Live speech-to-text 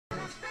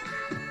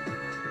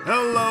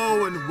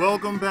Hello and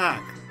welcome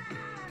back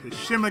to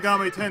Shin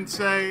Megami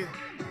Tensei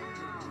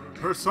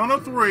Persona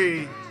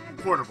 3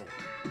 Portable.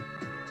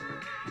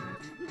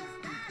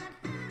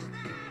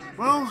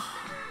 Well,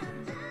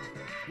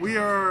 we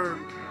are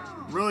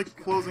really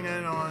closing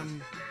in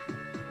on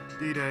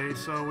D-Day,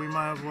 so we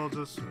might as well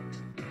just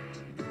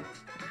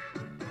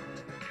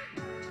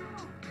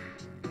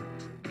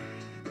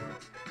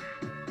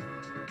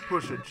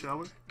push it, shall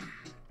we?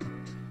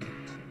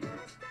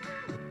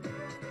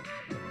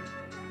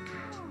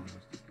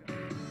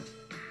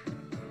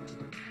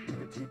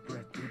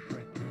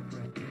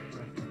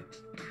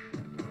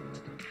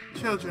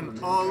 Children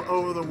all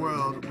over the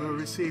world will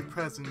receive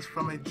presents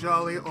from a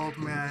jolly old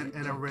man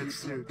in a red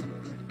suit.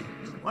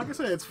 Like I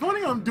said, it's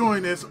funny I'm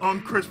doing this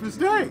on Christmas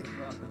Day.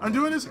 I'm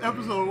doing this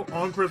episode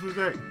on Christmas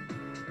Day.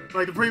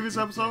 Like the previous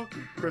episode,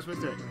 Christmas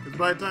Day. Because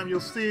by the time you'll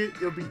see it,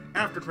 it'll be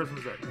after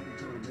Christmas Day.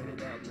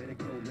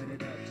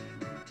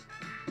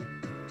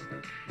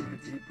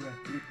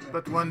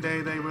 But one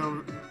day they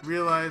will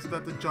realize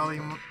that the jolly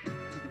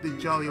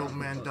old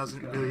man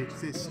doesn't really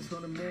exist.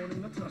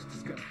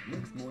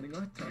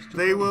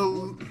 They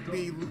will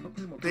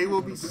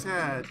be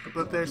sad,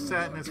 but their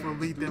sadness will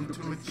lead them to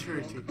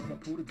maturity.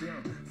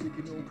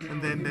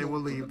 And then they will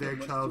leave their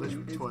childish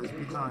toys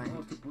behind.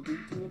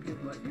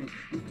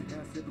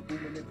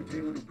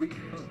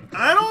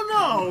 I don't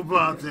know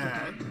about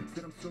that.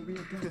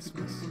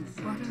 Christmas,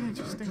 what an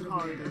interesting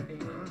holiday.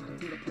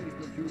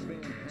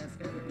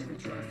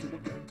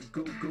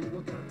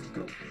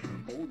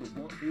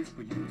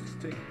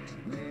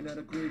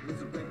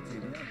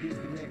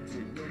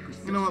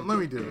 You know what, let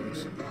me do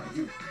this.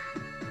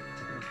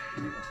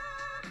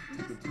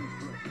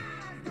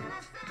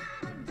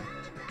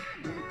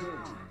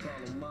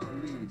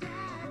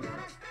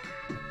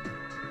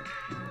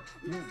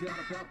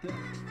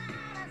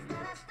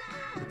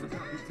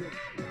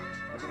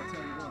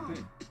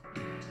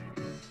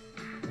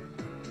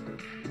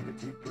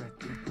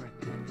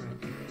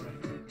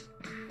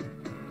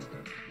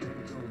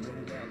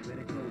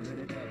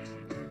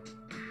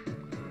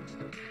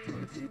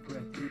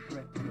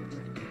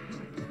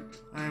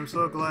 I am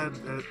so glad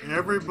that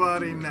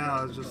everybody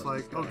now is just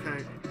like,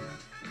 okay,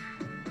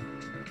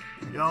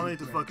 y'all need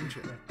to fucking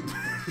chill.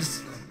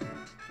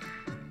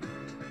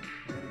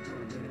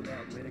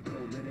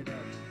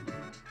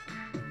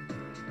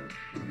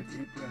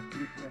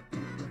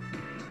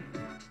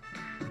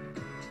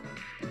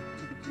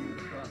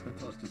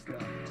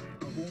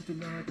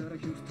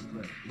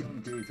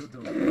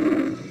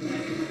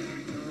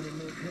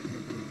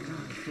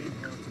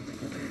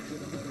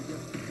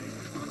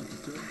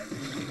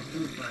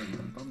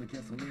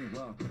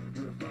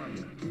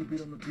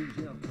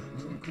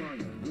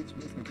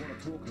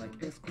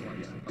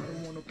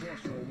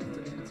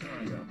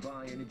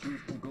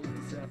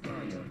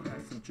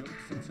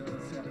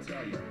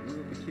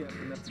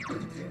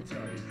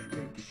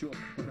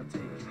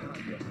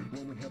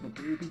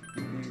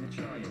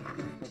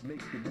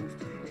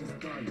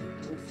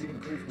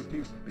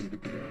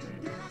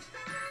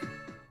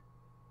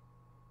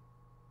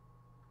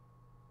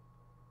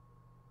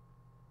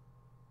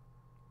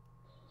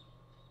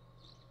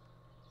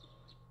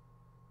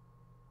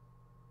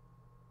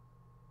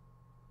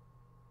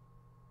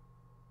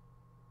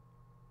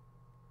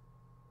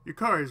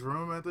 Yukari's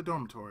room at the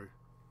dormitory.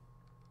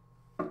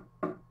 Hi,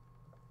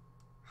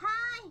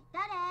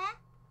 誰?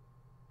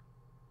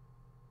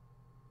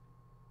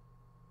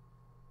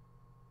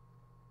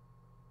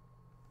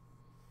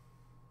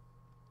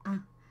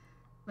 あ、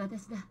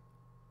私だ。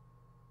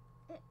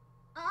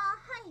は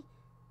い。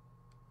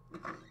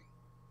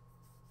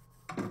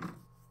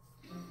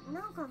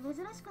なんか珍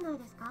しくない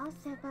ですか？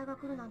先輩が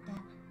来るなんて。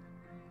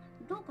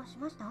どうかし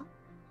ました？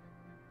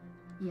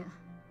いや、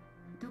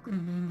特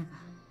にないんだが、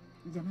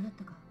邪魔だっ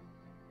たか。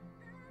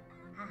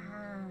はは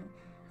ん、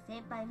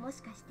先輩も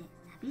しかして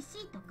寂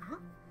しいとか？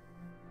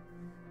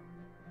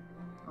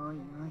おいお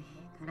い、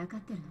からか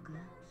ってるのか？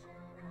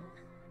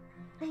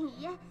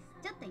いえ、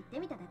ちょっと言って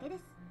みただけで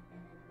す。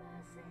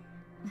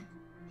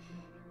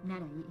な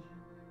らいい。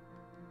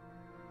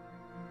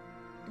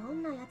ど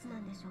んなやつな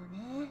んでしょう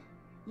ね、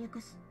ニュ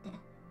クスって。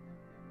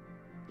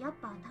やっ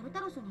ぱタルタ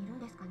ロスにいるん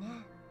ですかね。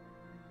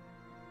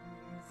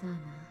さあな。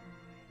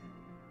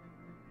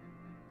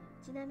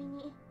ちなみ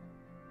に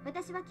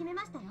私は決め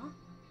ましたよ。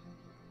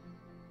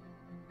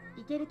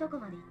行けるとこ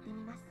まで行って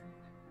みます。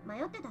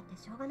迷ってたって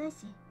しょうがない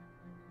し。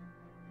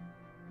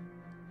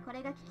こ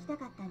れが聞きた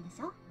かったんで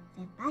しょ、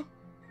先輩。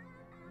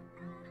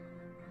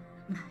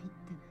参った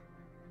な。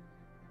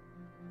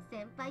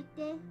先輩っ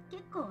て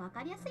結構わ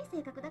かりやすい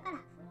性格だから。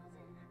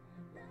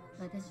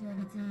私は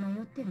別に迷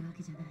ってるわ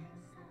けじゃない。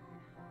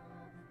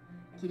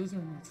霧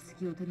城の落ち着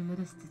きを取り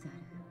戻しつつある。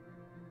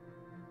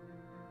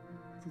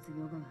卒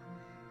業後は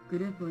グ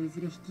ループをい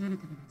ずれ率いる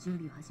ための準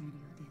備を始める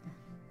予定だ。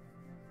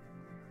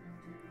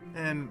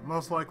And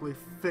most likely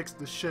fix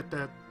the shit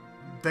that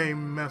they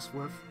mess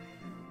with.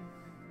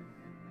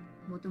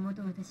 もとも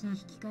と私に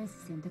引き返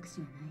す選択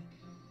肢はない。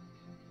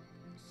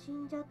死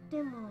んじゃっ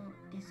ても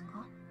です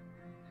か？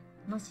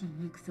もし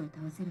ニクスを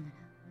倒せるなら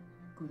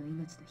子の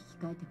命と引き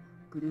換えても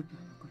グループ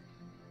は残る。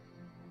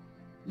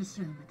意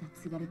志はまた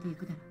継がれてい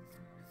くだろう。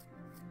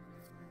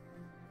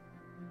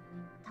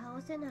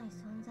倒せない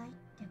存在っ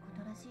てこ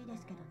とらしいで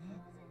すけどね。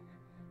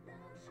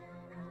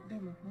で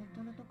も本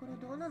当のところ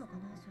どうなのかな、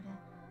それ。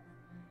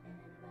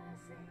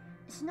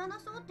死なな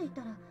そうって言っ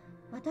たら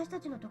私た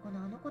ちのとこの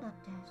あの子だっ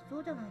てそ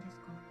うじゃないです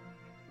か。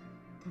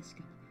確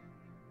かに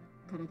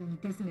体に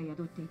デスが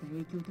宿っていた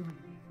影響とはい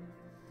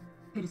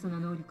え、ペルソナ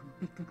能力も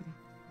別格だ。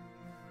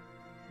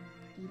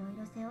いろい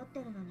ろ背負って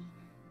るのに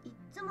いっ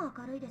つも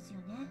明るいですよ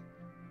ね。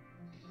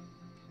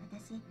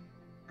私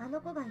あの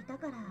子がいた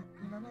から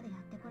今までやっ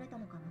てこれた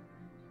のかも。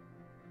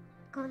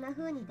こんな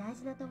風に大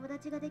事な友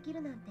達ができ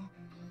るなんて、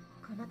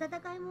この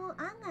戦いも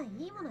案外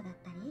いいものだっ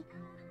たりなんて。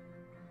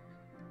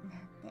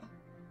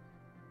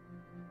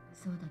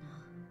そうだな。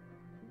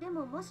で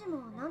ももし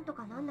もなんと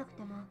かなんなく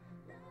ても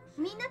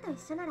みんなと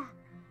一緒なら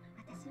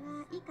私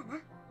はいいかな。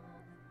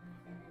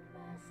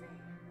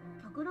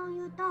極論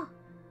言うと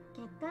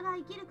結果が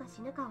生きるか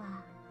死ぬか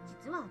は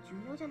実は重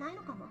要じゃない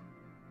のかも。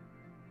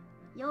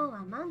要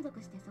は満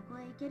足してそこ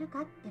へ行ける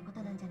かってこ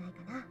となんじゃない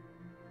かな。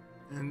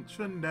And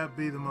shouldn't that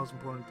be the most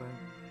important thing?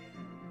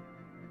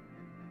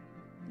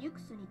 ユク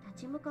スに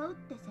立ち向かうっ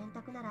て選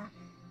択なら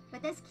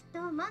私きっ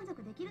と満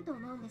足できると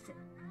思うんです。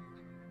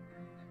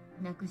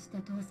亡くした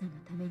父さんの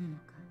ためにも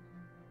か。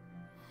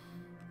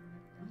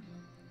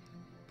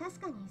確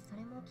かにそ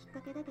れもきっ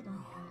かけだけど、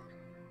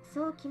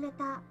そう決め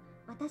た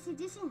私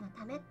自身の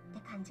ためって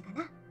感じか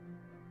な。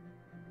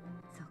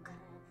そうか。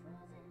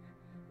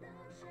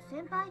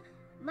先輩、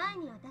前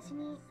に私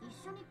に一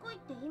緒に来いっ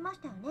て言いまし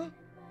たよね。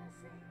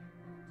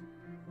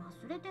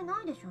忘れて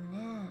ないでしょう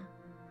ね。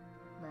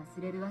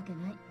忘れるわけ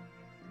ない。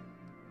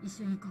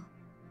一緒に行こう、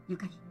ゆ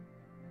かり。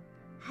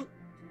はい。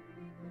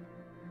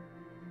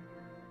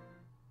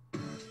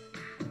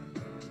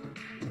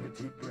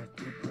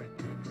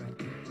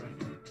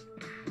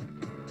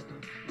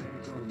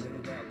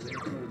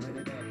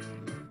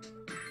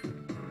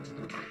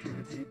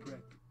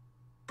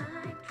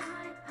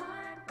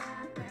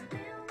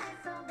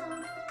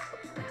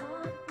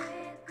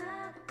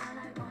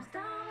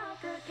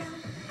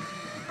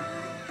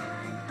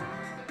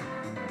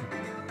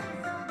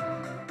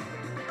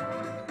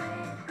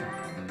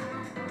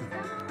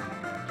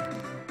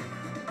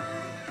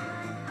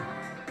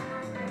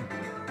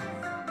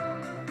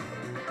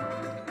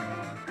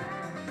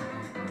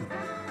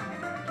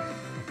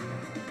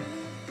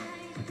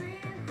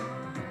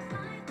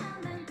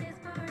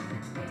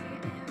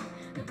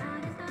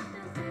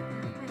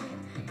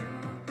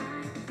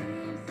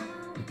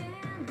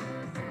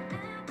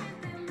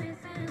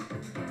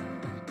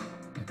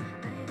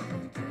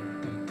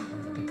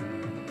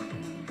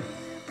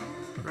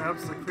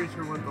Perhaps the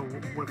creature with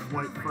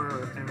white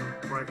fur and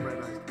bright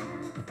red eyes.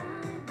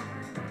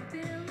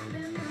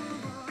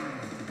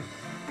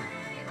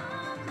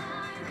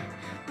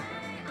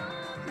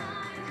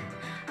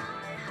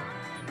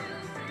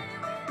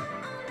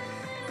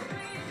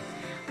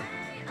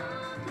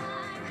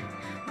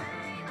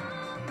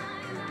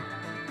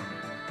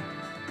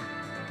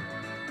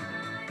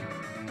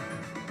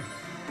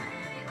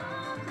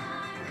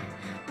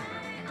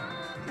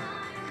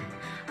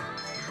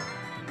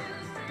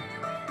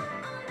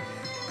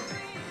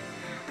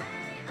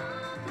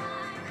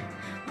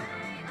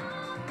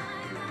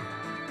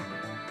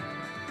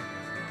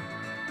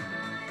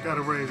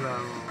 Gotta raise that a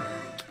little.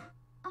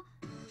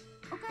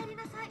 おかえり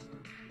なさい。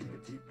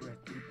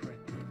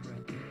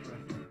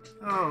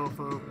Oh,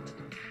 folks.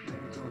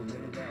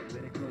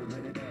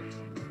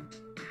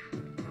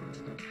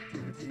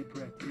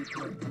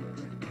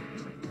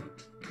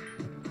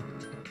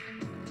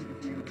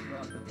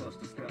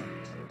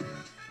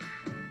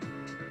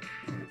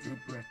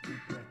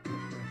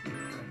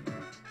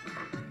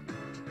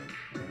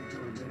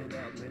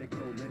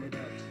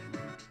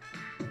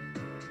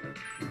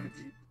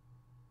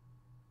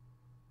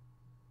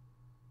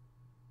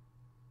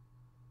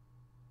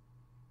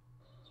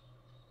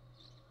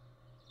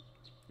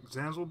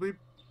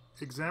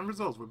 Exam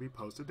results will be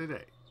posted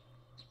today.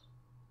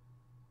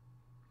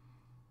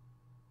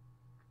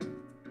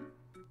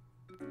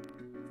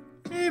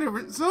 Hey, the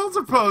results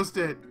are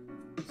posted.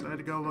 Decided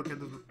to go look at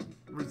the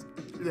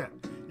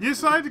you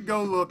decided to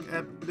go look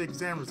at the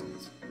exam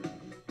results.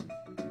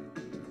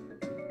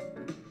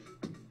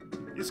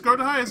 You scored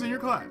the highest in your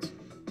class.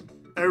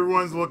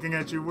 Everyone's looking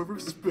at you with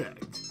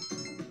respect.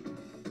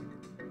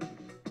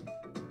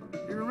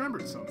 You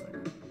remembered something.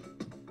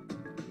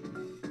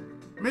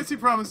 Mitzi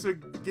promised to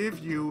give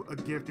you a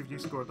gift if you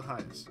scored the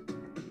highest.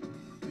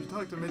 You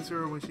talk to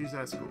Mitsuru when she's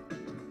at school.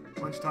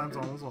 Lunchtime's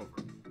almost over.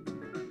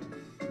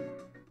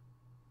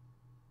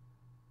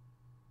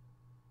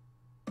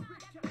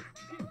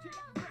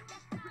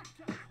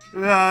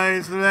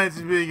 Right, so let's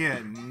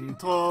begin.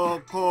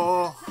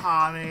 Toko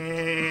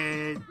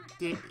Hame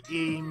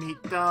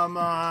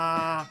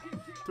Imitama.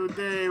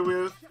 Today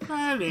we'll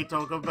finally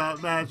talk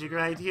about magic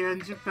right here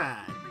in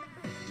Japan.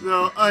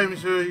 Though I'm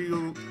sure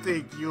you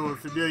think you're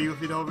familiar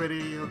with it already,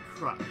 you're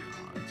probably not.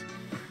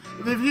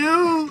 The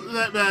view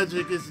that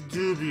magic is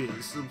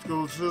dubious, some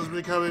cultures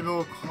becoming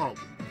more common.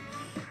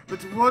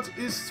 But what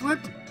is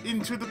swept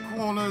into the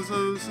corners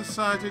of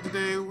society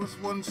today was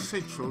once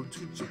central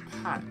to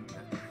Japan.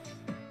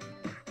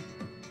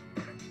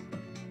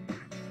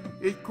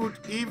 It could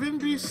even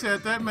be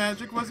said that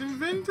magic was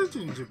invented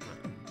in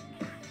Japan.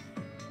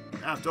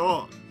 After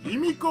all,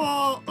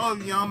 Himiko of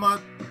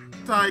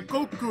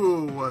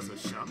Yamataikoku was a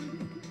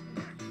shaman.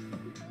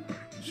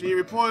 She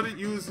reported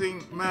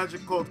using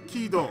magic called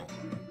Kido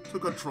to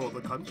control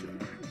the country.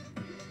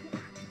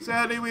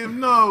 Sadly, we have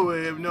no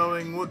way of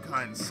knowing what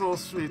kind of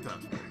sorcery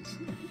that was.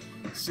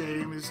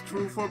 Same is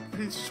true for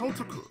Prince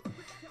Shotoku,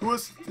 who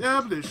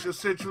established a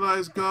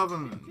centralized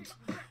government.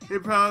 He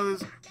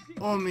practiced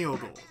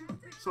Onmyodo,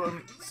 so in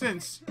a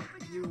sense,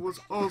 he was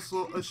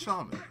also a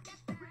shaman.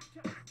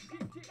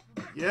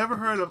 You ever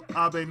heard of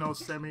Abe no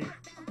Semi?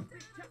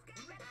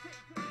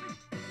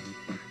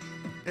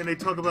 And they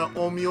talk about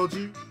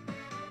Onmyoji?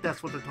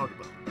 That's what they're talking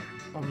about.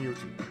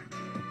 Onmyoji.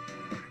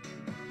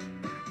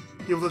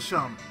 He was a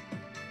shaman.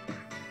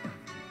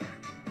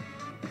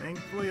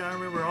 Thankfully, I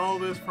remember all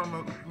this from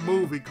a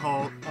movie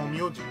called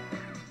Onmyoji.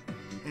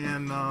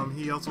 And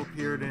he also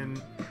appeared in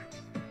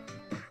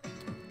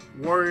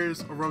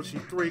Warriors Orochi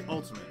 3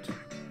 Ultimate.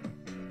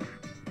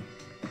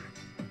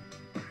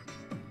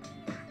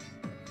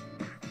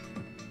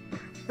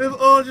 With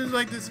origins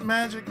like this,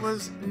 magic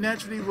was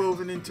naturally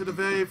woven into the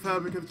very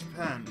fabric of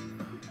Japan.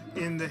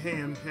 In the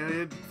Heian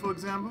period, for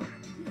example,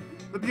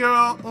 the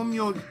Bureau of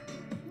Onmyo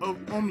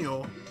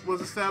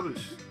was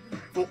established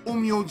for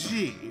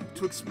Onmyoji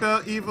to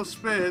expel evil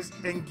spirits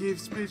and give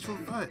spiritual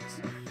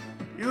advice.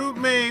 You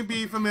may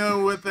be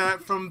familiar with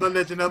that from the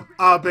legend of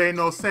Abe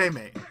no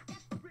Seimei.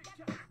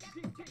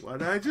 What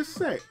did I just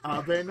say?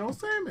 Abe no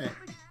Seimei.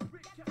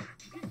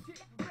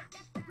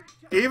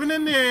 Even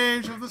in the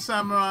age of the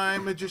samurai,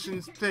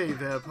 magicians played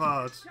their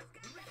part.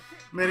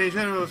 Many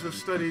generals who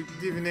studied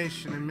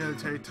divination and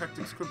military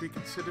tactics could be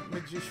considered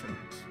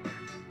magicians.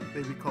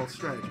 They'd be called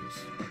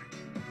strategists.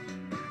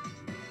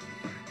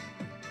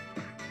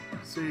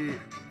 See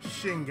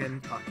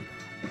Shingen Takeda.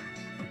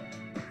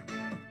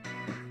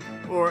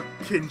 Or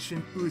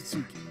Kenshin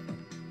Usuki.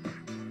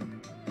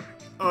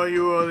 Are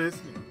you all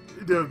listening?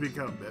 Don't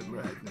become that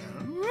right now.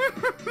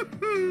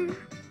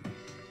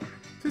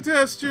 To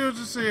test you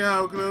to see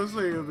how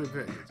closely you'll be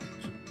paying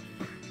attention.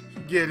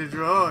 Get it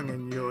wrong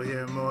and you'll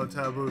hear more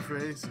taboo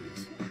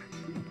phrases.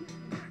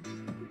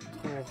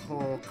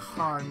 Toho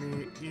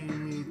kami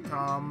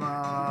imitama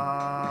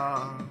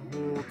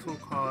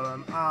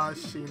hotokaran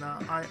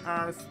ashina I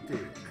asked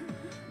it.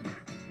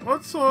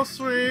 What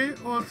sorcery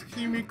was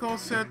Himiko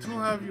said to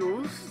have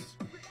used?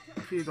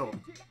 Kido.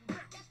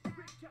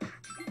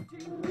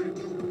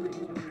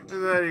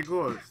 Very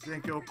good.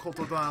 Thank you,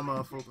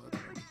 Kotodama, for that.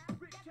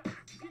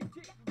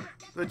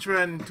 The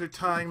trend to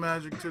tying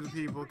magic to the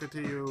people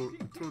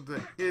continued through the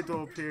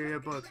Edo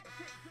period, but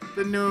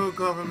the new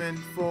government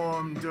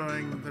formed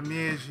during the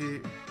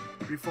Meiji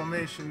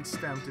Reformation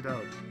stamped it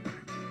out.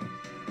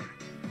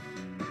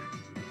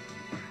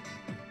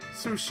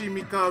 Sushi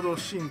Mikado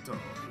Shinto,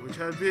 which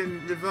had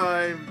been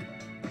revived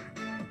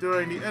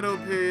during the Edo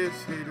period,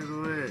 faded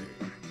away.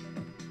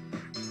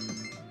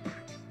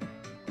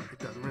 It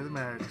doesn't really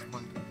matter, it's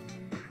one.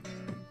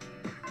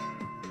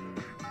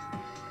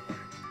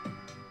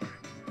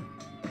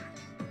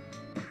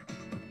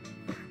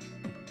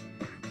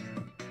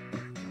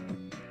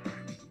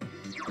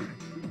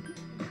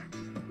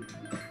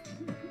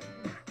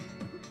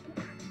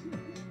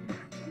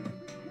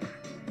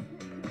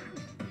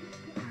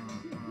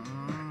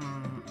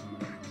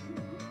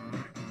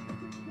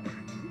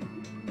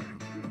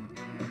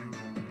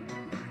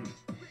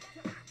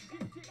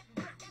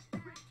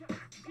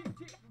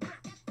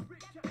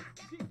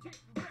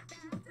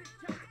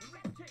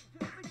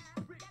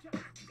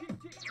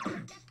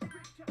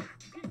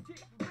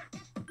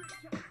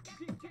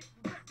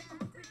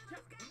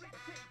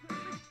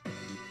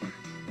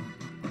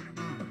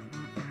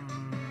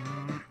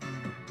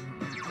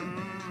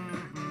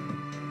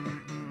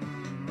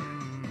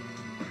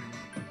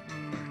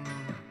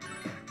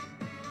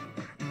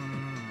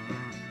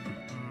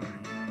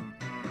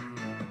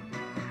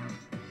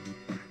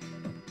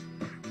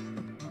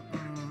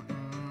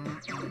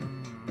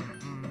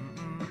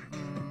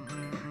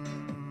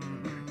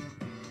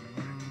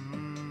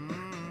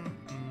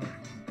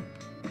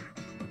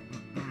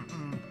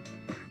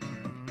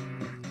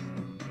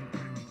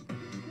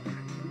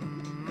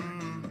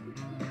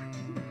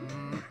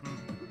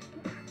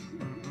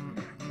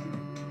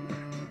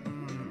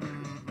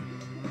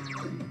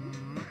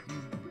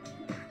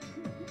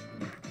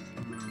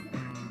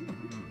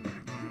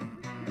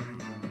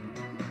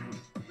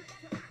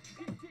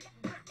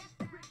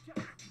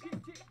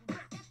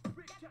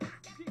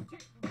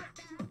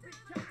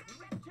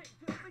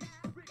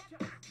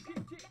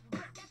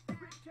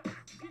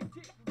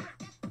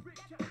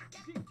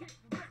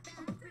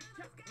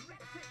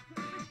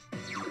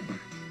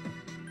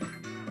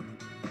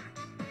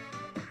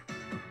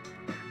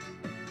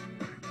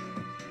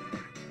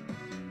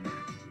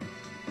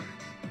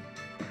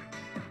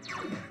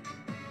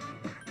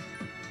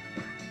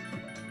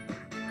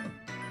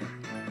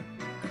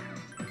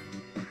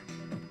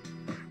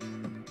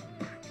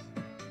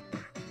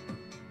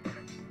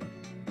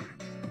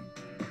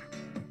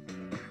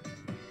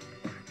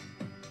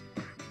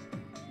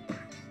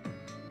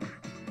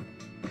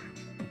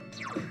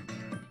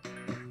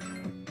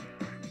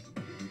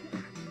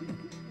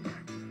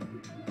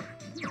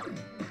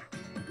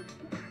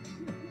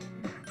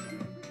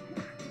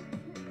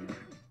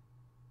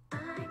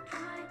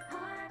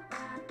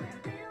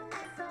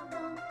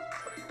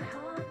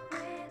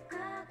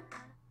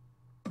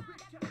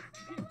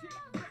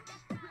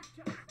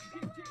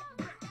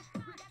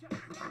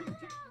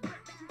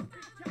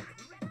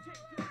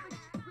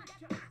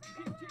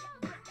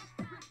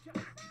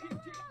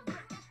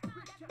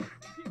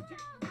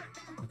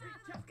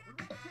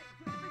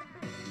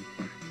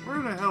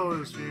 Where the hell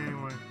is she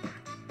anyway?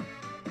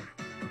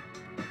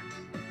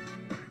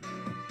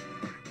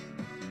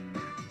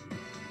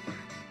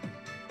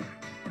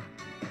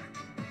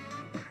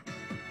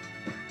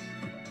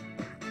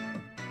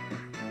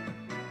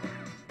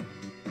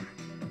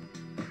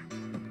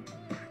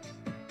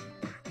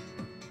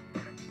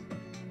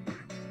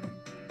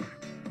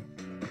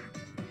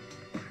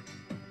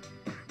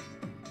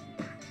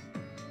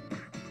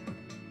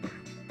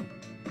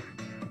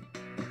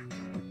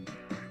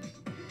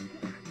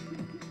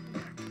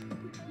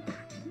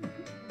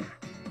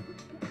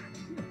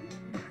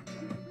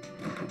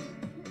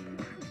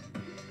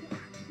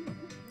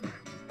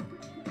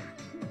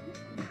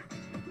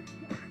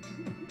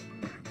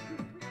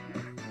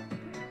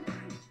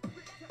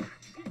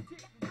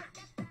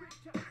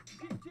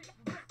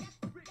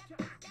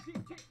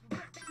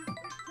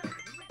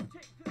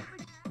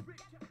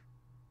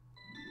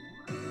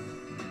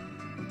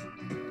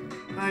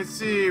 I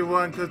see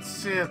one could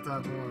see it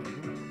that way.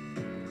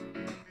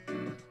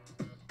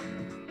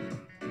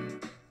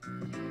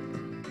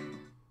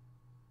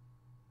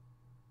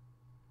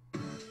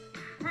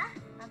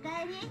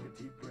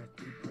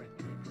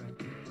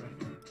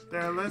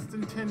 There are less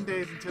than 10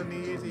 days until New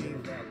Year's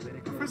Eve.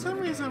 For some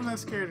reason, I'm not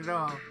scared at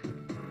all.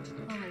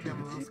 Oh, maybe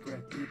I'm a little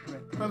scared.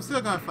 But I'm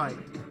still gonna fight.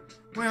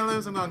 When I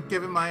lose, I'm gonna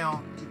give it my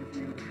all.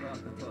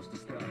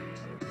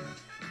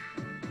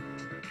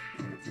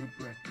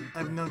 I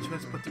have no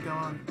choice but to go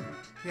on.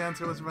 The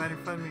answer was right in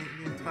front of me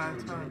the entire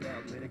time.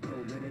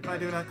 If I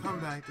do not come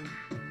back, then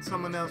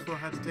someone else will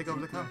have to take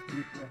over the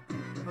company.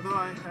 Although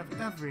I have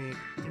every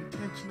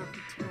intention of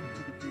returning.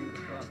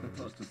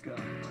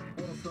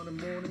 On a sunny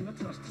morning,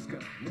 I touched the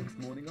sky. Next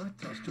morning, I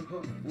touched your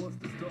heart. What's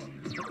the start?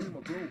 I am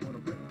a bro, wanna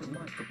rip the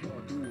mic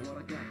apart. Do what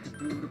I got to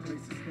do, the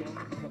place is small.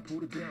 I'ma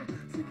put it down,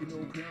 seeking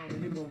no crown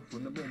anymore.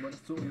 From the moment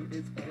I saw you,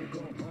 it's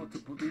all gone. Hard to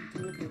believe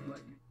to a kid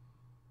like me.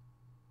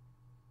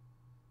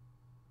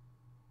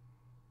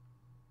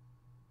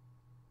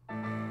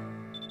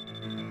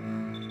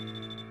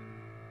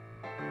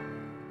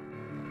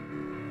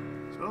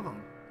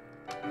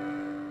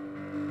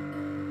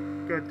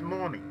 Good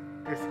morning.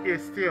 This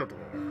is Theodore.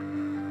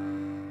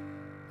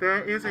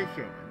 There is a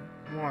human,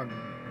 one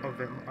of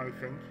them I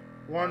think,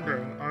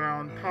 wandering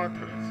around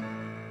Tartarus.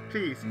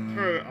 Please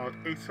carry out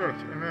a search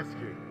and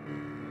rescue.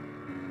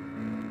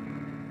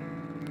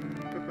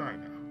 Goodbye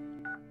now.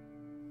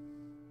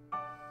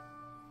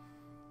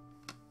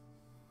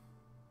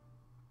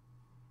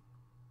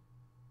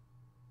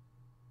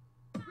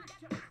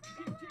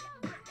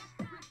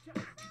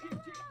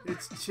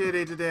 It's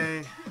chilly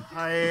today.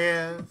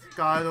 Hayes,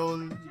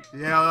 Gardo,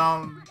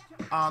 Leon,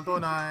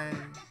 Adonai.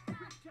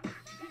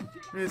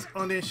 It's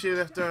only she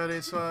left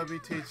early, so I'll be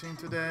teaching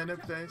today in a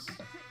place.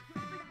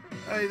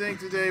 I think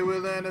today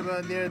we'll learn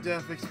about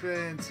near-death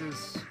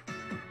experiences.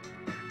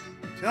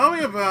 Tell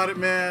me about it,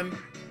 man.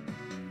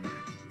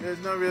 There's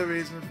no real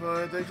reason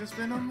for it, they've just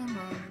been on my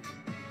mind.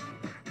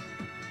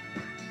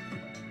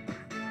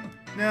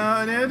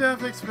 Now, a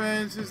near-death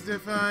experience is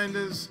defined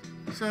as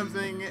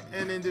something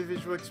an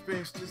individual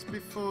experienced just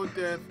before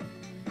death.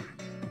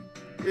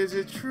 Is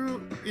it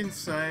true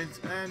insight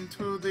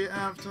into the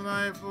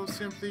afterlife or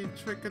simply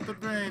trick of the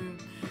brain?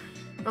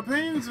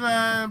 Opinions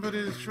vary, but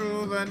it is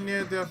true that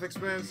near-death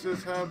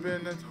experiences have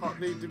been a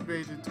hotly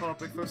debated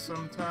topic for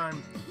some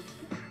time.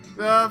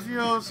 There are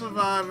few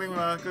surviving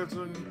records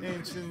of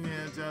ancient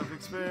near-death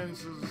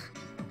experiences.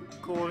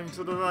 According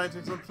to the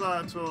writings of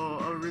Plato,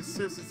 a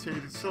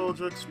resuscitated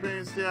soldier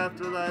experienced the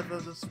afterlife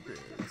of the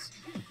spirits.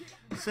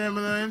 A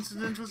similar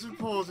incident was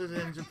reported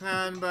in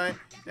Japan by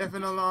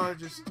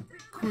ethnologist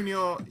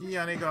Kunio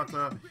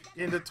Yanagata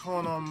in the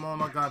Tono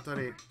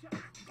Monogatari.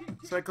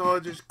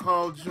 Psychologist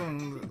Carl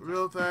Jung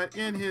wrote that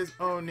in his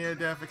own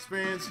near-death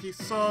experience, he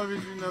saw a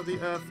vision of the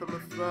earth from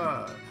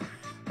afar.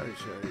 I'm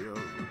sure you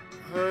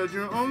heard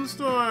your own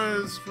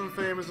stories from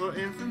famous or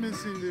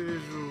infamous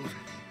individuals.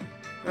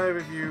 I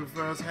review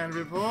first-hand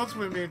reports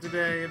with me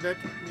today. Let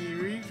me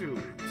read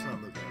you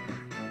some of them.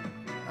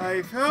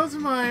 I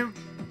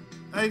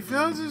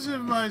felt as if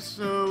my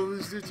soul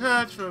was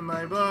detached from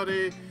my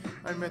body.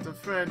 I met a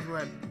friend who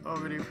had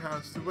already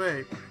passed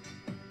away.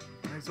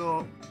 I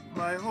saw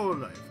my whole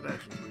life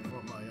flashing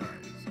before my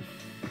eyes.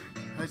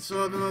 I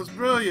saw the most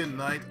brilliant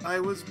light. I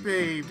was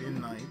bathed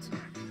in light.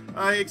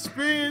 I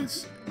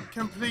experienced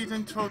complete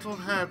and total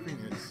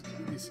happiness.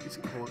 This is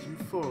called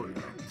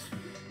euphoria.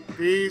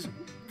 These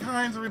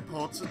kinds of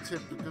reports are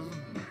typical.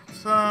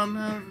 Some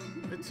have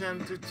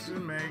attempted to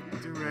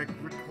make direct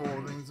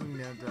recordings of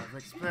near-death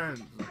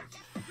experiences.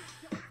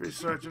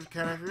 Research of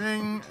Kenneth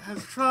Ring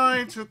has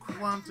tried to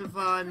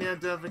quantify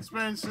near-death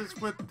experiences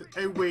with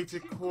a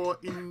weighted core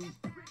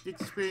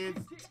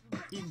experience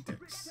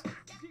index.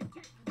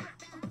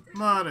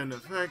 Modern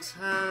effects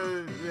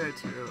have led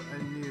to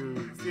a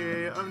new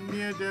theory of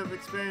near-death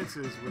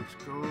experiences, which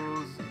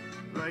goes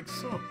like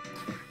so.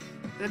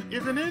 And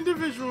if an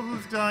individual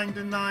who's dying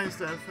denies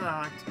that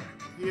fact,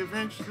 he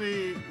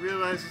eventually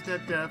realizes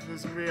that death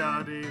is a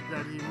reality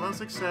that he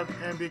must accept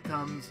and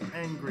becomes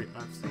angry.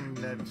 I've seen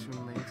that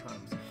too many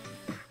times.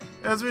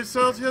 As a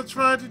result, he'll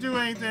try to do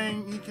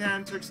anything he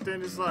can to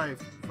extend his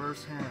life.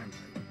 Firsthand.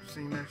 I've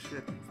seen that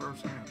shit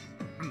firsthand.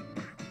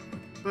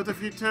 But the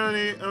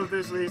futility of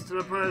this leads to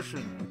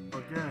depression.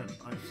 Again,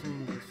 I've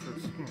seen this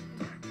firsthand.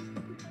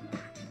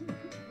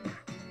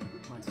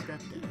 My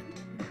stepdad.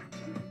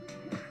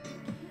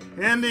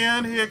 In the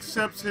end, he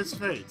accepts his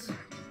fate.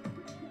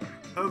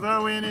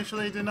 Although we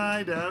initially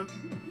denied death,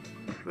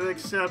 but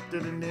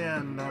accepted in the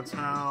end.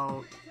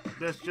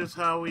 That's just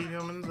how we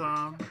humans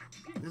are.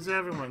 Is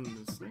everyone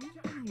listening?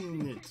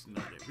 It's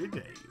not every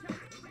day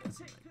that's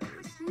like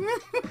this.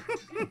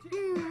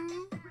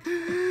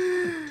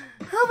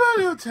 How about a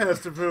little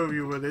test to prove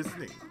you were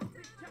listening?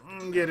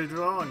 Get a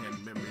drawing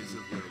and memories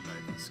of your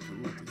life in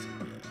school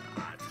disappear.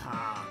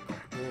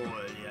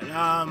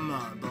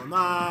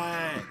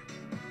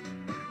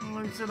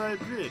 What should I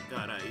pick?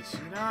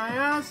 I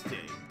asked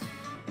it.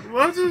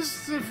 What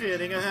is the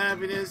feeling of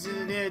happiness in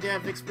a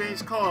near-death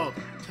experience called?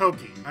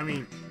 Toki. I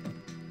mean,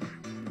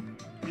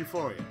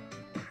 euphoria.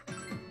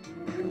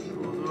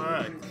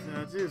 Correct.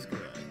 That is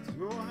correct.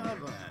 You'll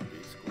have a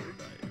happy school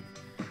life.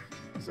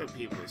 Some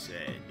people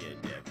say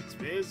near-death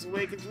experience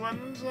awakens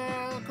one's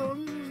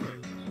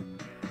consciousness.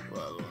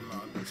 Well,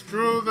 it's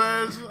true.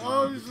 There's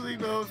obviously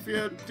no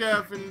fear of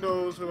death in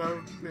those who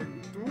have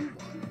been through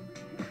one.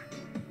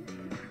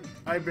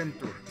 I've been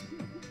through it.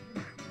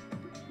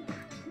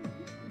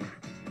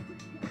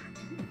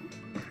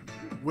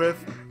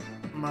 With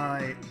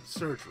my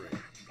surgery,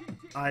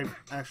 I've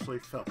actually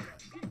felt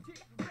that.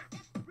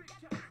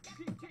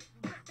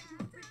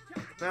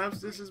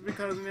 Perhaps this is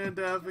because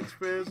near-death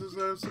experiences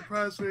are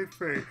surprisingly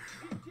free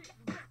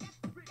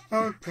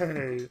of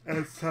pain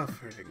and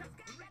suffering.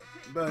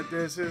 But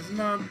this is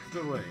not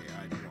the way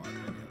I'd want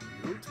any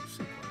of you to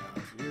seek one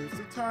out. Use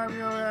the time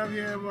you'll have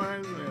here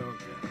wisely,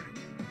 okay?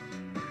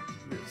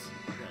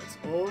 That's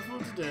all for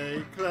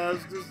today.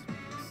 Class dismissed.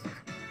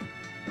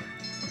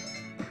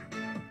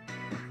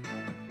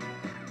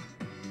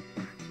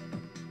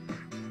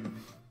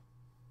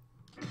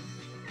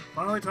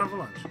 Finally, time for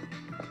lunch.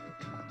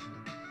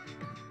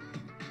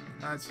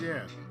 That's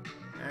yeah.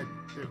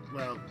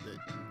 Well,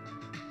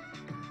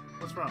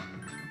 what's wrong?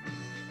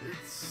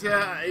 It's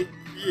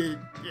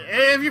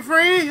if you're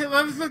free,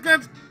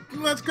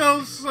 let's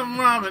go some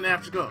ramen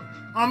after go.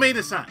 On me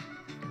this time.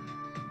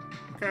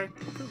 Okay.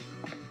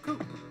 Cool.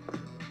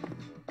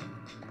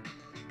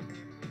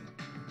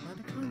 What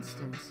a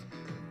coincidence.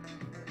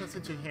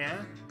 Wasn't you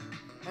here?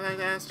 And I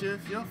asked you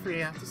if you're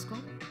free after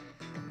school.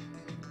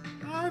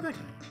 I think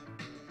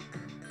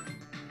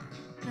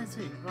I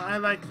see. Well, I'd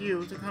like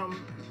you to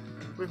come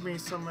with me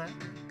somewhere.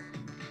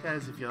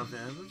 Guys, if you're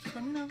available, just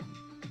let me know.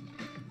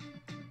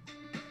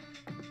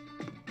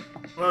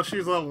 Well,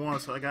 she's level 1,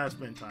 so I gotta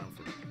spend time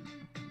with her.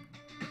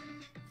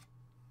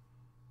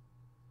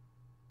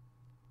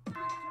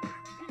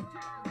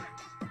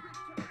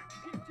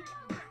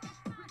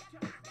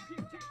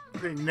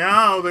 Okay,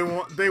 now they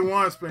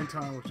want to spend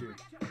time with you.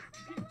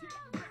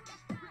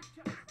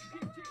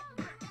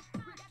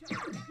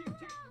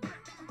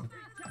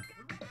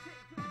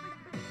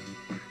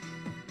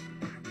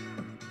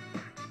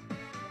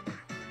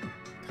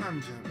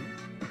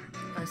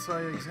 I saw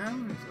your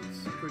exam results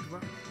pretty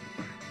well.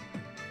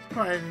 It's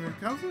quite an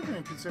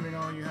accomplishment considering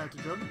all you had to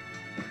juggle.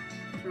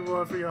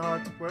 Reward for your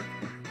hard work.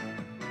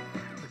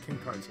 The king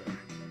card said.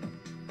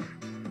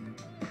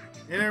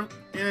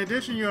 In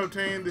addition, you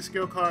obtained the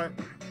skill card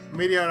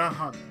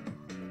Mediarahan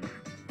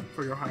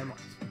for your high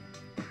marks.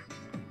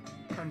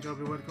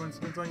 Kanjobi, what a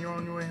coincidence on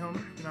your way home.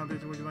 Now,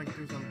 would you like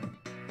to do something?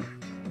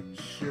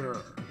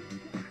 Sure.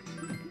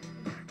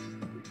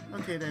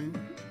 Okay then,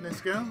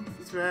 let's go.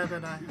 It's rare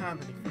that I have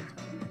any free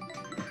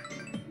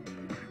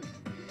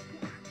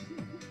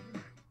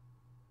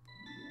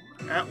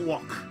time. At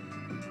walk.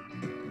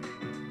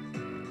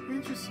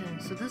 Interesting.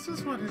 So this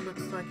is what it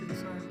looks like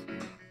inside.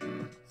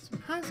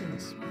 Surprisingly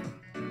small.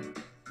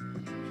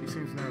 She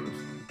seems nervous.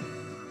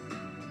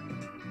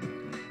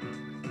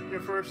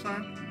 Your first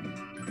time?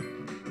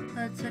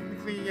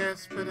 Technically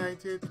yes, but I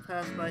did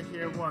pass by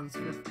here once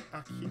with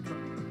Akiko.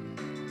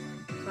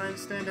 So I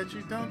understand that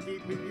you don't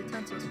eat with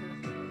utensils here.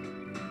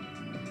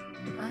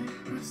 I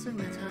must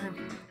admit I'm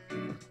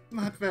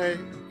not very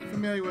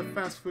familiar with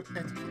fast food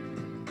etiquette.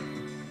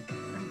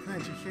 I'm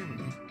glad you hear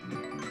me.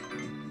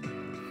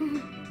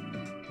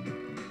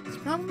 It's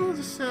probable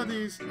to sell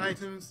these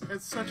items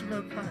at such a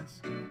low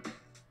price.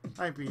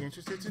 I'd be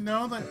interested to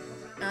know the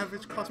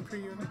average cost per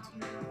unit.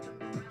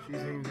 She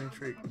seems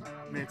intrigued.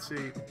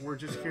 Mitzi, we're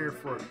just here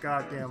for a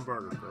goddamn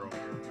burger, girl.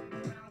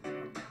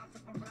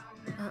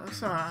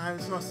 Sorry, I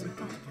was lost in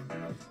thought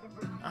again.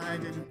 I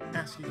didn't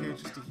ask you here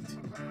just to eat.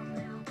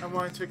 I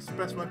wanted to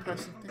express my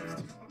personal thanks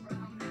to you.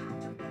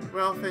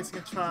 We're all facing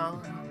a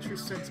trial in the true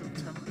sense of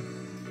the term.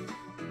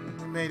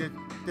 We made it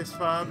this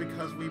far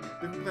because we've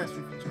been blessed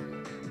with each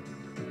other.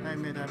 I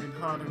admit I've been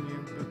hard on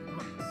you, but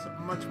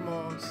much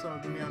more so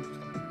than the others.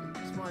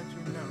 Just wanted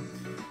you to know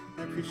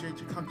I appreciate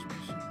your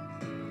contribution.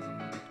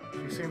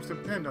 She seems to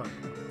depend on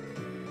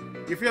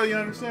you. You feel you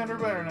understand her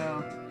better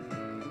now.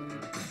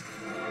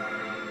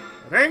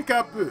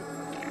 Renkapu!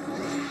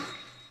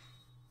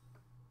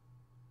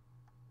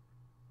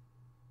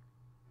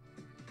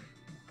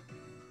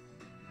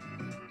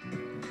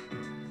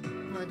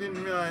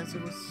 didn't realize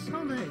it was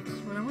so late.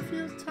 When I'm with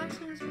you,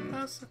 taxi is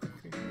past the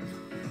cookie.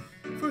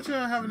 Fortunately,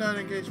 I have another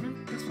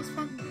engagement. This was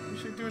fun. We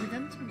should do it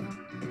again tomorrow.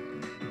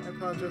 I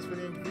apologize for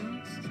the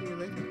inconvenience. See you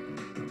later.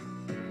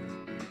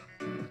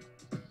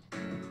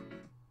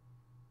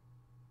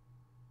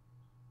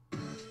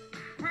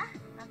 Ah,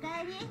 おか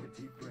えり。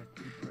 Deep breath,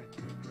 deep breath,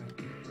 deep breath,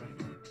 deep breath.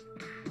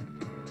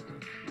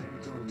 Let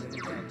it go, let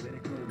it out, let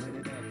it go, let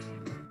it out.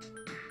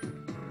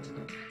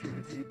 Take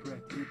a deep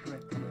breath, deep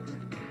breath, deep breath.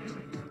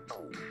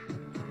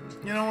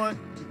 You know what?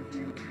 You can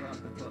feel the cloud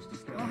that touch the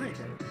sky. Oh, hey,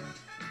 Ken.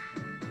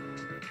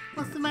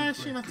 What's the matter,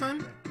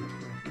 Shina-san?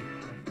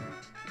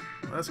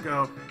 Let's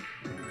go.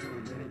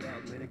 Let it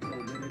out, let it go,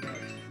 let it out.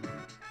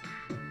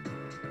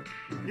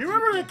 You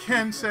remember that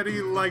Ken said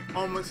he liked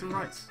omelets and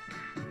rice?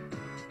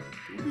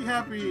 He'd be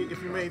happy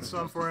if you made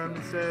some for him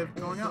instead of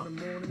going out.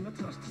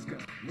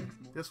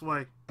 This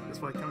way,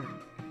 come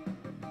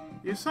here.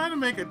 You decided to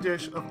make a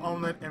dish of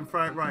omelet and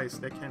fried rice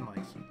that Ken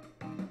likes.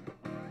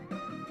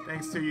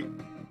 Thanks to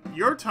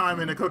your time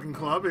in the cooking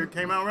club, it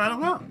came out rather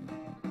well.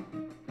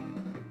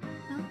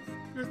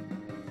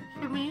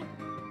 For me?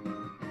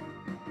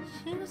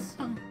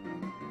 Shina-san.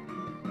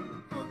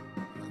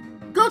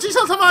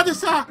 Gochi-san-sama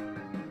desu!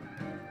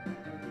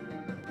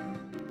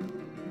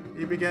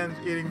 He begins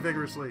eating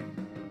vigorously.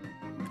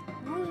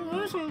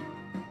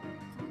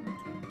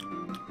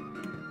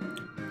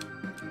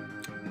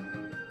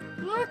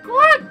 Look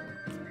what?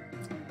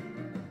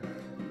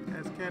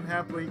 As Ken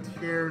happily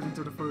tears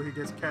into the food, he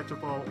gets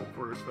ketchup all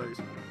over his face.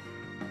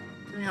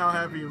 See how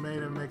happy you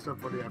made him makes up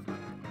for the effort.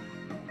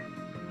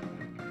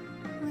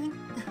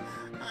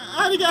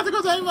 Arigatou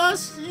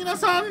gozaimasu,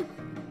 Shina-san!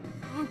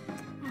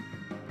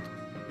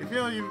 You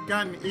feel you've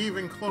gotten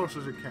even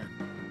closer to Ken.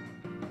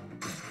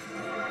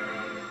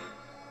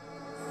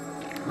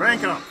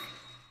 Rank up!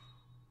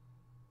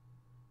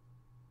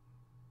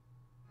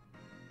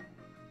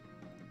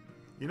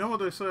 You know what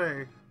they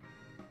say?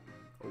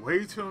 A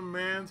way to a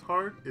man's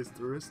heart is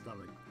through his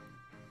stomach.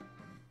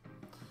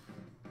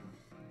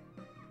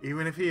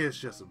 Even if he is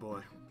just a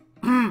boy.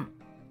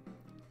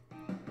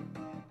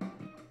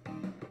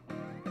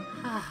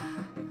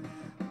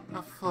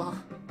 A full.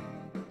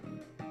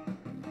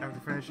 After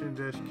finishing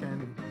the dish,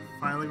 Ken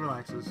finally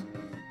relaxes.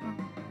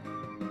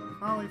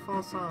 Finally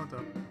falls silent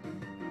though.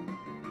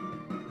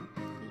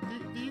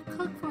 Do you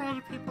cook for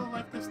other people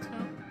like this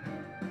too?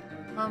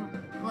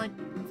 Like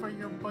for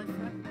your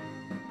boyfriend?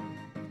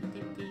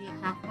 Do you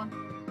have one?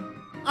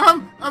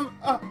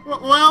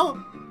 Well,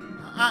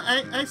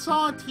 I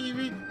saw on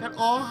TV that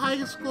all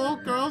high school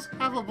girls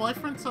have a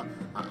boyfriend, so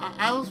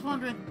I was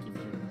wondering if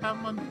you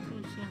have one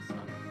too, Shina-san.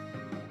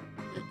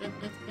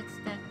 It's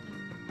that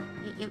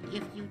if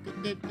you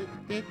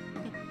did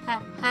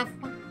have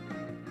one,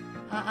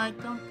 I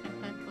don't think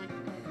I'd like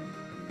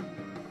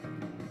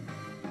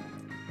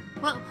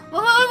that.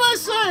 What am I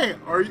saying?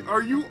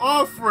 Are you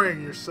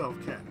offering yourself,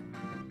 Ken?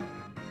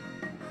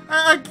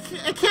 A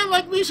kid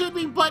like me should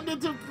be buttoned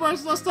into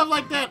personal stuff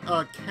like that.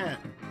 Ken.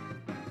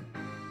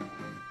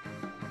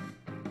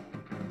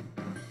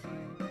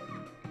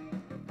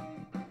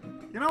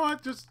 You know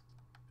what?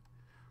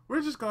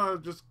 We're just gonna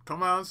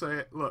come out and say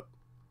it. Look,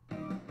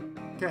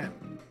 Ken,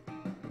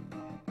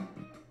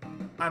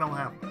 I don't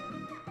have one.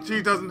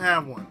 She doesn't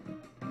have one.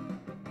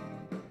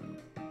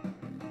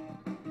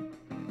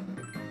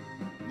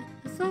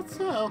 Is that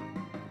so?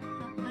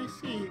 I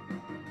see.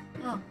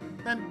 Oh,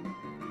 then.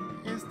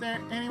 Is there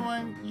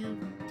anyone you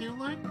do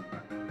like?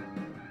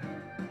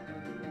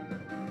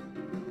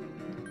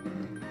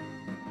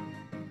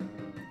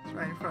 It's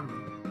right in front of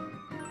me.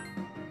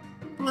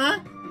 What?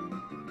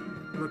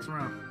 He looks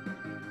around.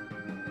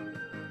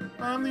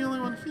 I'm the only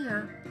one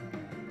here.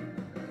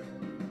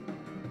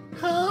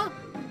 Huh?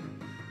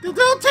 Then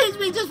don't tease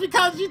me just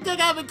because you think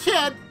I'm a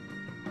kid!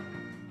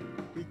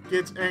 He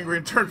gets angry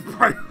and turns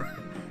bright red.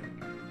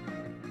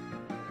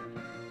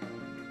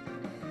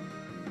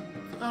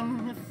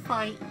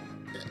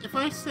 If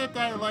I said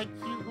that I like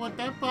you, would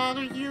that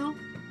bother you?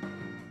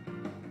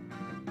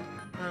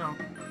 I don't.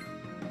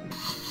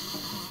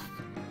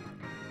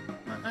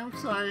 I'm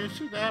sorry, I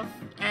should have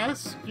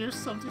asked you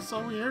something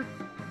so weird.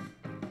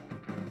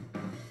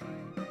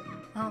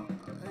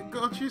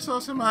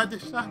 Gochi-sama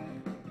deshita.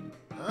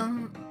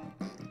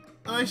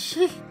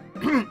 Oishii.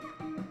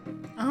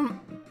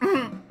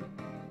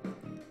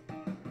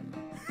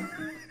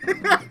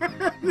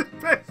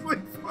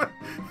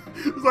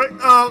 It's like,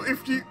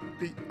 if you...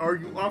 Are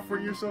you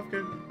offering yourself,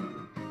 Ken?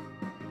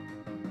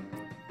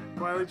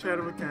 Quietly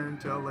chatted with Ken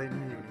until late in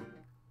the evening.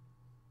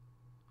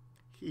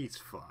 He's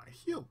fine.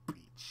 He'll be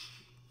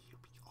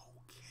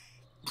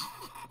okay.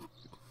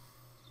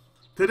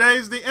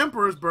 Today's the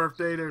Emperor's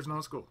birthday. There's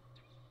no school.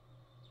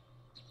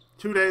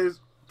 2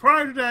 days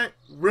prior to that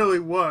really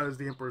was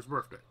the Emperor's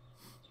birthday.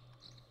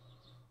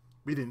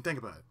 We didn't think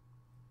about it.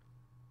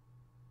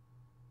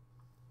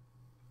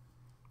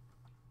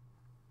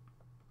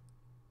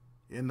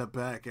 In the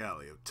back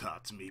alley of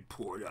Tatsumi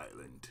Port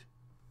Island.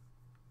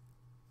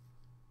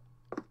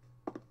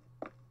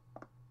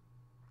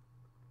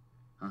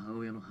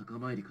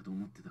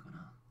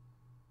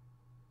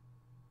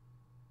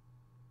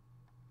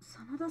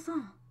 真田さ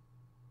ん。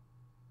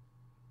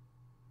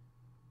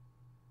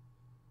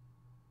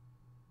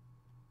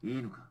い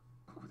いのか、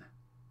ここで。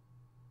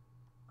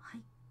は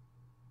い。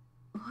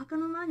お墓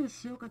の前に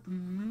しようかとも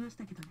思いまし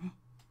たけどね。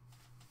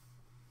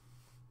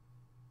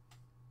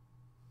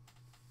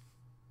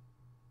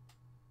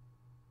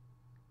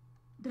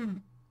でも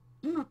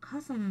今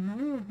母さんに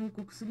何を報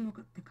告するの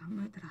かって考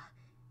えたら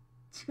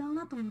違う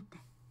なと思って。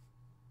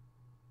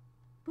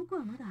僕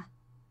はまだ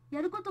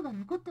やることが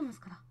残ってま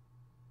すから。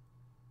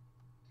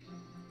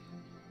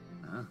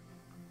ああ、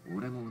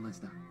俺も同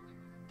じだ。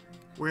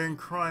 We're in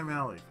Crime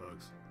Alley,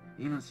 folks.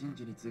 今神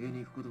地に告げ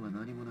に行くことは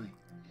何もない。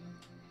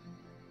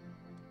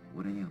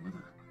俺にはまだ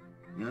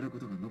やるこ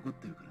とが残っ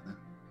てるからな。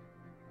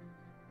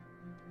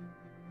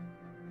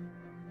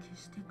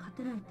決して勝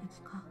てない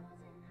敵か。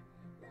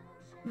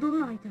どん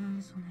な相手なん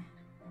でしょうね。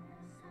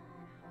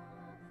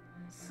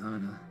さあ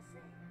な。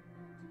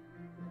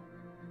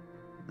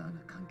だが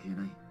関係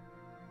ない。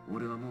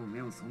俺はもう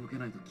目を背け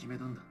ないと決め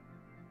たんだ。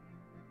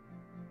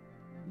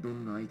ど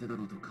んな相手だ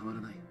ろうと変わ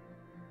らない。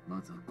ま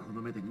ずはこ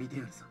の目で見て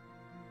やるさ。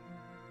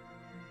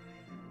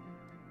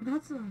ま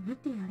ずは見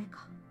てやれ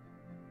か。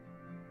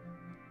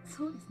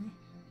そうですね。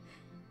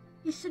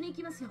一緒に行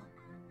きますよ、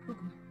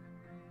僕も。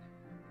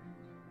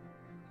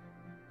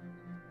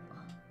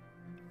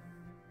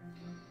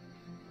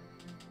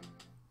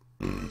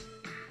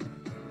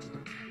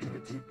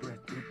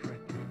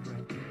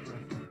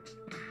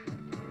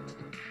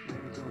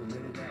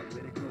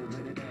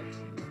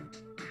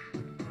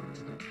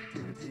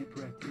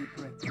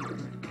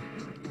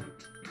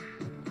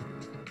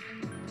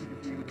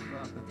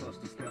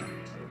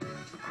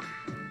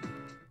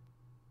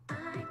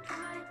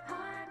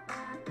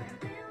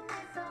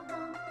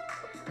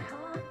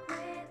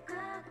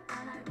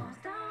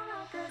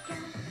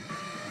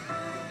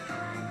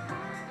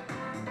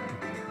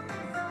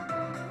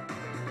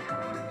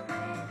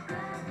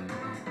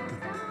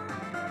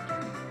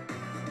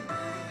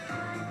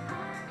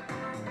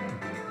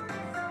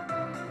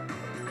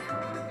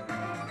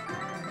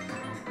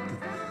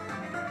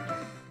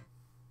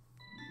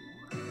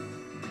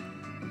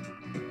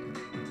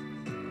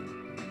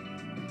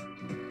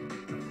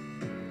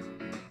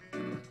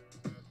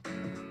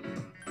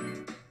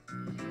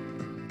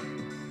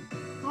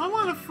I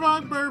want a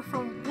frog bird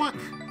from Wuck.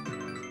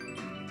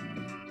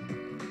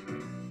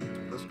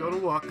 Let's go to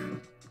Wuck.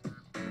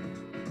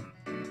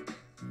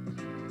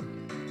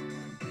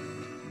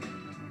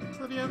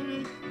 So the other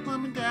day,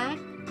 Mom and Dad,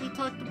 they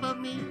talked about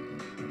me,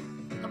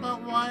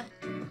 about why,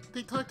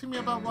 they talked to me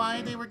about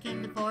why they were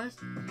getting divorced.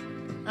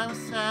 I was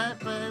sad,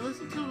 but I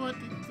listened to what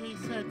they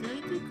said. Did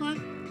I do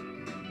good?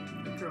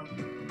 Good girl.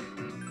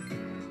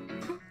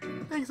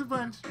 Thanks a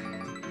bunch.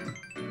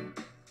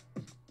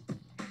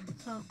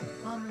 So,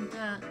 Mom and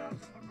Dad,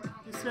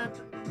 they said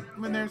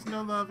when there's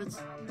no love,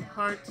 it's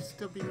hard to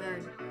still be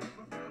married.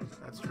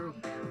 That's true.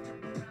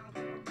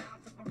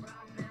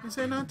 They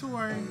said not to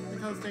worry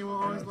because they will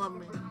always love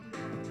me.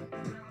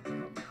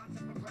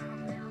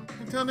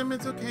 I tell them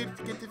it's okay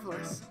to get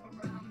divorced.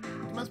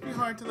 It must be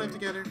hard to live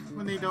together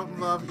when they don't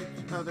love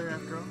each other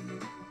after all.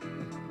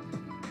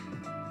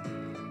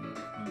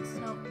 And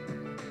so,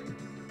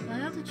 I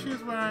have to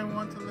choose where I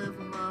want to live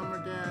with Mom or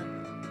Dad.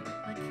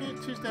 I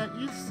can't choose that.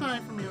 You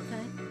decide for me,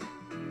 okay?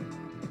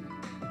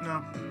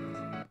 No.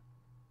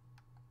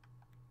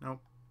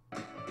 Nope.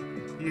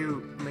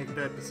 You make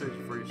that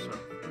decision for yourself.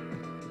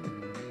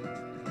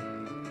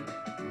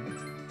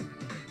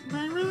 But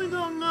I really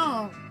don't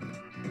know.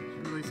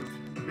 She released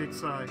a big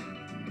sigh.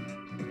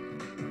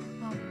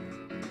 Well,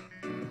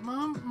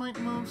 Mom might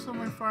move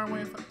somewhere far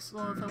away, so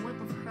if I went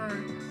with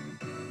her,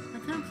 I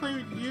couldn't play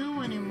with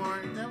you anymore.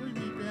 That would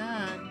be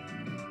bad.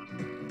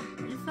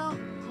 You felt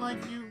like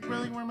you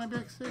really were my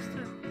big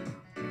sister.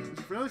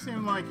 It really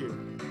seemed like it.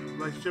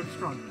 Relationship's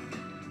strong now.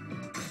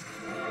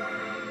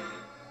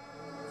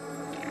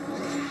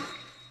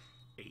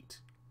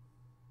 8.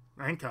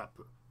 9 cup.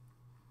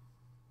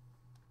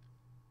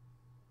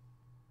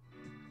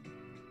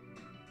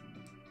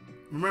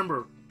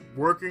 Remember,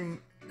 working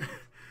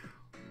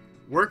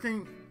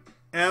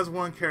as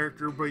one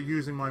character, but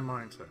using my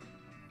mindset.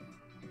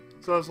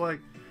 So I was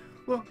like,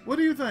 well, what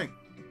do you think?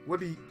 What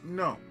do you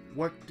know?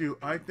 What do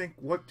I think?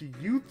 What do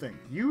you think?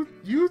 You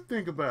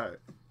think about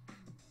it.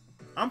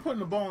 I'm putting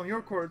the ball in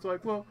your court. It's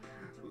like, well,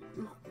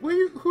 who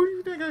do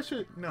you think I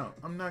should? No,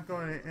 I'm not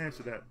going to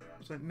answer that.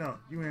 I said, no,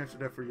 you answer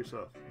that for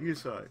yourself. You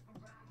decide.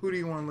 Who do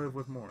you want to live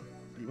with more?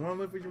 Do you want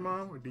to live with your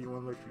mom or do you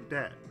want to live with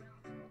your dad?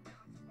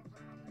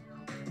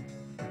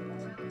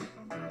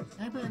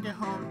 I better get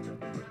home.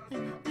 Hey,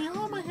 can you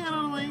hold my hand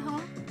on the way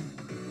home?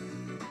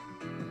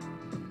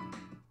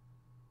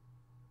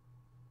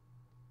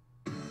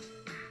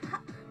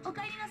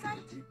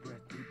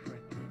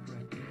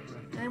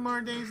 Any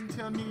more days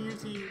until New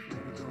Year's Eve.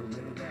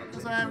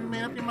 So I haven't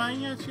made up your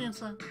mind yet,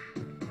 Shinsa?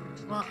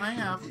 Well, I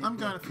have. I'm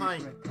gonna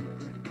fight.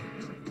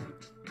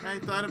 I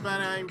thought about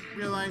it. I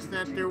realized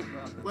that there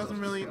wasn't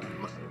really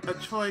a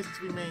choice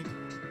to be made.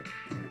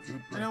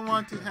 I don't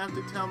want to have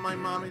to tell my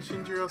mom and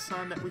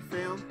Shinjiro-san that we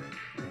failed.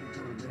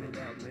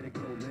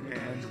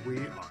 And we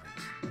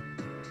aren't.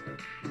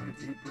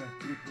 Deep breath,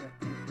 deep breath,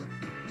 deep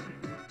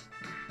breath.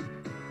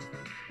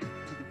 To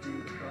the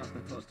feet of God, I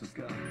touched the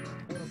sky.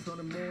 On a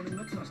sunny morning,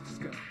 I touched the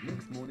sky.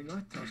 Next morning,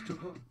 I touched your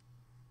heart.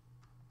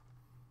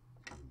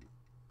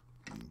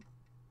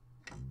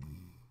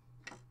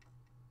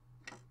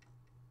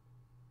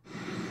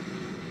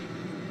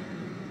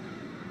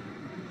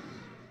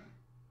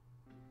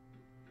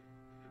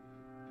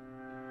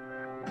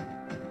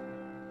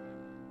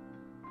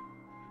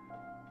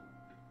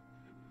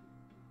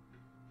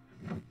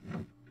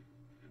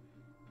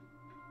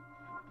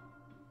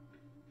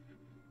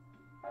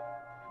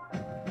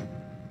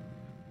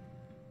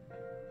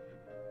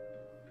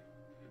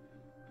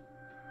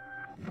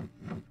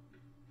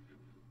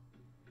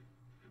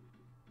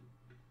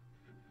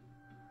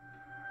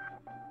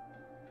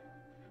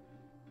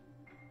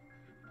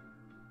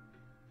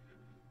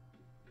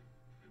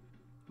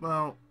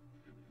 Well,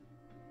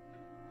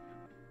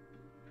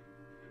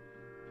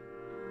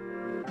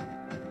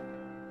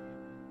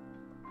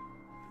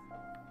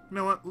 you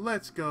know what?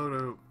 Let's go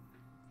to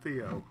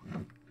Theo.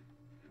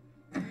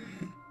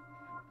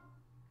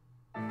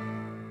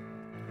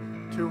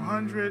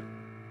 200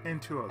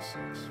 and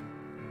 206.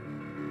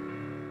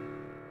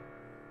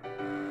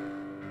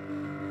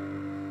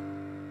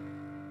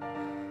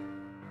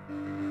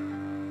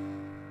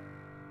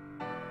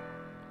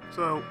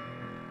 So,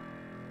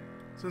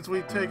 since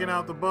we've taken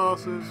out the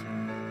bosses,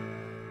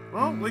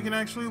 well, we can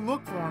actually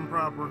look for them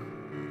proper.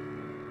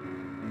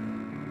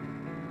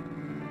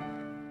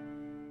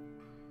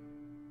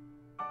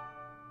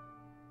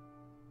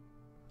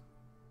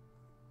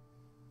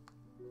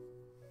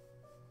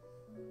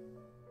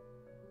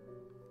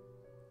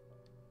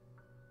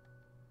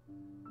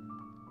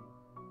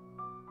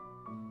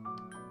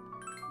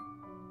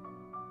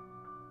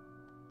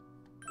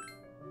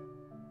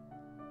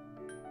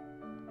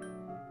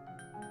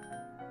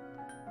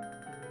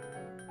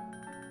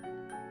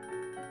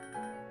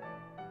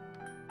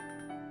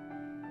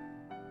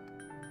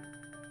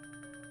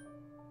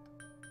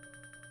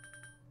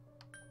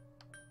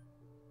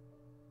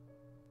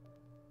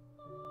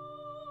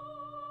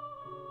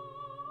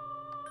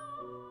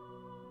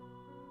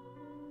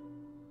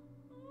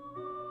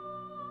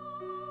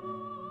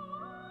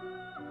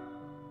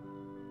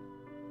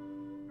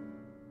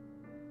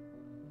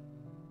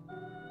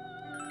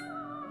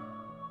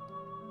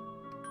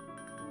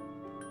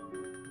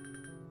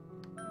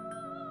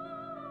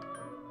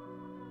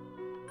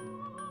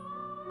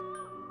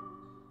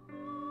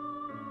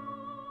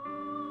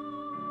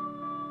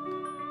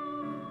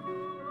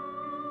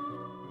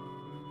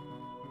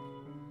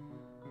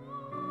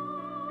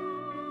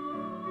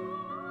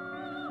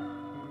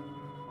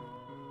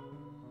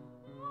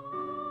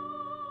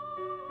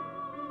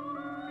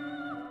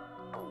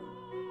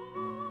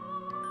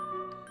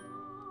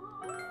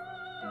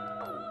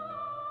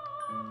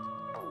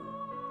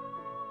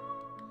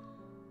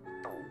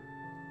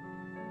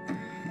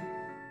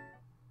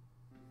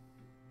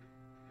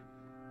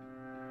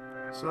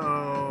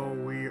 So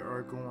we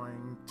are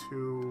going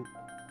to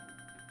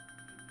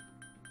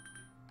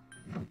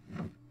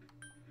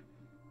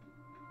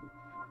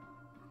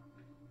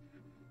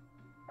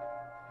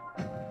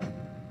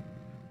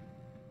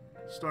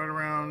start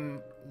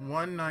around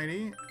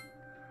 190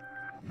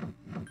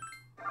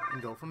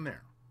 and go from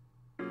there.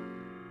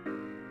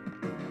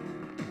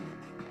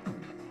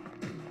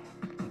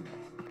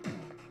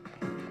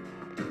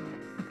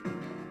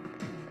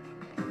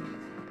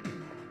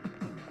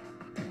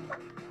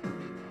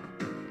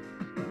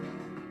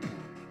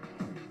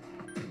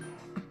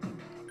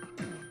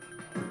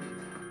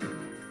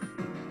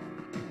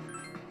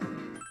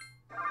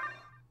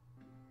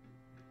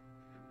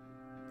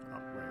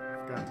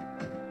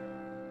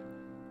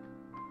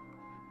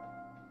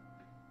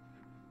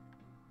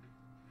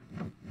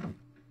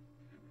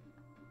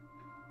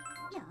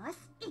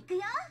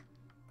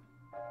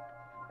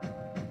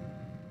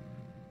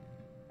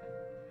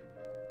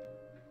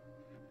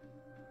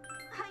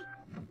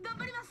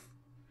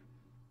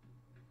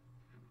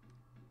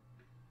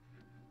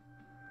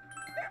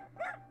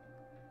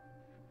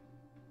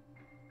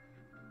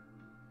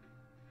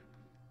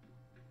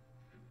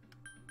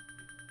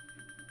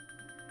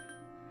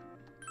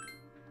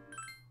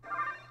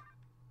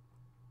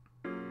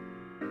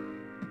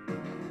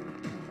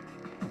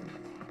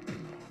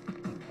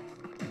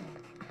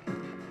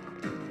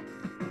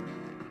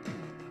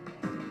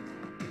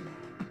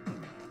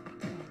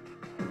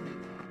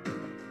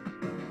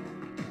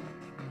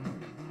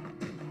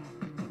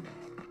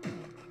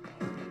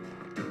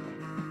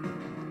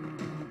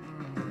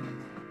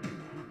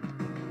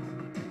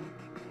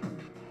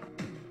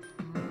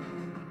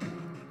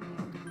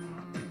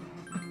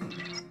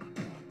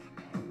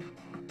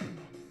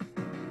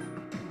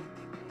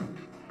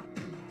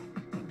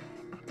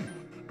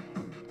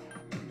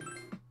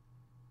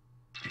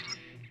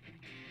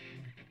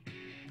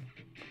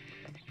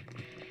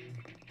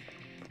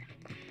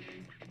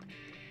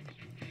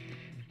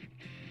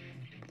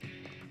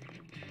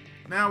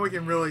 Now we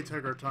can really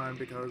take our time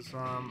because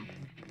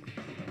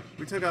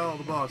we took out all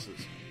the bosses.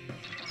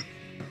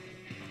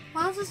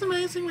 Wow, this is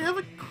amazing.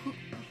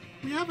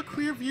 We you have a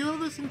clear view of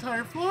this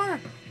entire floor?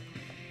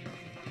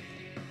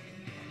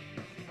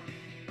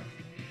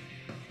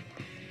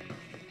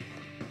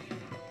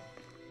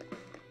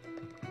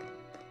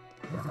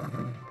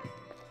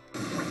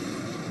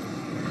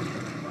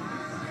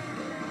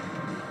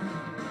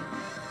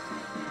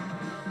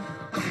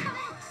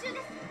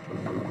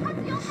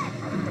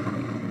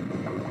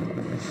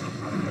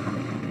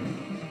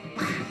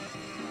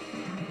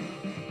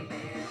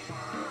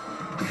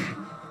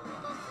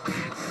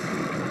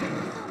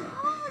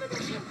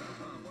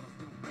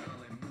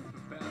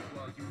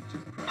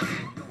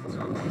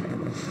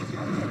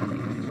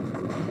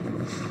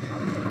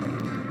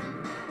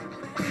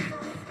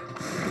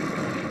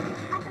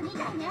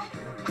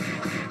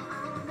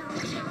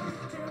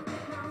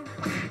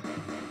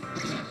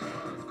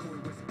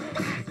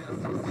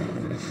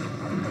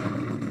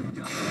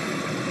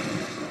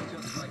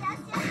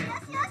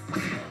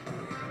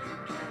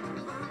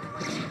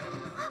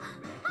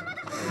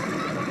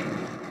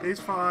 He's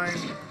fine.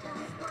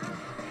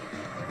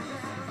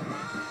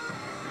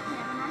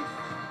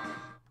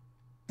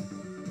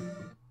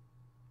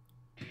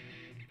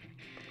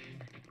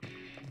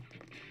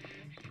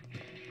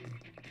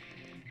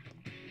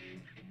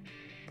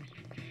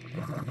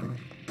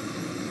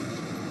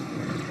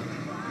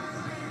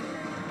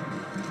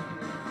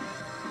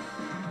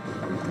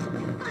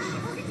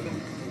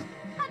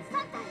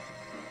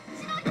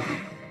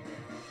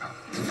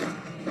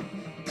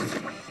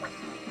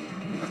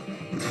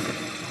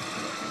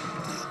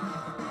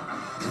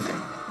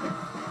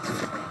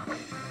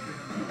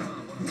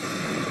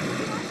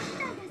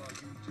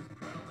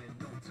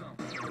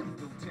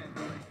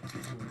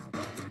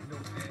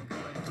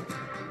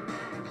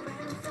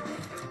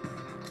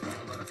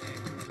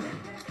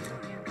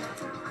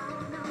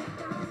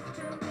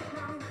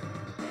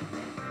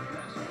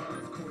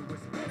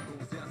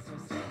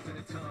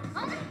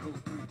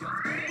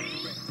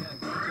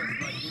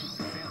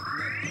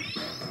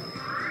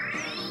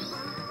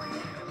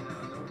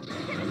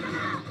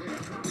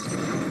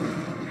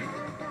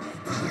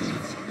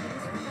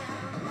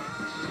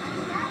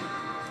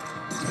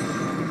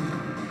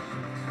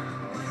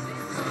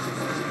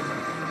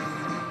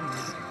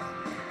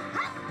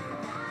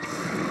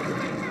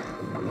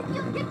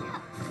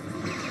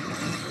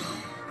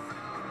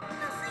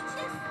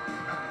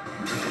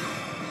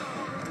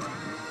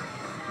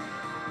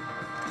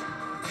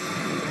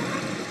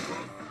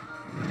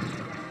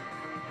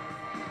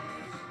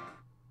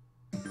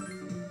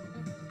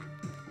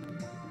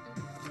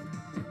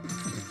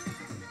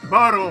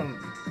 Baron!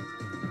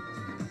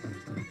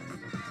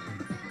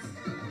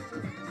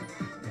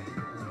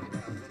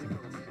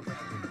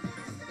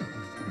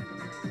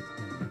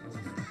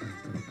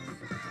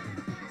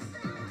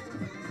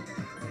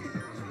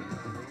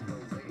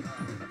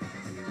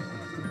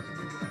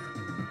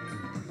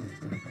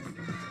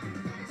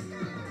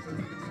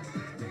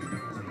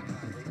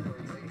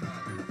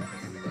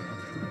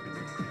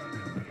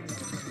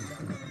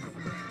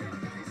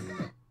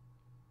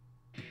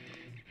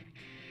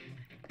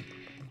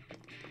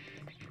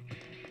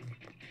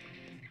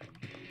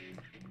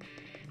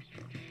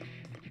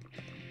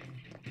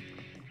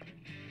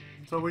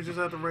 So we just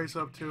have to race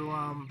up to,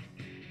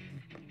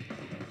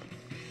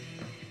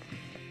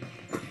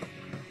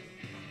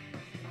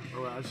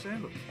 Garage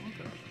Sandals.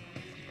 Okay.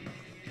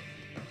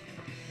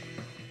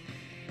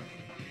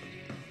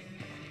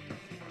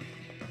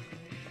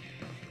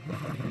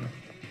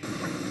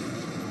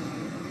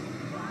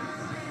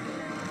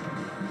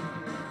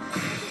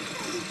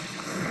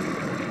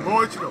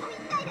 Moichiro.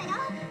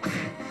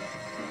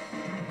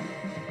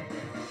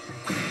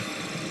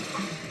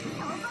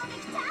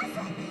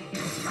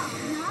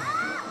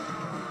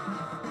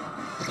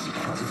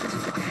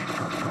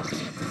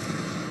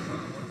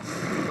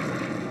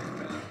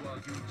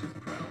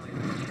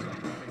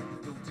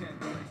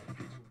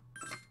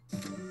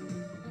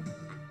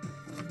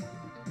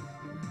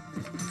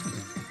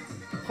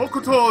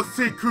 Hokuto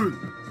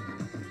Seikun.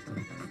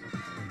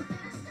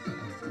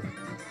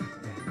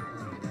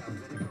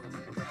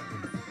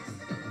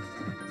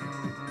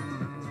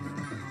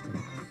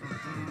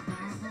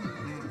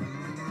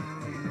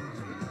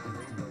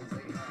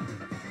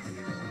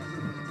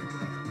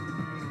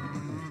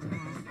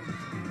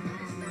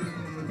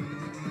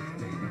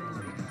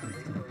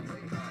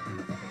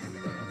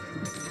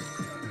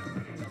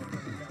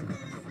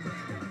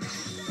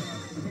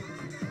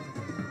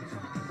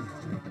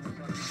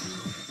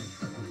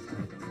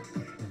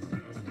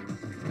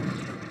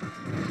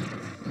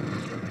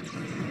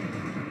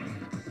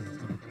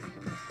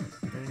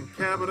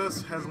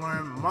 Tartarus has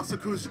learned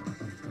Masakuja.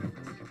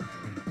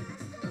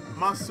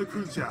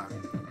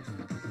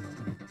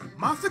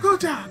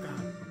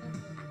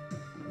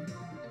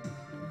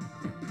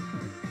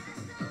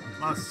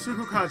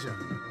 Masukukaja.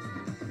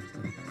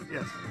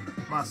 Yes,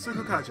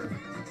 Masukukaja.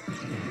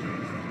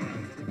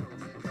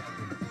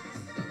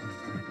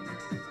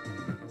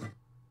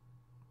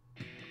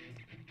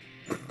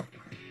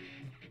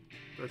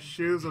 The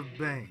Shoes of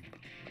Bane.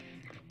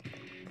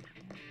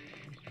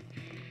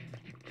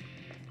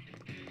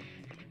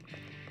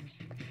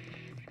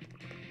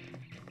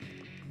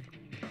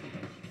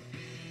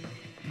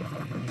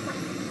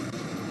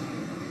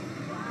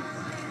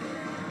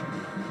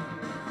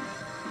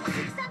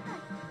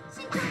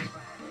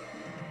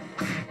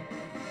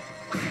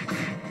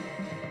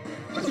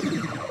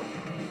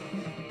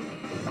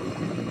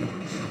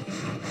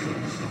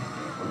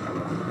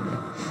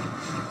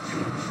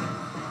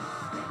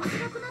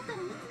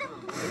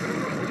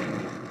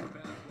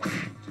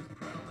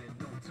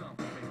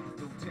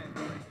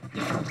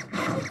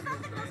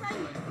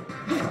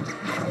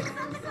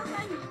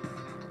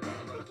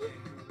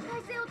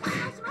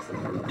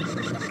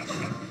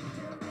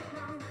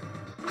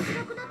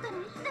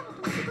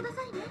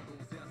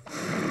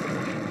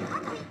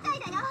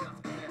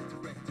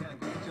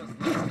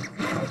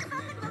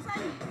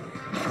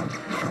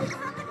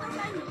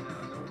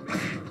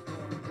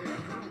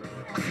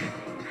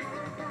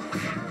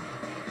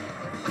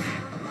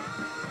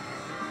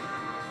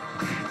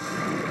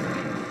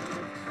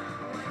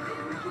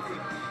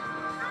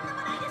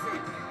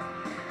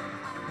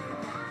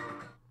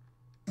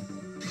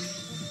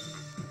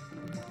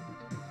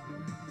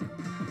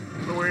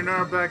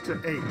 now back to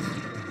 8.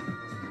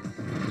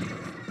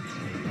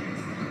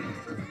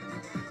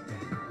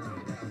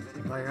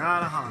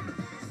 Bayanahan.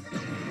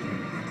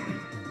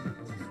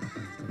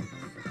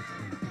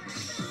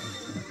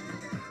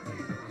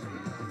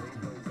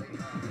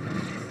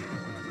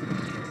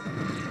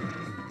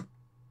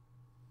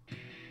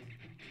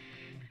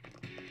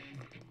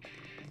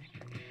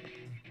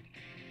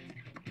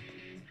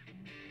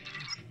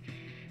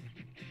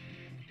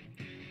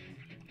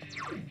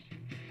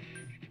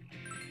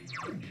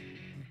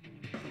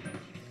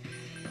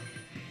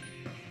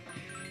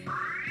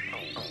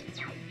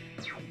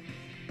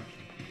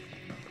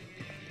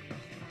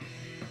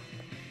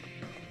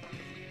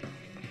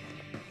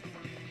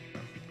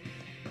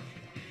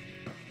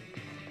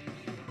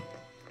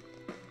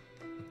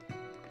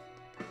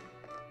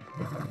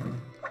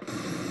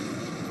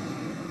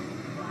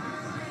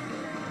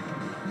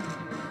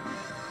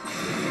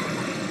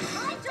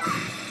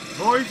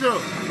 Moijo!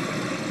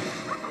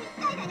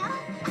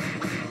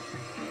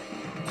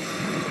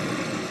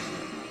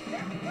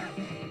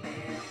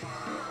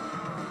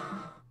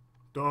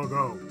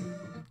 Doggo.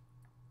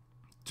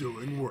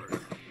 Doing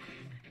work.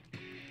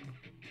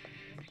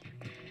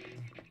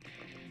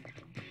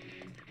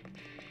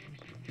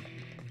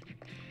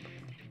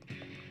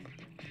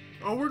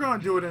 Oh, we're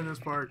gonna do it in this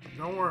part.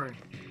 Don't worry.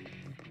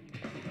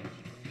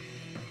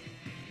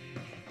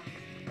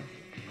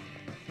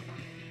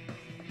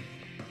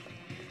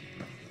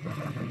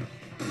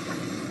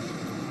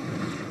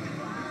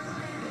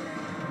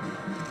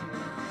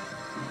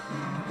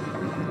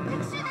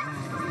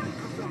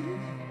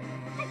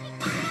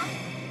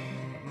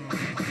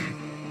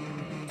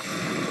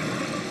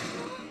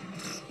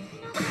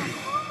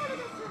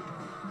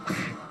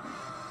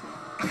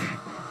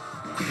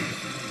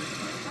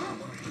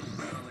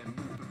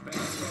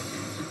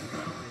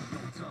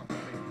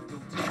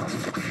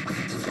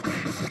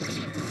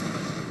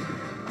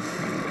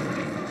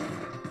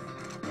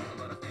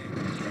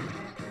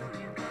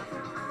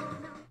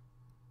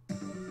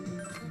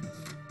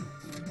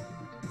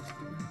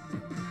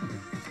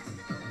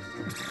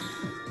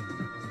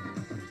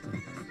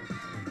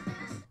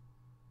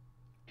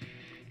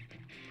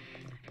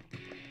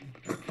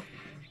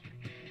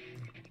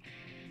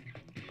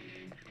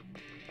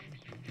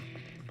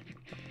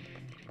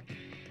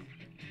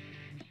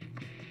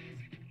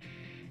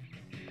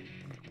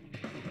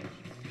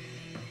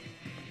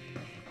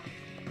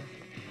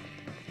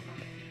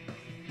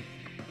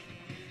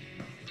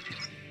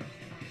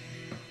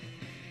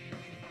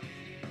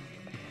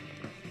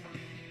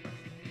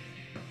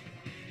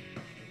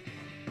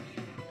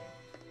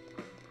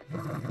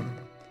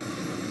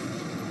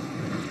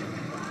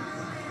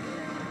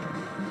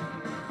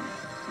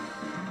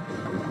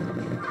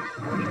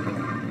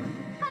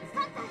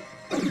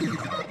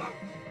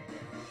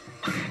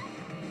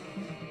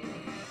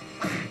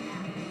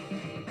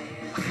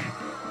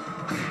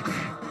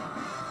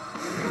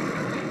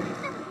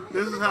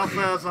 This is how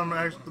fast I'm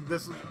actually.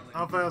 This is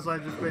how fast I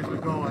just basically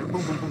go like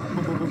boom, boom, boom,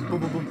 boom, boom, boom, boom,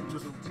 boom, boom,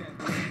 just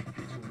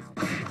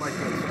like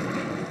this.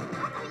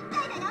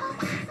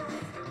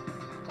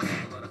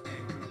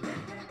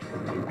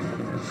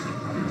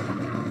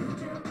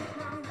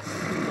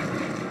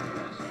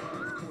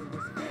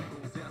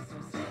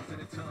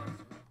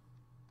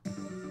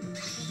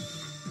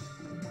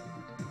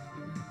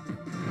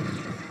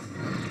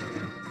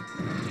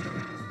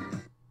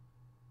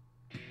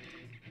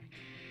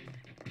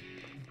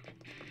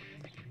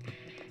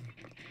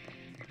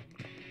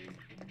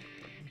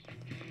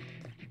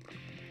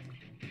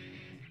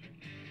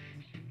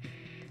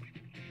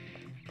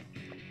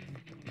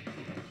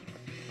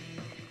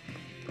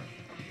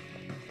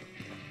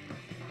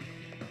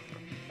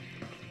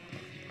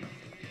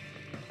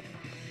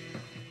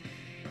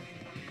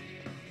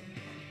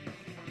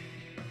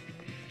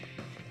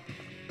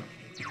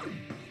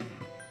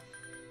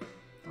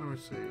 Let me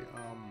see.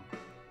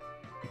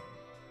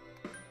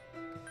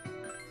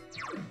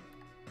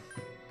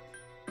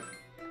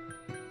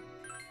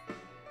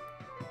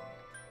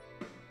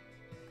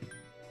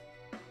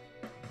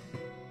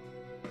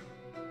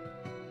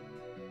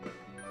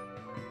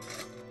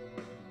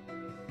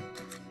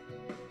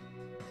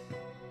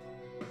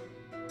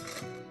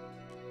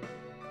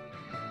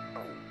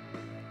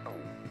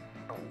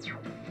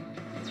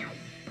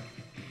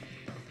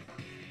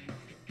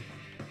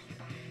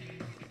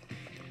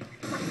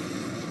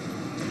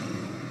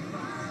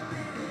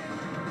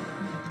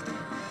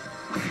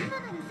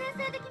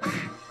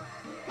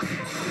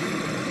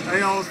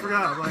 I almost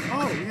forgot. I'm like,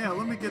 oh yeah,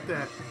 let me get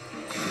that.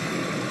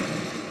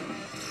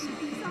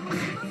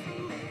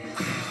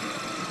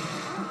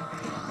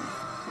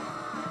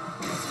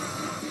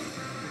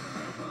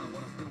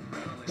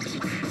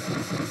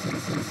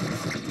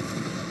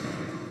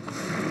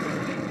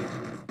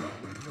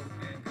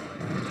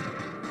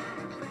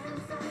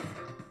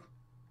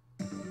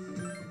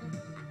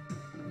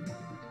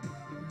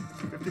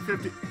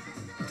 $50-50.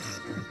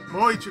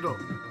 Moichido.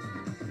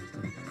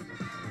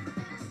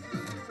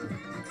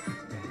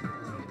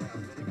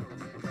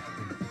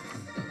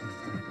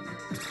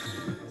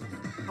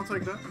 I'll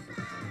take that.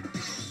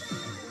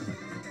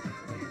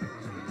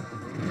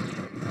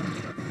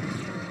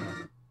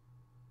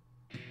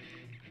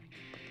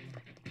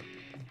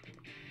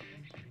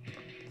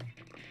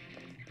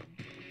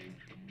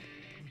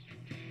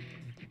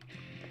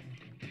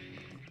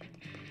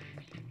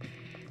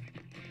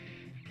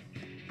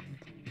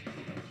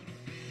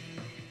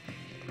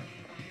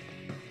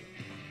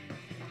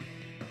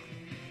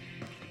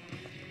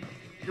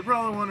 You're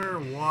probably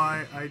wondering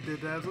why I did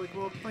that. It's like,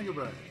 well, think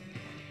about it.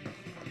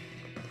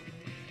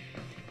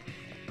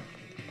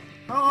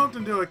 How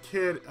often do a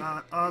kid,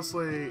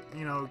 honestly,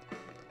 you know,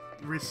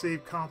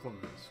 receive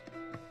compliments?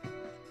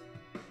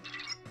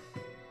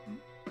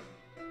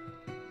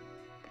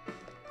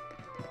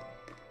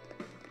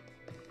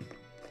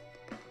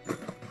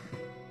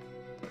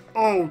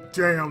 Oh,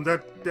 damn,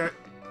 that's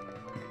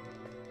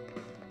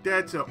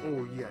a,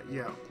 oh,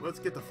 yeah, let's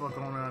get the fuck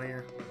on out of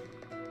here.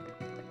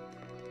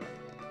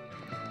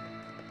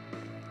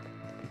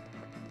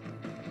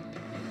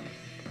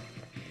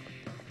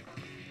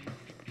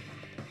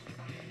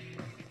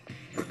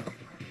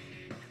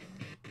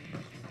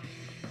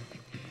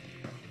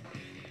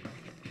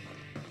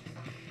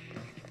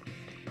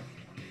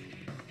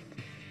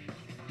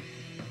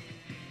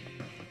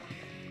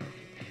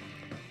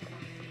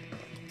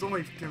 It's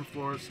only 10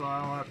 floors, so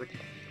I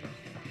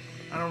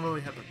don't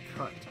really have to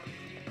cut.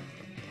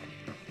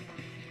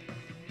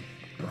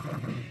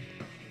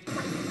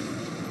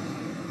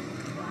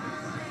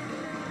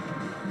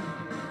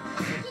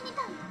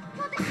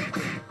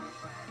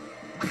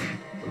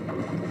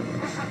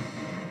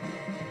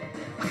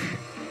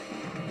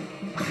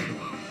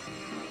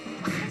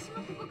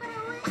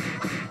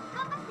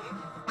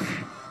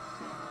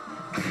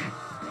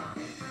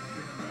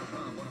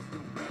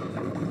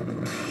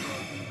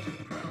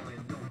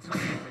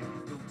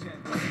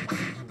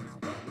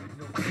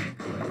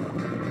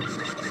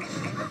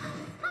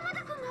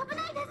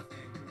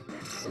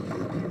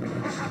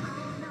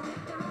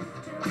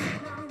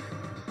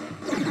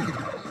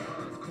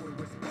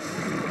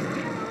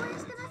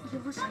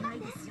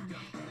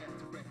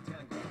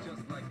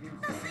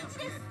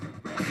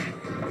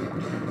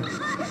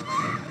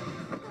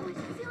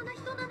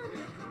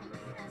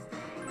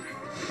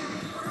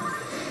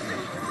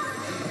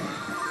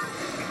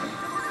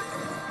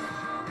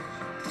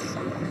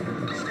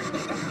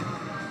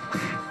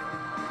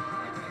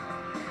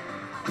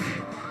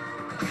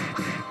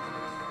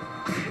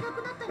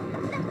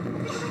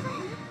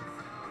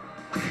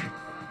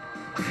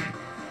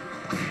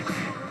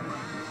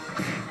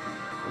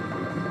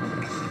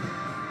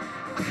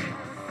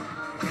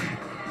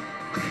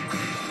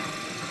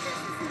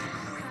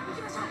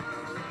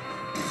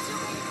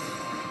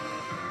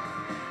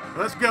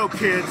 Let's go,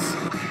 kids.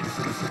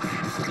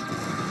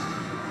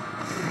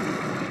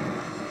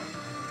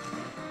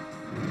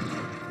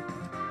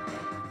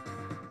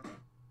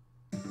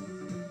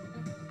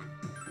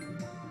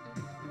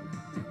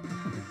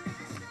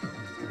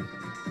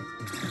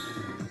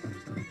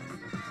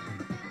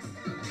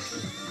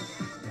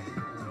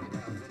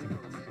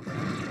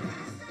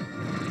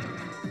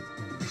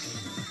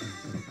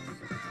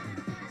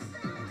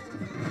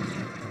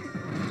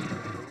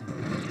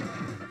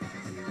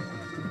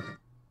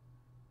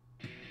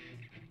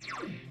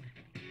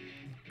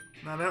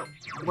 Now that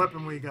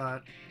weapon we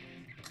got,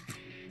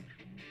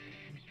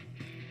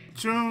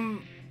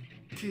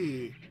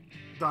 Chunki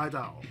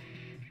Dadao.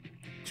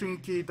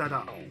 Chunki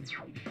Dadao.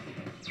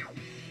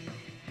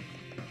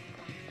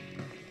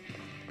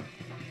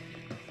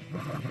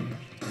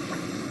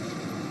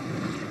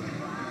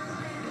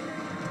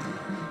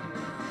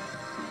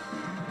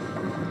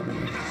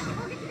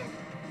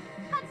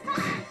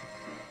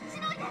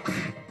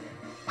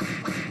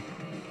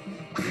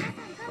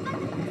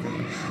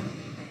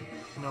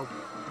 Nope.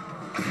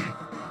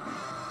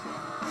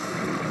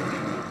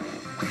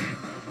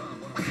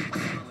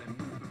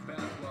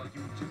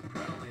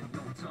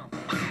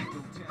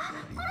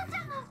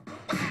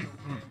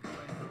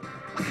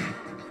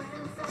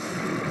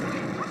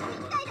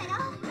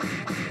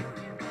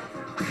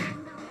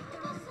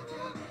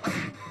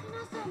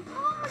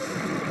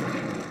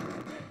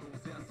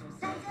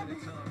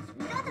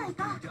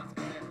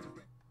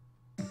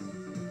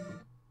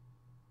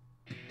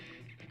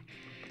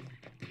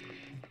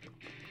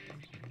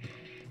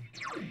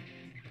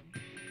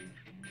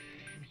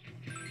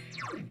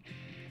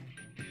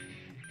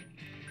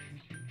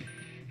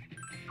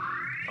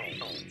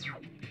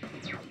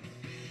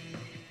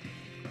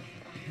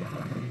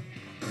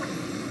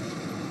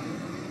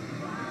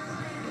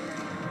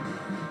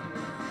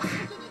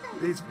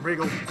 These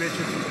wriggle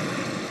bitches.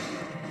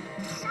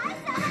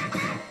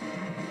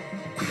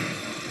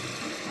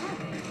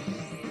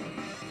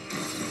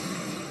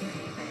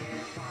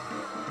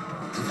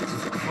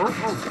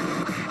 Oh.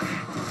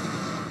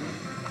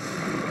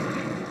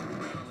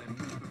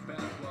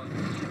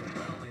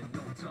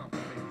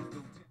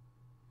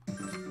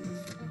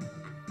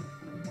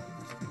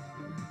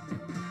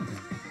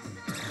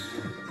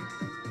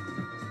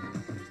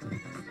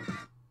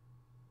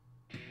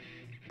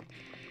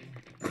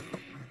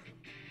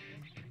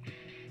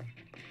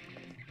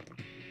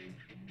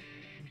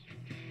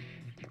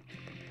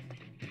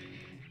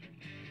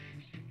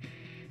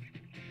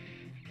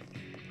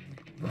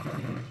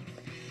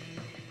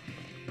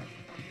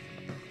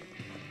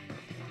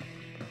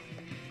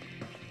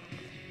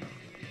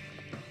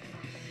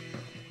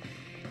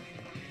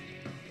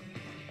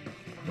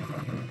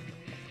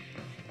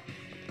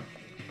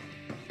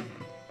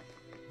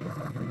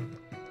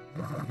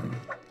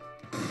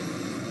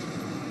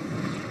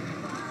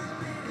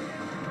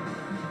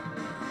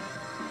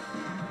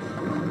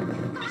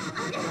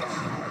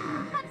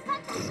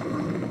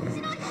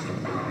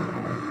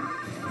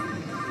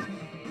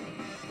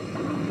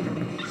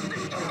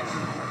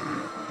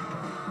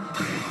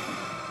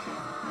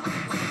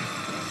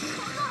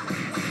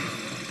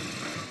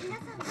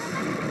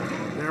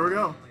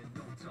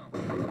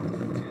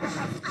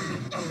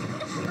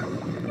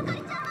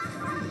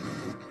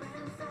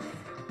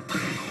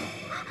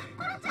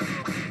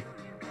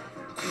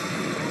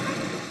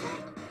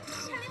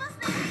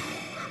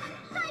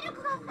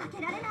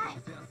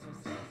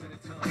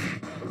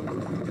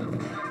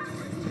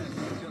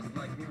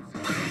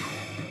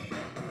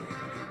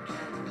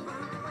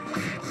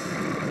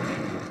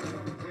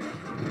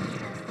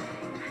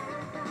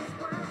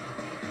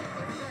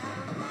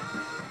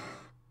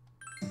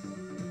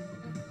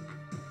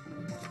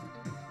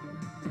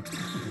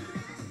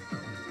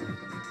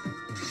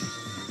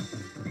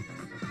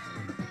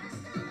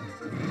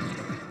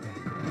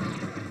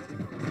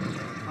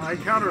 My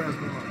counter has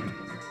been locked.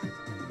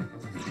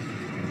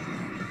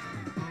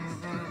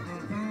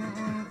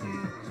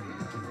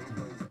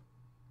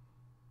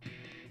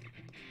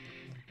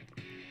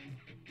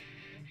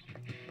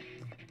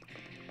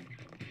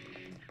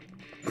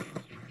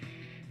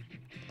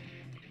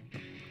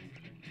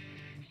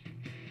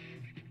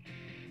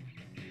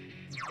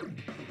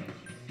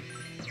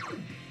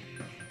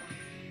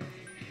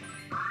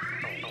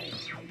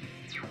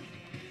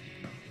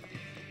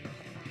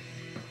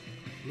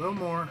 A little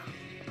more.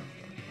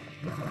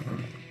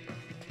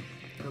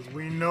 Because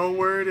we know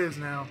where it is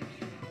now.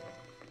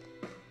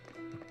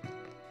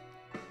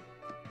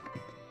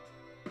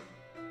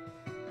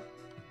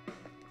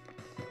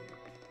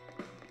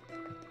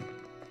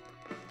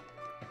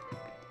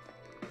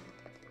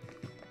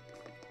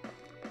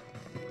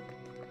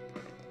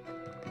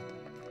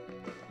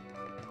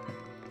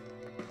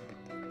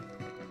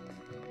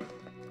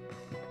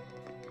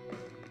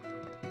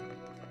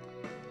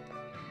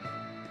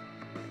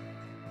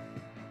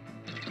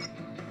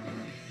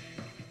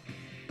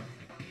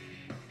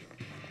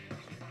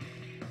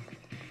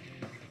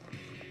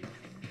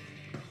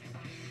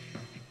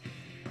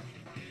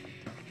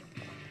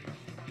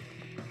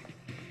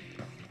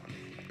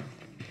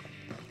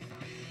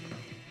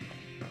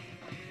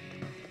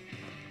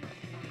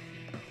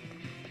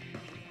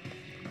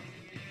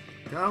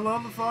 Gotta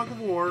love the fog of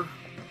war.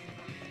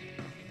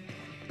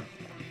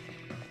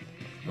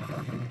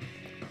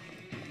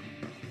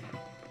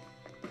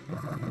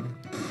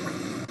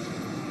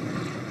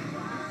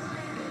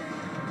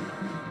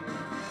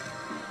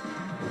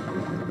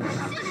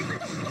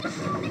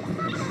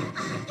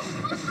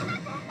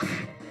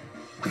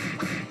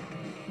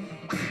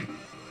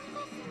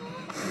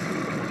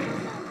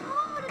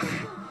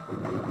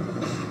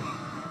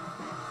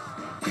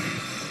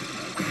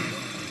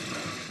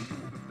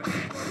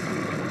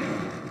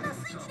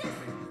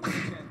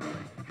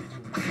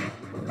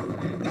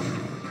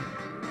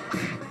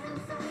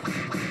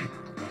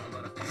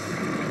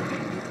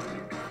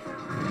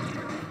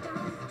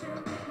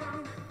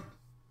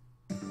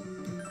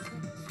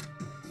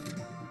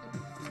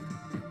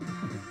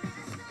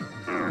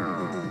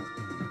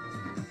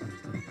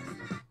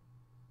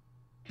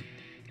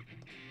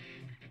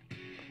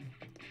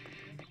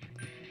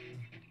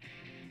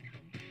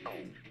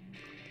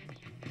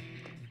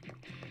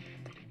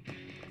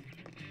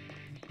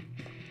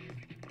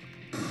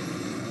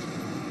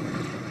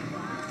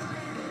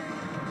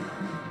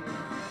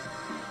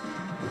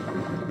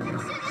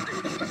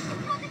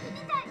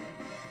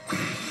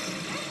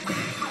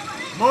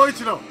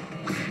 Moichiro.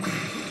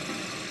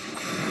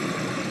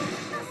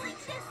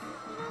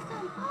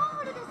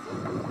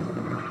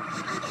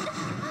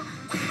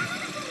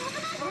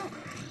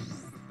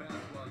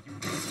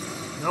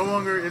 No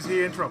longer is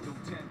he in trouble.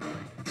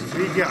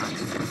 We got it.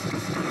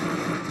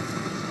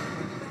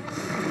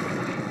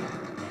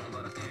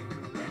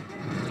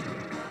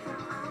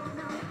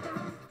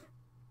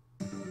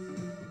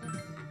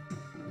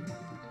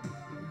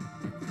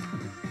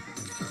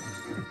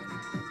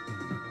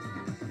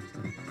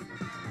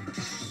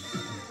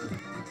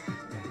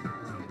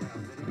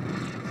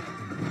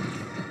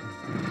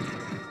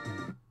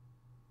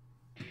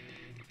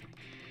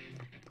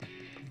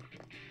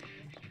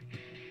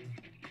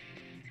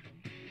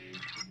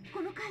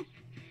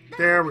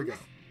 There we go.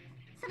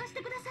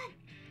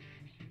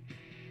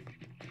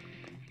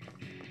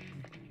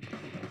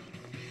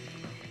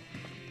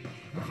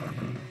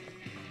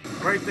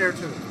 Right there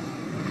too.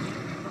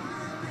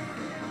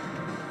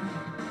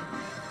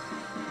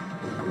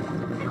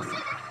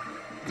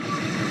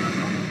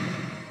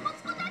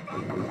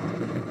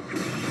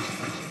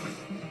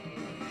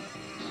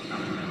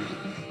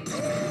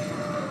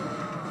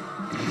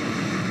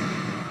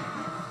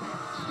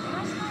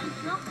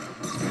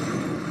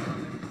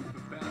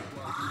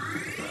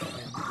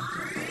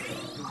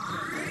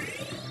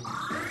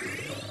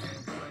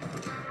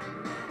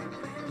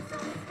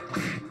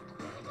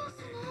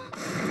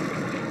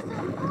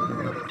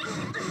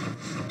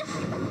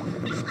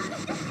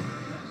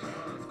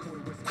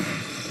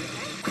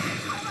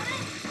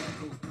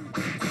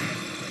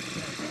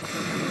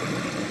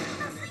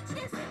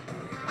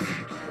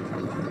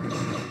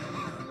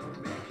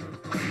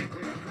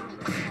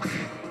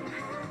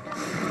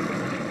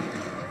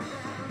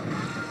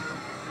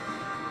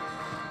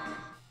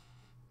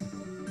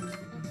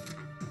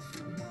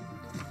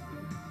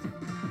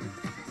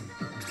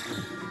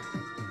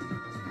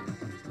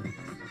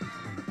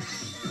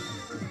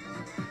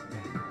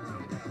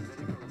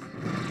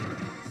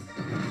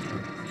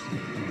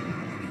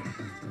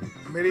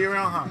 Midi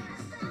around high.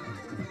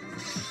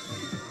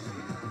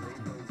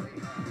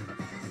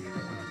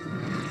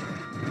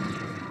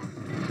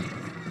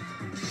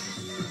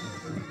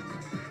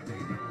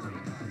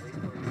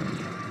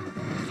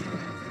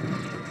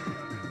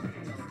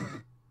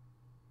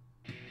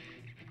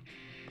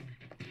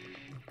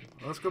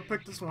 Let's go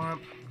pick this one up.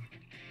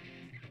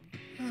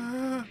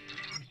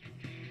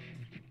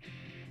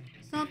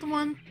 Is that the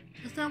one?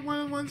 Is that one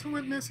of the ones who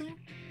went missing?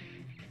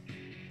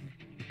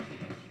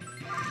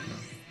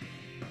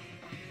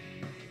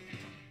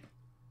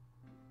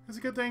 It's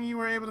a good thing you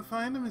were able to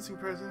find the missing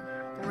present.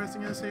 They're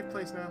resting in a safe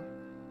place now.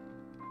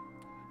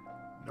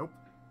 Nope.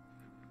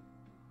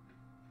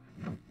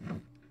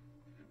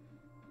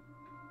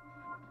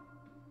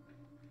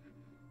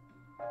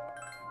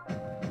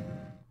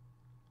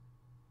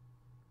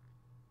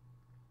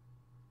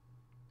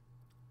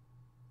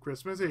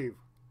 Christmas Eve.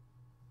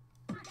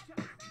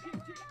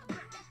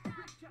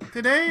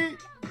 Today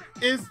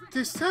is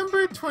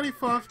December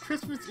 24th,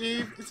 Christmas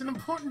Eve. It's an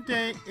important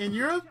day in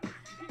Europe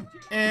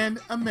and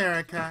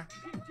America.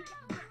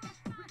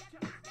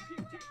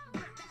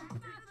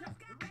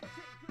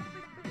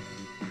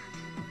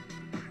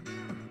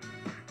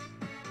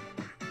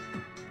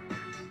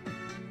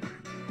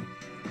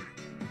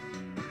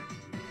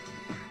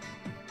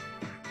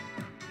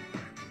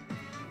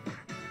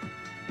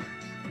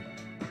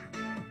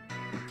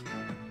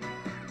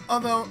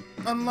 Although,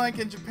 unlike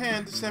in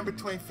Japan, December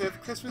 25th,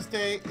 Christmas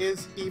Day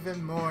is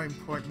even more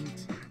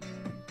important.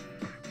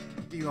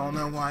 Do you all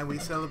know why we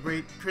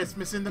celebrate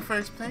Christmas in the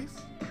first place?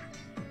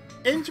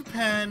 In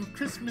Japan,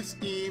 Christmas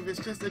Eve is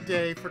just a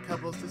day for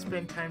couples to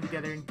spend time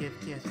together and give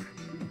gifts.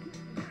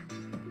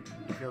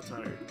 You feel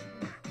tired.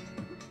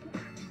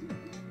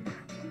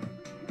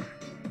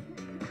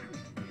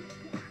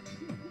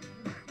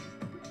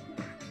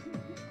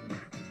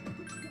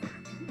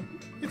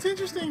 It's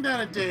interesting that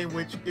a day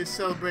which is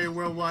celebrated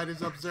worldwide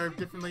is observed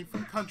differently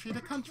from country to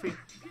country.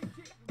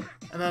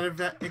 Another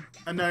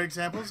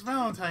example is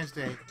Valentine's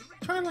Day.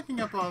 Try looking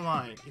up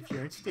online if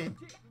you're interested.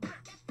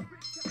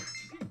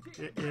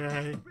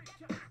 Yay.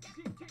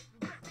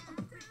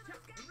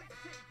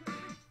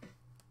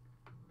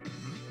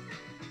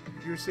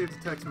 You received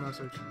a text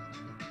message.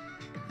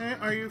 Hey,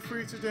 are you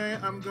free today?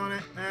 I'm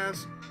gonna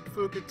ask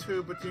Fuka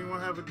too, but do you want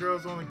to have a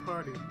girls only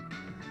party?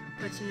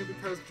 Texting you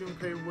because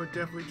Junpei would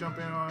definitely jump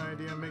in on an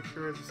idea and make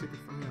sure it's a secret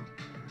from him.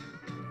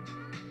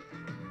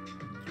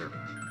 Sure.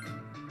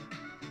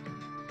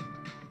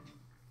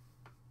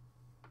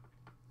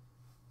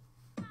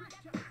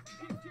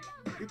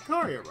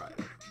 Yukari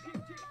arrived.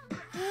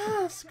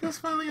 Ah, school's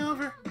finally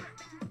over.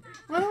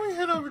 Why don't we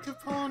head over to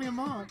Polonia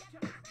Mall?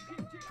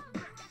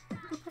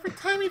 The perfect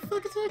timing,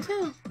 Fuka's here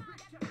too.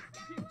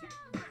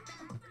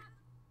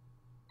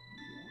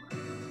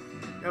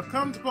 I've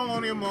come to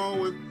Polonia Mall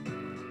with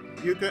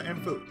Yuka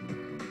and Fu.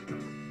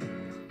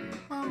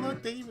 Oh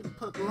look, they even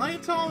put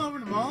lights all over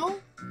the mall?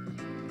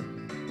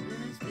 It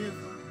is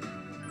beautiful.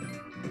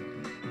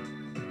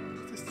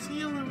 To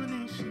see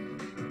illumination.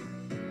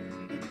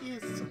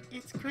 It is.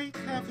 It's great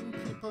having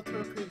people to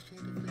appreciate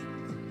it.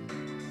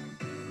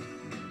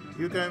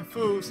 Yuka and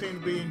Fu seem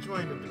to be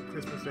enjoying the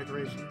Christmas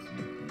decorations.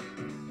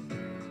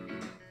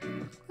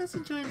 Let's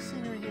enjoy the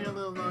scenery here a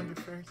little longer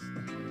first.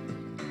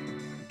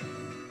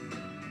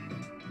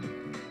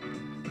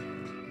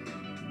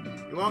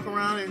 You walk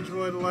around and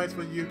enjoy the lights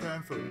with Yuka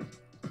and Fu.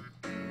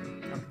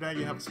 After that,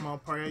 you have a small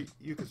party at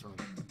Yuka's room.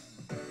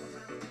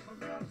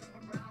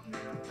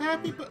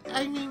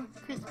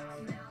 Christmas.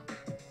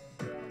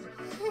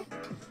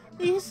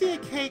 When you see a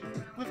cake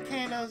with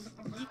candles,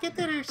 you get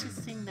the urge to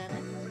sing that.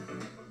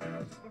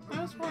 I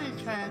just want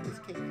to try out this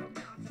cake.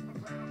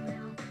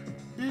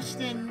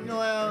 Christian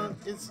Noel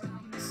is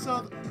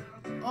sold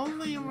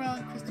only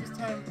around Christmas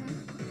time.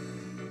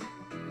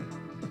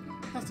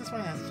 Plus, this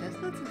one has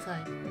chestnuts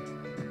inside.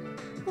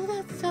 Oh,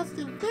 that sounds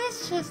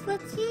delicious!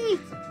 Let's eat!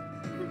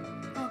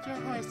 Hold your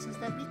horses,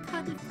 let me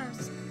cut it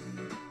first.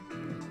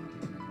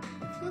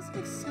 Feels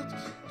like such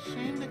a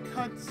shame to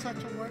cut such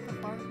a work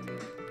of art.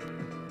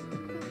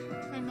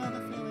 I know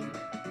the feeling.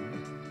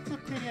 So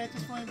pretty, I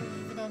just wanted to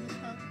leave it on the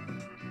shelf.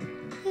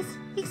 Yes,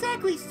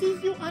 exactly! See,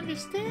 you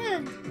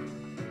understand!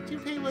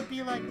 Junpei would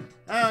be like,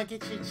 oh,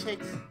 get your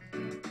chicks.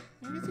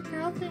 Maybe it's a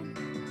girl thing.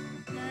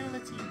 Nah,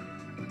 let's eat.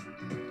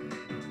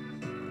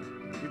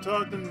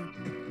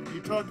 You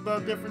talked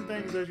about different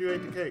things as you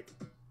ate the cake.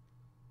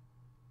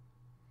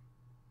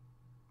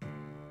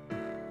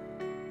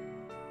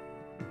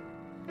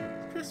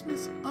 Is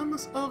Christmas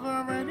almost over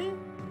already?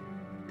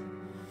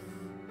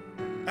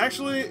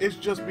 Actually, it's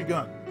just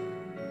begun.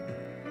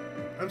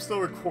 I'm still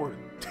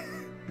recording.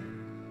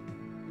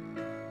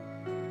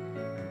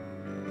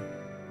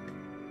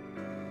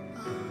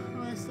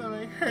 My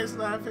stomach hurts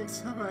laughing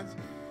so much.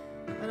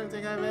 I don't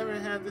think I've ever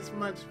had this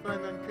much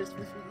fun on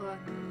Christmas before.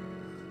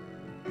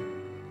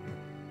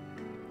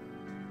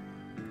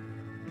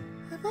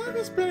 I thought I'd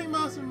be spending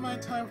most of my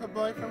time with a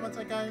boyfriend once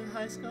I got in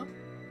high school.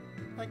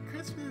 Like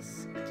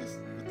Christmas, just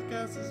with the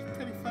girls is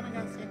pretty fun, I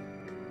gotta say.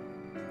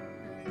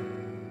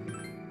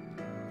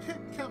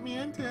 Got me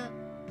into it.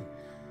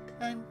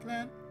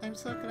 I'm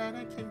so glad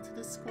I came to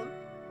this school.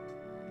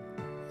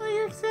 Oh,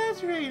 you're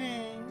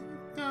exaggerating.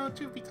 No,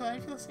 truth be told, I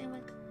feel the same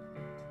way.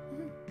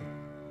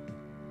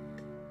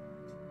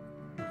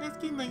 It's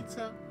getting late,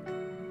 so.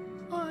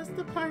 Oh, is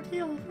the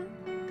party over?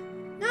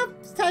 Nope,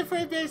 it's time for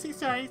embarrassing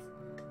stories.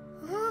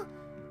 Huh?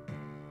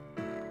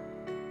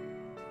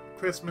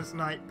 Christmas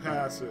night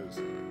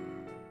passes.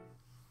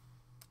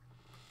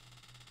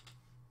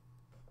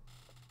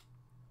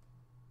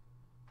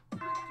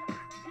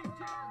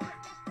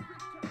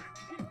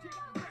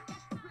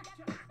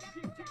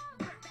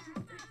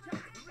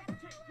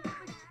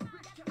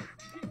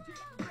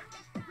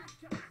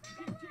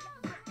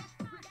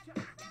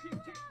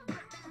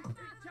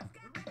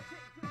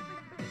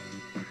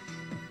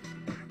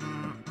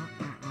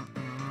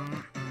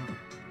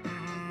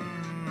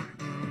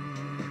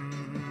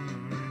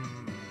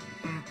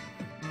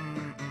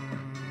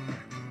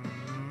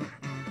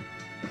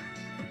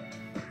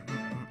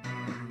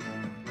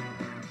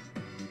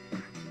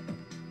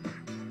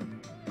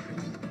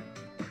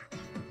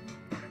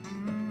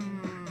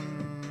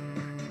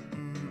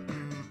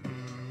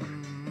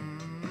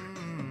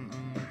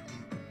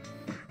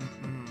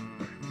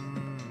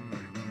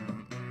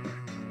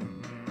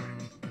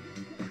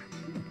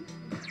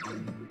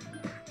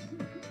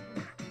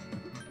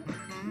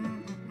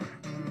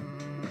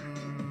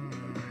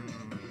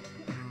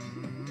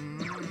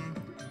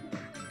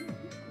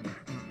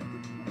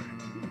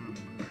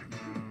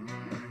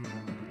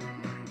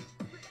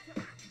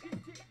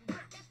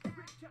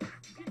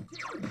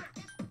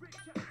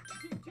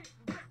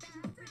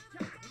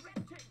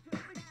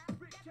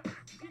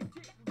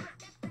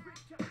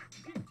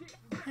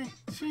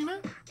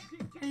 Sheena?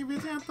 Are you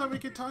busy? I thought we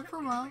could talk for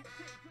a while.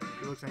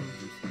 She looks anxious.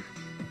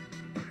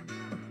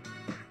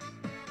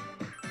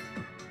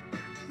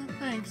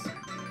 Thanks.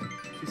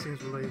 She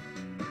seems relieved.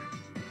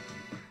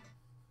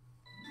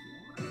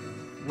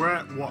 We're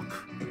at walk.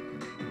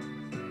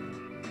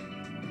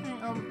 Hey,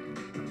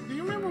 do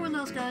you remember when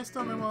those guys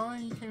stole my wallet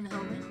and you came to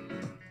help me?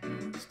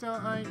 Still,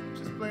 I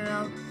just blare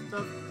out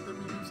stuff that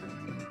made no sense.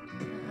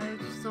 I was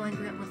just so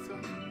angry at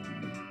myself.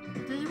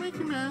 Did it make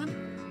you mad?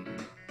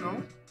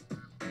 No.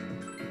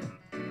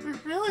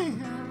 Really?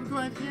 I'm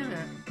glad to hear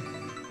that.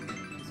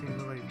 She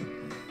seems relieved.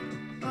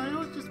 I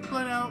always just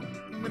blurt out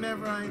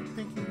whenever I'm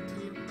thinking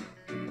to you.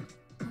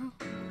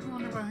 I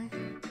wonder why.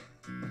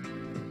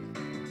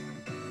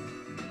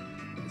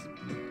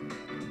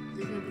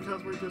 Is it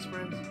because we're just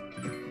friends?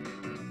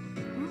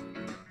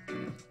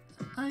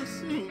 I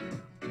see.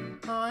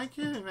 Oh, I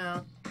get it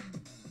now.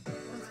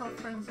 That's how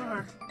friends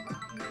are.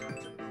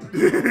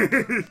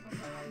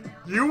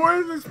 You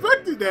weren't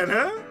expecting that,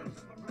 huh?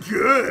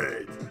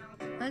 Good!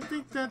 I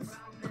think that's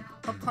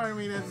a part of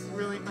me that's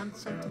really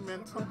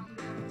unsentimental.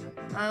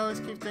 I always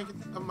keep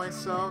thinking of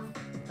myself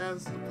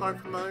as apart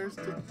from others.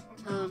 To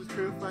tell the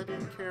truth, I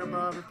didn't care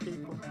about other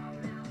people.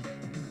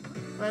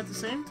 But at the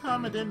same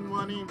time, I didn't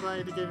want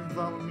anybody to get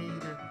involved with me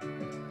either.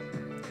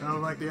 Kind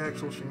of like the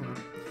actual Sheena.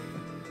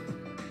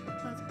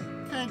 That's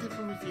kind of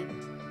different with you.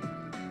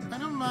 I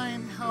don't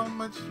mind how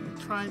much you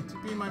tried to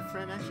be my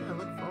friend. Actually, I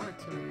look forward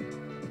to it.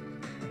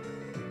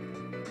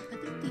 I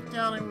think deep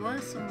down I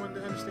wanted someone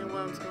to understand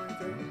what I was going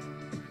through.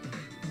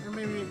 Or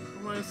maybe I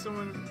wanted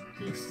someone to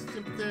be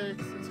sympathetic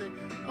and say,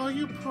 oh,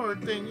 you poor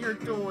thing, you're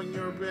doing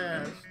your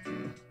best.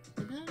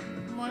 Maybe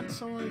I want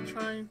someone to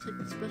try and take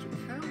special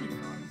care of me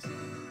once.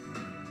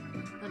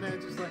 And I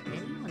just let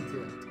anyone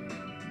do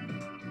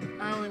it.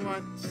 I only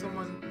want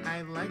someone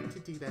I like to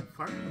do that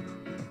for me.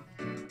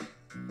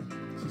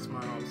 She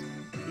smiles.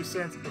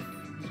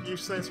 You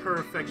sense her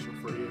affection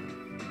for you.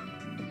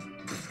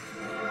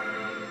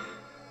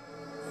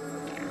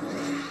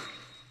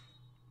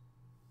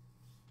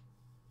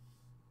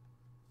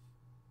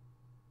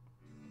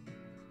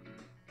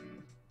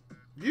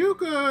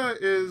 Yuka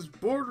is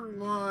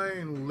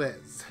borderline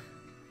Les.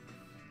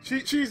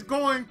 She's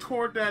going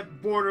toward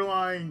that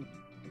borderline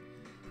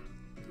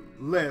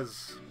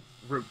Les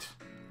route.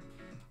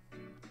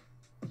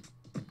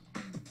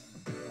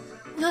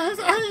 Guys,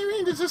 I didn't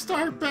mean to just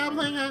start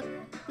babbling at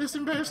this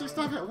embarrassing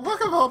stuff at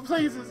walk of all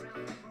places.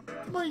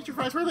 Come on, eat your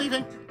fries, we're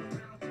leaving.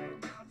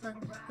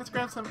 Let's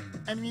grab some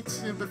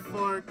Animitsu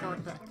before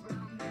going back.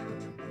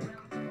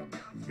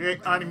 You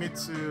ate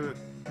Animitsu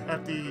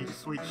at the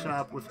sweet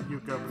shop with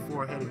Yuka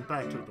before heading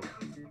back to the door.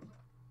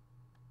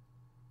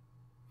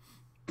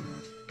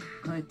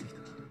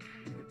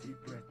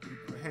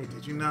 Hey,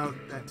 did you know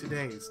that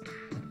today is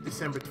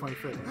December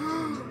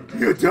 25th?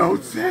 You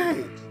don't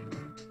say!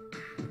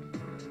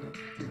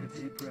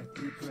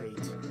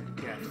 Fate,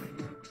 death.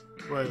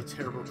 What a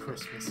terrible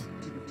Christmas.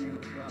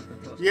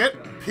 Yet,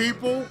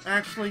 people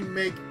actually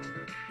make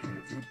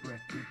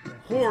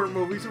horror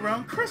movies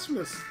around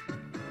Christmas.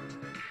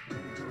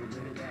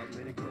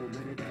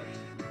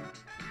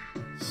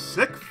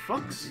 Sick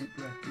fucks.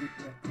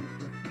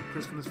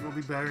 Christmas will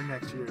be better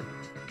next year.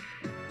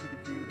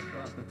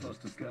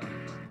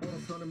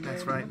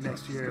 That's right,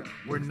 next year,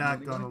 we're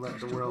not gonna let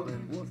the world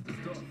in.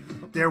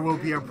 There will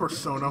be a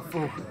Persona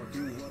 4.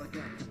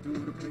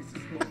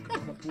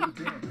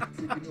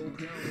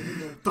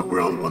 The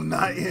world will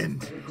not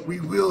end. We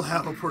will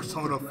have a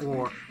Persona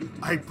 4.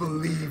 I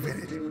believe in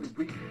it.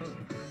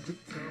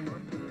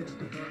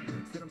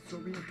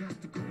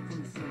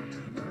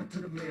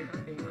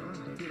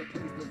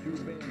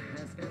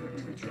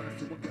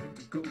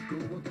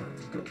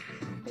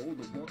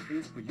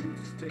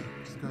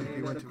 It's going to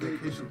be winter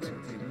vacation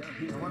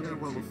soon. I wonder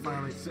what we'll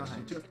finally decide.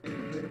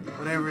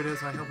 Whatever it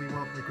is, I hope we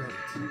won't regret it.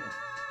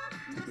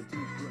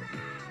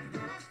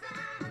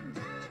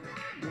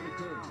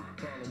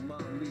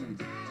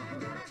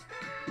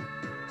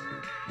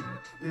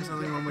 There's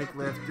only 1 week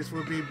left. This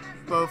will be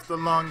both the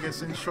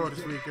longest and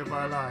shortest week of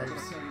our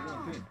lives.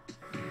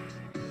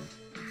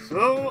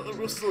 So,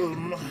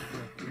 Jerusalem.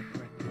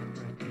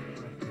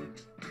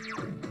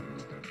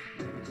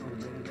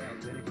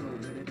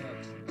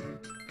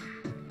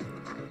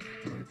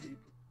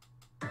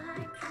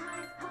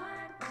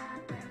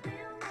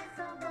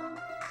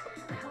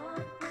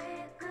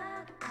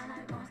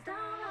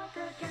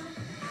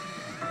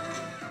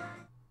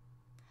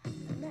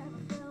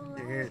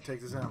 Here,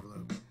 take this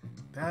envelope.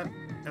 That,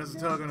 as a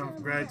token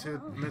of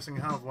gratitude, the missing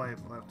housewife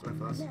left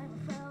with us.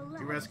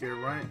 You rescued her,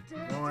 right?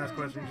 One last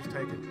question, just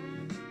take it.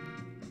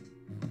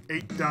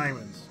 8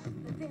 diamonds.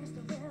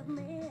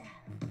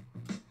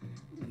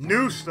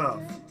 New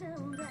stuff.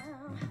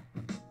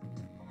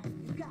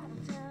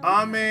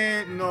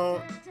 Ame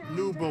no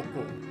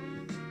Nuboko.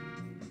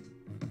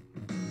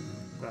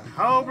 The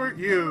halberd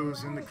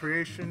used in the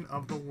creation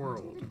of the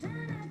world.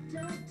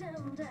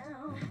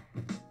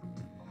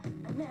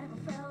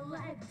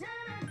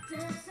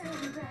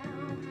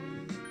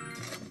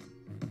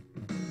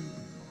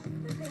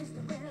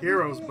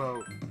 Hero's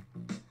bow.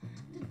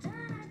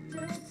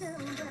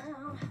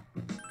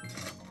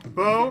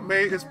 bow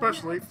made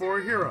especially for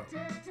a hero.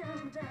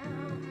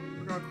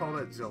 We're gonna call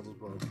that Zelda's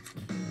bow.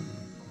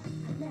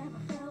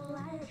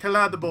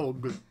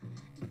 Kaladabog.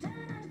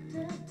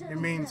 It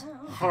means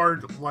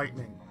hard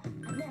lightning.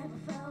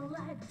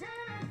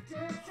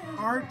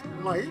 Hard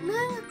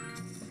lightning?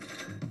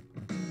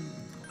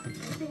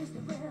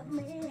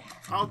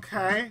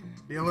 Okay,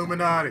 the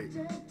Illuminati.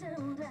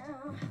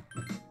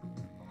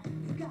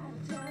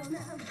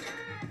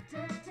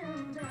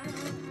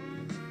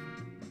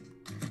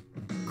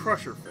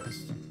 Crusher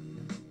Fist.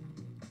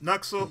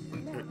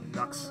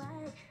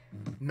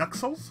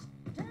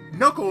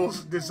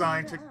 Knuckles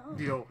designed to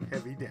deal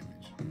heavy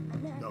damage.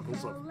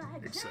 Knuckles of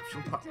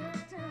exceptional power.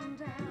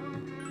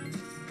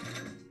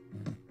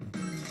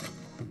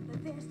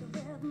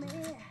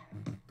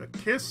 The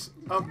Kiss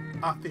of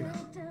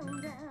Athena.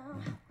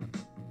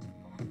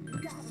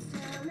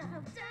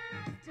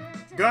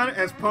 Gun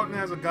as potent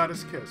as a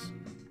goddess kiss.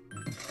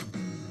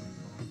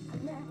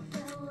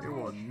 It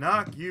will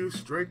knock you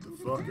straight the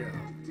fuck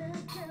out.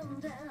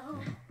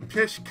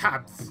 Pish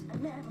Cabs.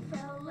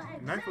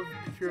 Knife of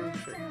pure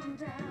shape.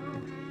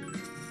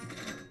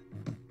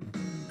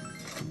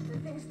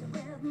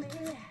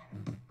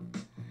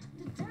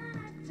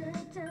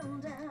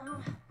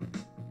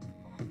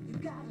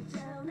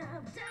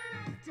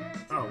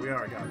 Oh, we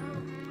already got it.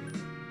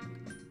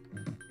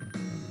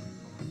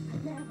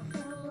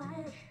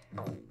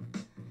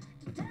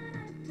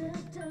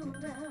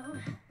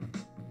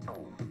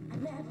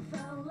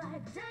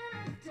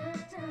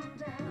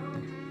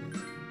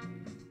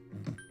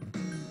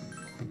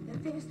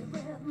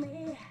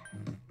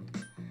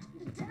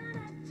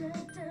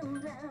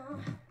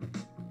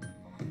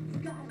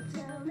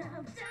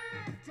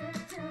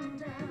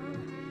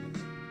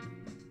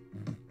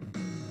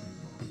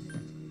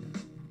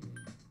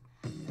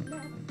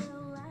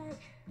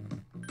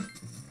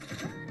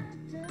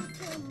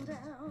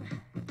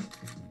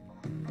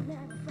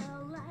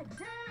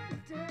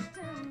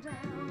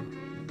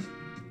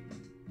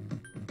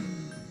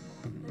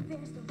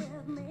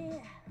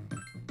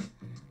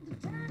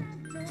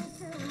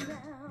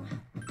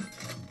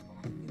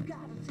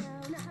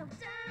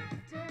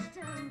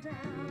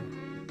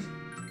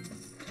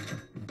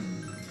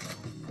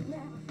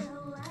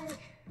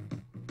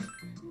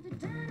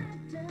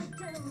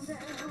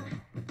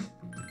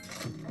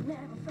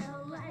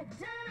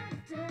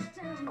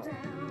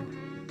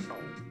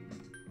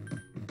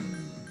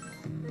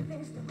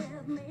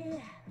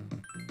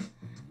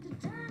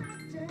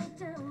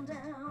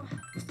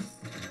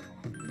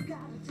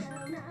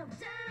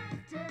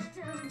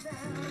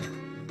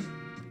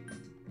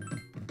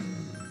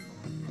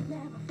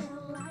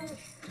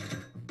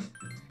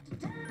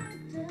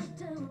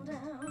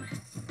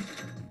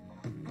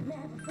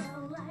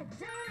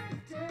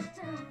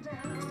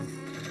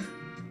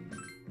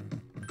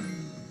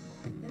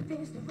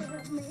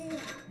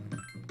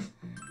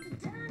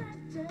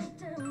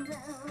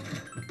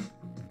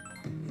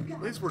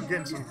 At least we're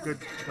getting some good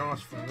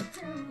dosh from it.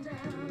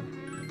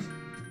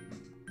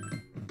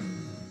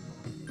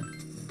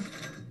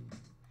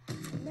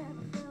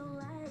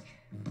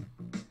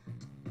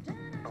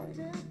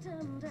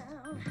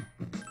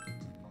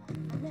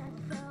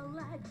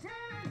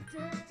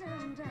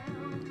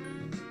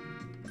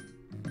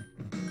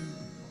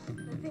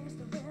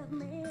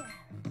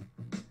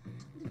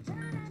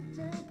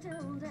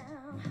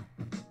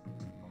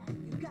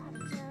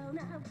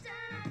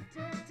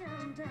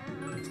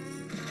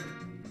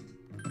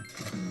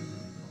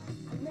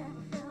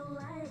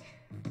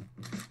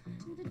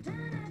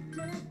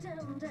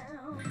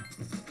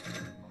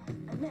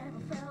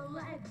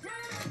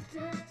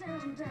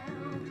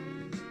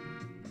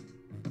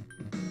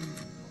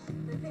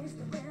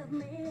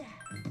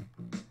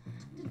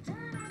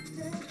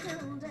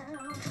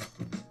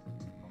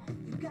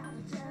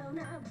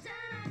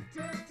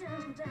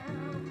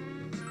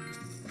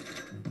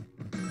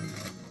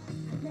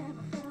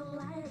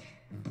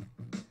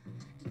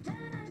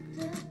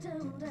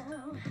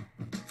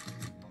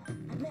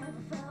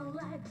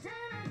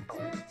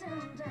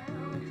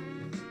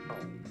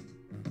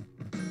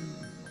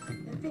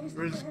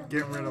 We're just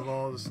getting rid of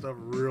all this stuff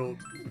real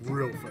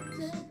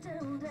fast.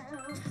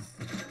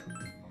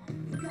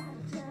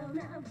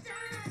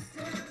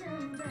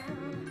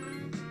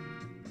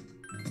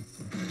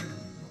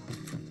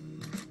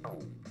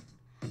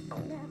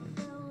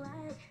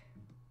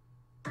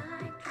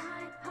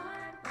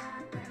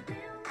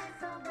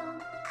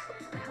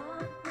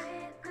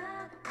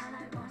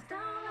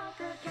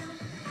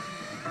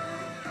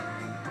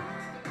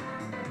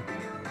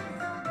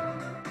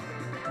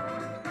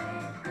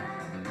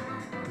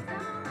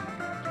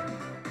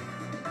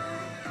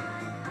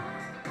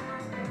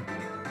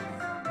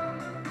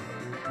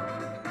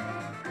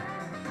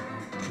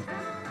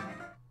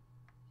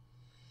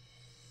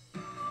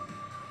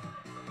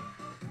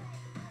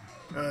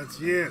 That's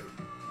you.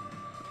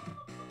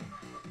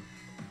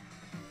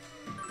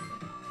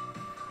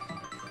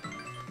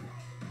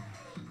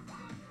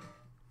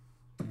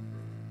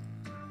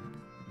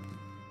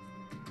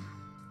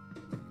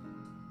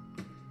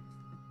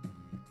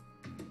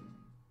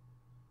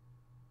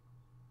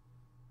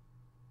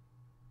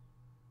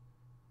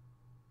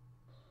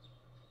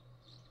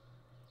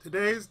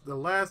 Today's the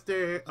last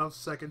day of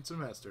second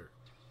semester.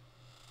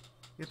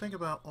 You think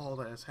about all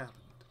that has happened.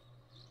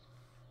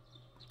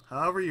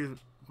 However, you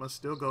must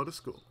still go to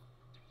school.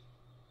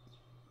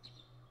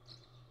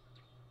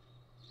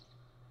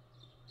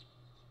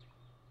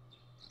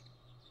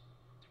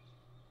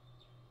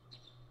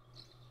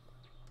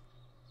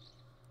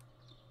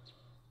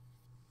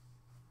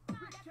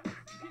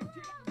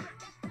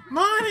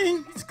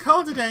 Morning! It's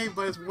cold today,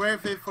 but it's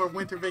worth it for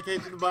winter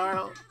vacation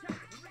tomorrow.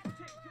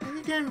 And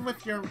again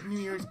with your New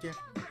Year's gift.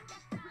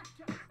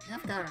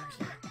 I've got ours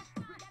yet.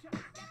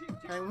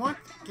 I want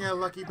to get a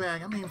lucky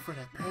bag. I'm aiming for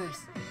that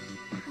purse.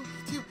 Oh,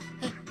 me too.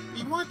 Hey,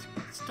 you want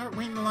to start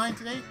waiting in line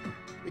today?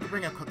 We can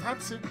bring a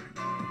kotatsu.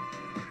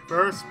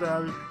 First,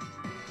 Bell.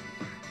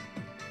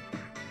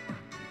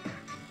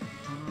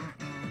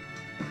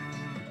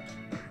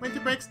 Winter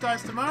break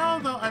starts tomorrow,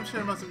 though I'm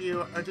sure most of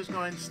you are just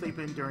going to sleep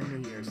in during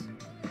New Year's.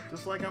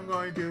 Just like I'm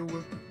going to do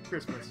with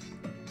Christmas.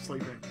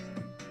 Sleep in.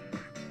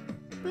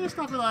 Better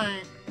stop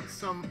relying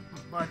so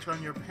much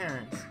on your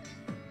parents.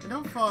 And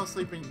don't fall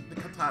asleep in the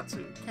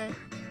kotatsu, okay?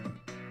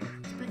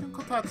 Speaking of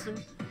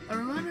kotatsu, I'm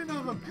reminded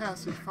of a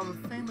passage from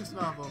a famous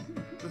novel,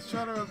 The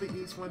Shutter of the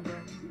East Window.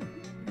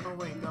 Oh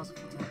wait, that was a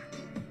full time.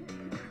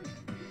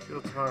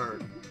 Feel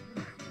tired.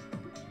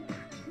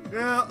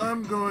 Yeah,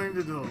 I'm going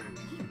to doze.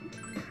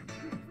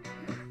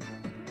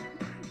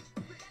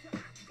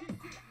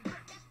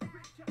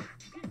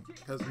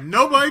 Because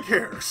nobody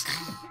cares.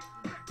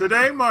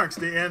 Today marks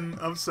the end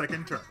of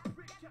second term.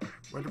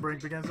 Winter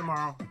break begins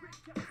tomorrow.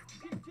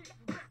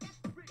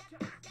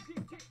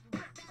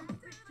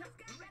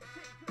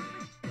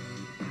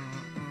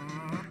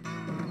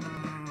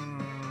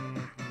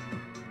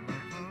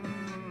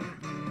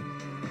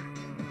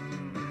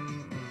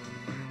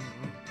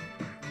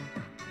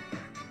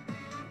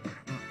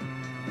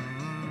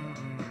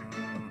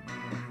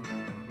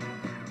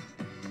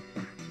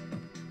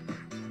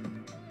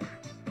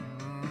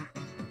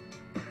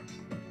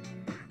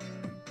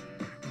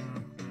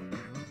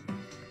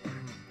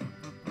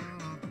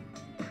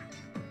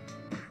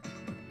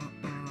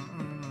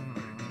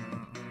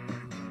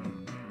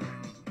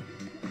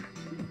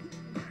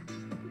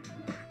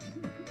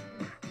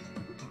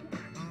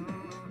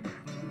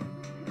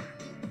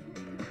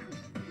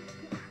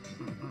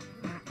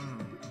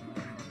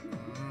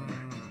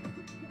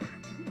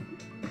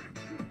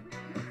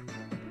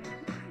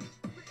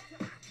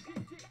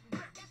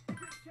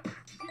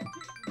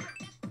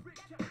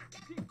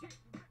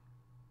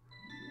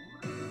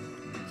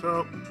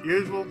 So,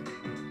 usual.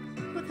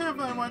 What kind of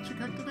I want you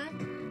cook today?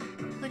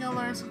 I think I'll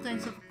learn some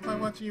things by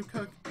watching you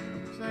cook.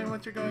 Say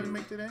what you're going to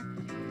make today.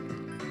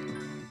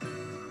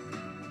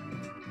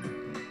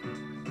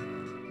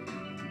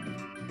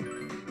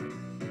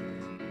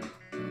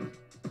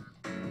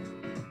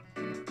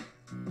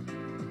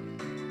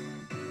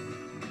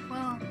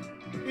 Well,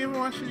 you were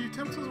washing your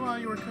utensils while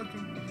you were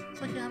cooking.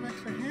 It's like you have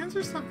extra hands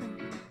or something.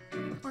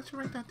 Why don't you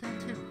write that down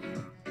too?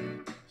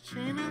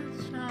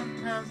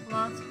 Sheena has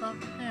lots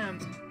of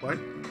hands. What?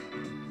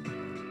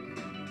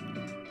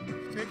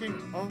 She's taking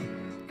all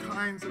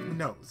kinds of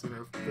notes in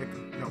her thick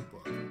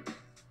notebook.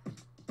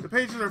 The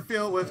pages are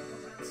filled with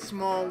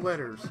small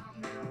letters.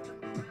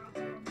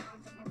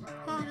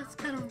 Oh, it's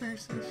kind of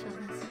embarrassing to show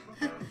this.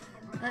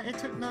 I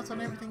took notes on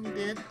everything you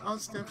did, all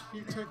the steps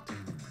you took to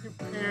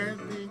prepare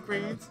the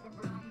grades.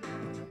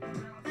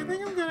 I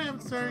think I'm good at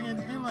observing and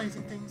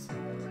analyzing things.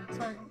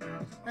 So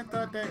I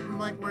thought that it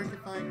might work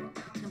if I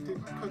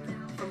attempted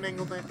cooking from an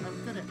angle that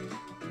I'm good at.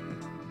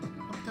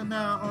 Up till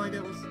now, all I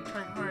did was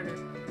try harder.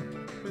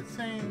 But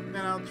saying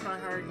that I'll try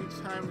hard each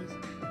time is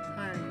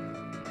tiring.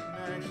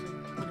 Not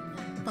actually putting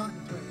any thought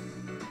into it.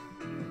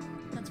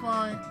 That's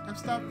why I've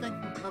stopped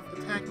thinking of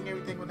attacking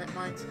everything with that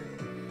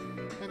mindset.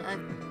 And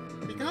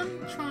I've begun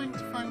trying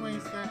to find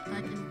ways that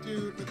I can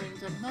do the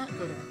things I'm not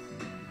good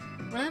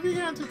at. When I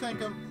began to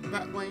think of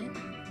that way,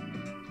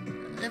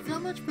 I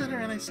felt much better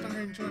and I started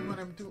enjoying what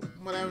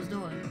I was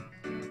doing.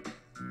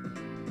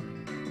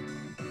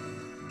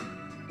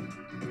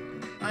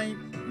 I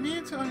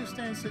needed to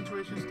understand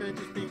situations instead of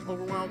just being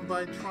overwhelmed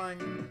by trying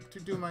to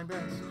do my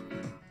best.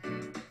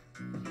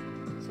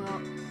 So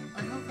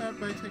I hope that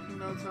by taking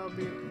notes I'll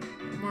be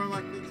more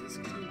likely to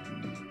succeed.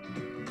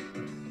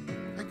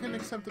 I couldn't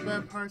accept the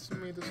bad parts of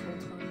me this whole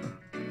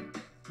time.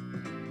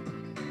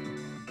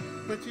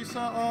 But you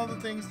saw all the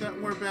things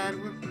that were bad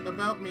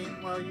about me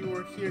while you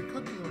were here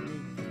cooking with me.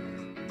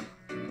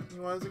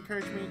 You always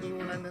encouraged me even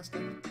when I messed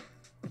up.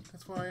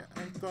 That's why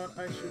I thought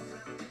I should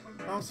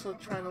also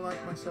try to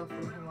like myself for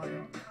who I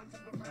am.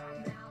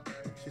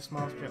 She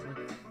smiles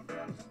gently.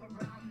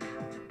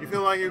 You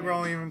feel like you're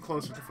growing even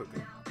closer to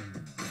Fuku.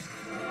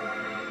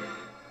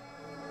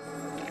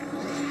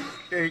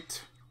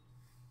 8.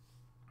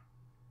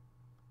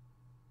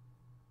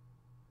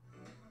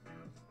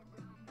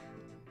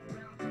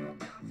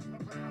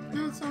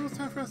 No, it's almost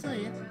time for us to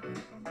eat.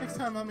 Next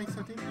time I'll make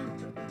something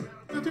new.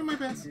 I'll do my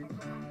best.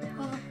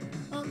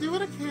 I'll do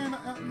what I can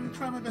and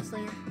try my best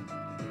later.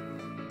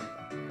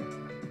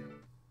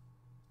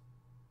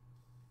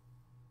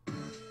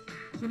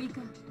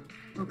 Yumika,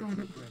 おか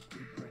え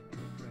り。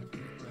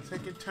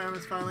Second term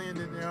is finally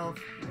ended. There are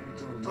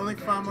only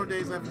 5 more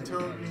days left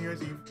until New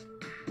Year's Eve.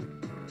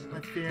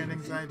 My fear and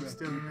anxiety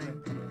still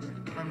remain.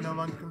 I'm no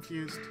longer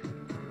confused.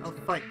 I'll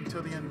fight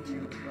until the end.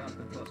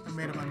 I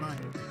made up my mind.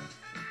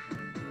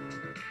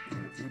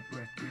 Deep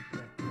breath, deep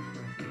breath, deep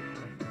breath, deep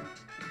breath.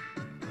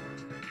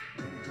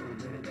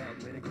 Let it out,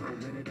 let it go,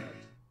 let it out.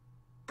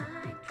 I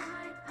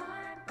tried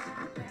hard,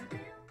 but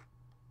there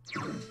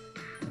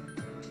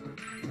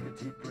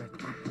Deep breath,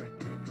 deep breath,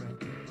 deep breath,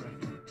 deep breath.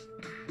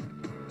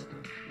 Let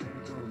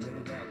it go, let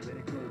it out, let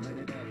it go, let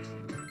it out.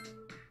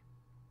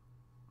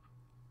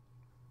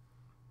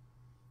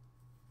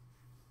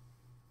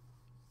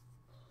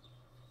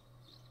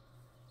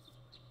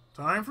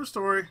 Time for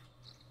story.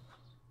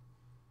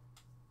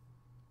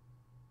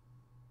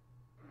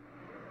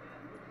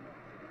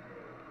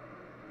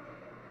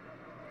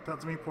 Cut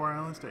to me, Port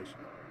Island Station.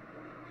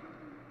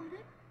 あ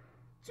れ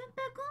淳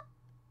平く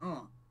ん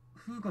ああ、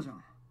風花じゃ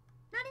ん。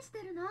何して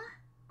るの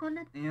こん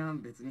な。いや、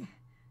別に。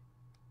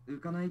浮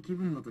かない気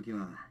分の時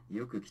は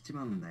よく来ち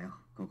まうんだよ、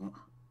ここ。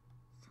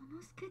そ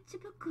のスケッチ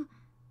ブック、も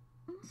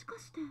しか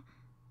して。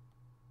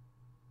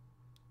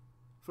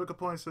 Fuka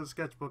points to the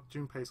sketchbook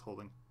Junpei's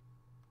holding.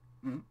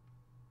 ん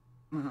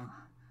ま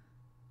あ。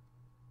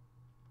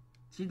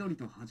千鳥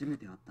と初め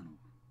て会ったの。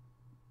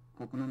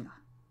ここなんだ。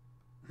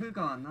風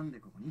花はなんで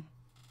ここに？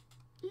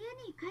家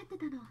に帰って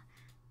たの。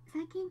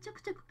最近ちょ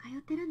くちょく通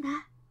ってるんだ。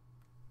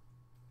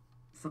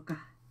そっか。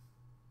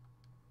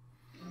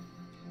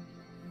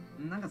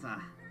なんかさ、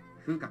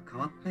風花変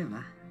わったよ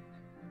な。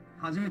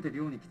初めて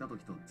寮に来た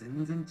時と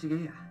全然違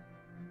えや。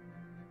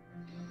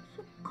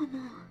そっか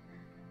な。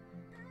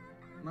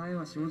前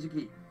は正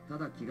直た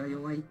だ気が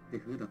弱いって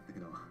風だった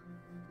けど、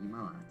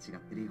今は違っ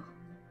てるよ。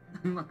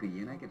うまく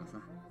言えないけどさ。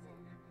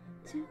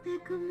淳平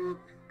くんも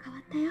変わ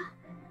ったよ。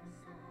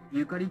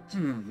ゆかりっち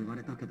にも言わ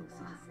れたけどさ、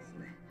そ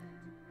れ。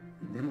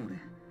でも俺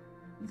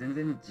全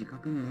然自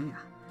覚ねえや。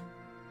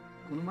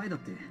この前だっ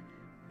て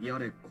や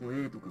れ怖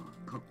えとか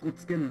カッコ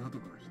つけんなと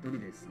か一人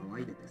で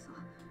騒いでてさ、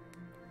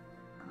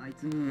あい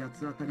つに八つ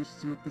当たりし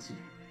ちまったし、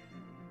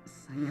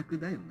最悪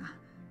だよな。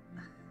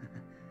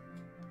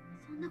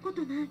そんなこ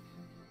とない。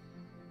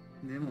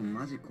でも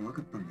マジ怖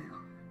かったんだよ。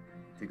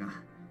てか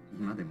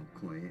今でも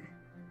怖え。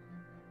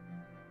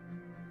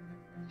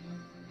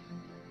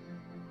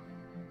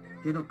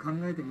けど考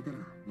えてみたら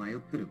迷っ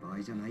てる場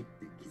合じゃないっ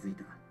て気づい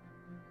た。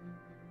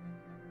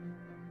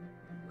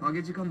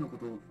影時間のこ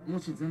とも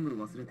し全部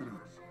忘れたら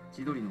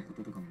千鳥のこ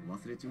ととかも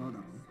忘れちまうだ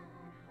ろ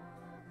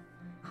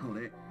う。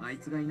俺あい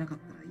つがいなかっ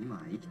たら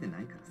今生きてな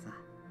いから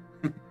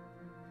さ。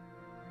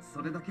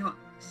それだけは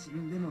死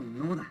んでも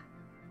ノーだ。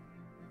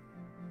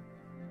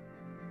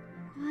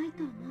怖い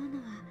と思うの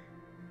は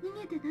逃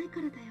げてない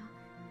からだよ。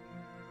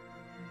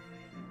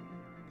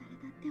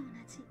誰だって同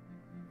じ。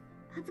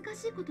恥ずか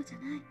しいことじゃ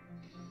ない。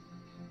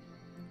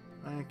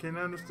I can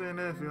understand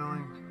that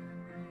feeling.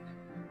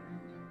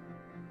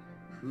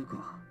 風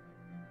花。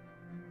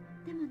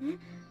でもね、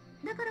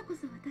だからこ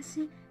そ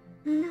私、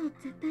みんなを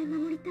絶対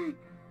守りたい。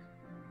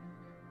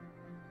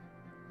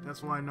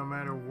That's why no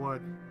matter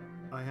what,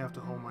 I have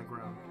to hold my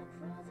ground.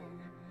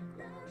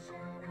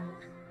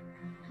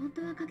 本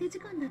当は掛け時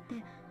間だって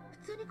普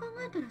通に考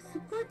えたらす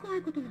っごい怖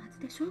いことのはず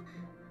でしょ。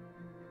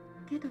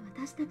けど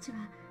私たちは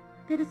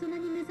ペルソナ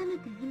に目覚め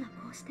て今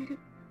こうしてる。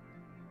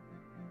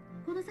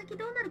この先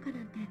どうなるか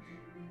なんて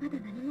まだ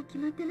何も決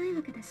まってない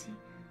わけだし、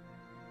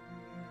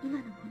今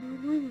のこの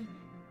思いに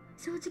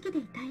正直で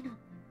いたいの。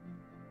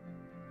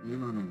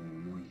今の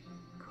思い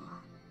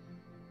か。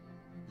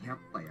やっ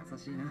ぱ優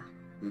しいな、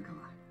風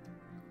花は。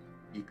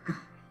行くか、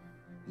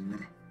みんな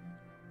で。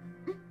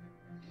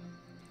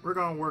We're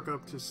gonna work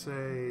up to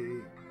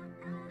say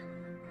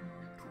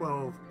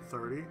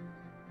 12:30.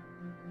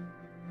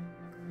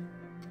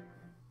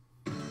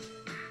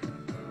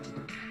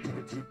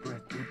 Deep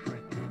breath, deep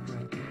breath, deep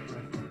breath, deep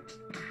breath.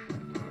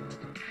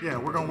 Yeah,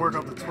 we're gonna work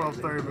up to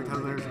 12:30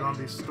 because there's gonna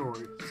be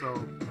story. So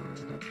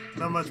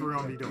not much we're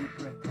gonna be doing. Deep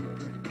breath, deep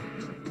breath.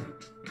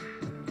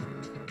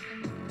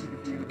 You can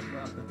feel the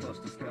clouds that touch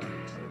the sky.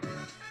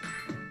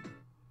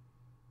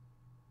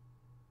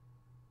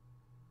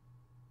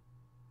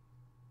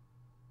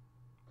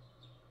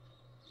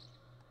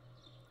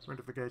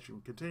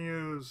 Rectification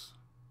continues.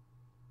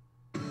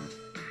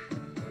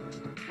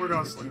 We're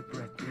gonna sleep. Deep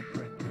breath, deep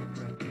breath, deep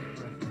breath, deep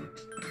breath.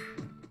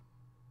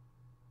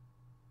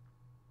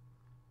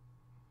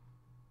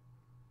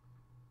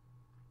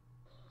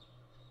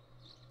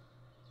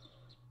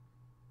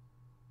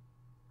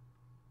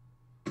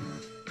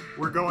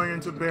 We're going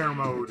into bear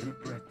mode.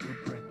 Deep breath,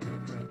 deep breath,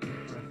 deep breath,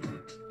 deep breath.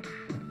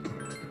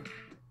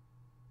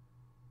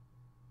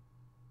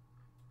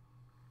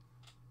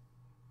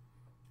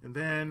 And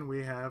then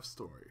we have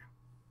story.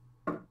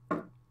 おーい、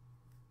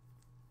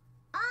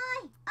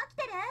起き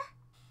てる？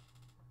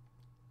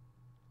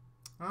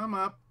 I'm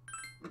up.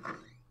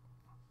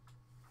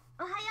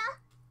 おはよ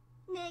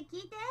う。ねえ聞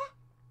いて。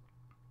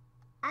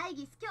アイ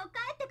ギス今日帰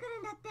ってくる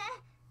んだって。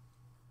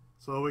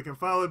 So we can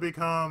finally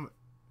become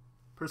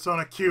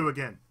Persona Q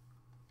again.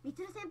 み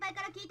つる先輩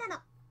から聞いた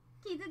の。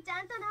傷ち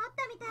ゃんと治っ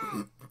たみた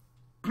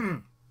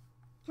い。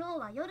今日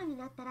は夜に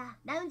なったら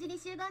ラウンジに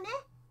集合ね。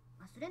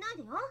忘れない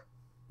でよ。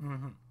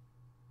Mm-hmm.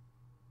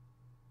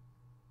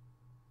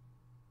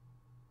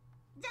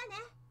 じゃ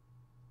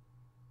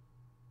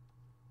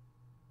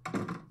あ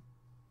ね。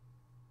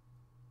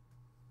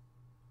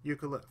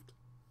Yuka left.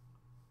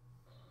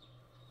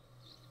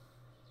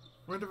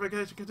 Winter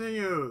vacation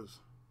continues.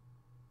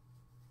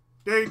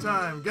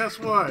 Daytime, guess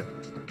what?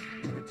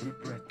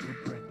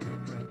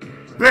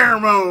 Bear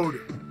mode!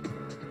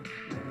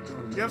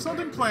 You have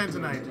something planned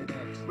tonight.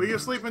 Will you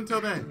sleep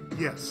until then?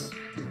 Yes.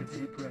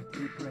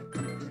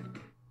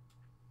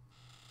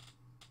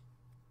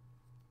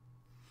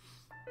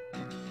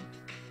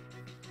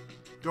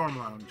 Dorm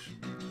lounge.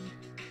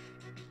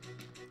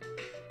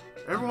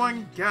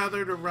 Everyone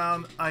gathered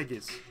around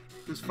Aegis,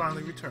 who's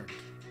finally returned.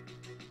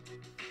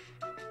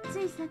 つ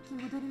いさっき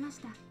戻りまし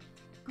た。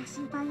ご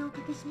心配をお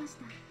かけしまし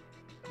た。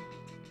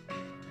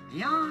い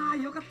や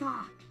ーよかっ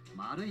た。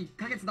丸1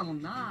ヶ月だも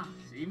んな。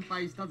心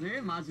配した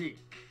ぜマジ。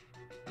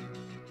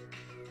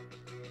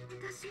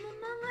私も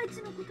万が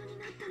一のことに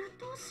なったら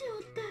どうしよ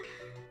うって。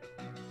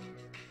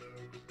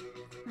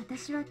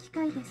私は機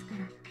械ですか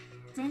ら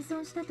全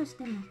損したとし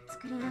ても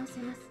作り直せ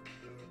ます。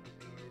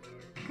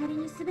仮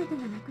に全て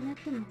がなくなっ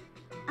ても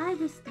アイ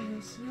ギスとい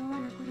う仕様は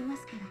残りま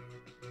すから。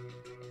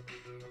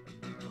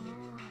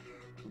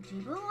自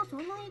分はそん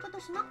な言い方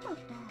しなくたっ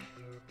て。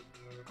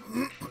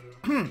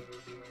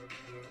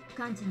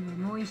幹事に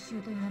はもう一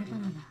周と言われた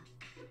のだ。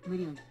無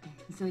理を言って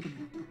急いでも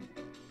らった。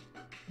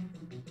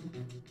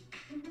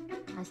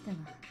明日は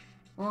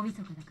大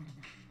晦日だからな。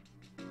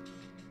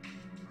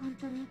本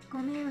当にご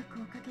迷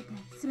惑をかけて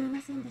すみま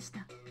せんでし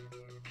た。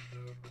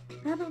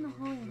ラボの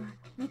方へは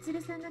みつ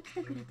るさんが来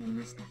てくれてい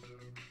ました。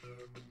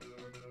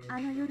あ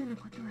の夜の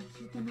ことは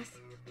聞いてます。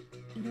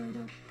いろい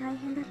ろ大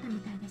変だったみ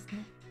たいです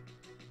ね。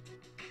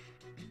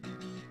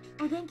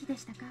お元気で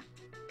したか？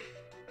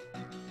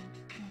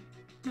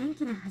元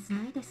気なはず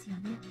ないですよ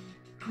ね。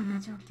こんな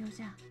状況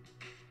じゃ。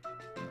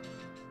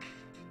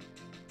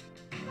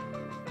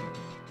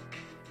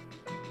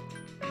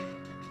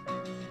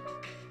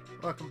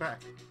Welcome back.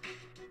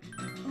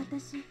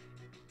 私、帰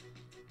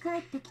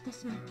ってきて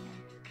しまって。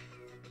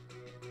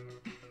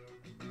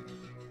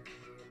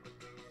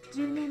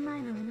10年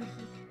前のあの日、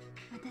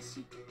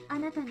私、あ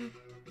なたに。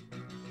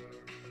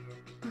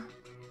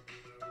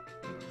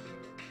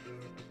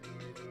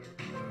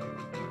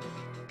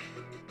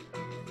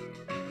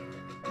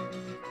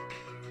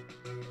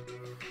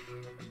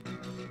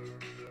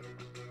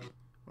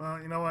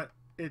Well, you know what?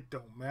 It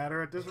don't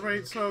matter at this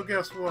rate, so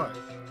guess what?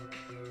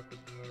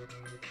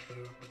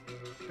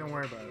 Don't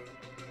worry about it.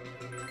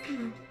 で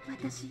も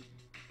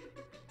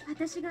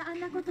私があん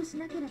なことし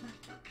なければ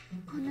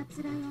こんな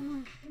辛い思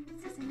い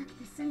させなく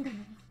て済んだの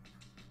に。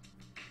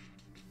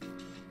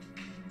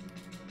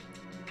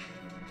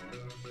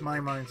My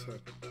mindset.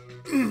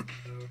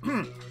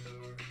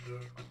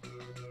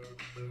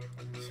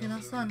 シナ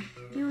さん。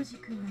良二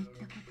君が言っ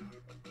たこ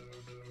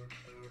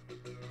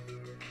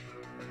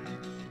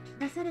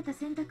と、出された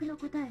選択の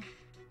答え、もう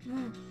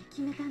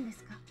決めたんで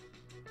すか？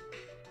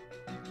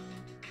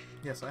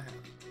 Yes, I have.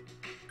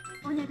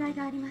 お願い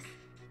があります。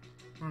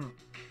うん。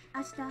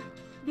明日、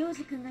良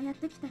二君がやっ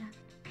てきたら、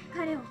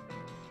彼を、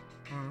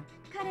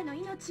彼の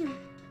命を。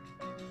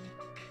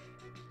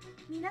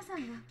皆さ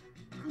んが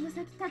この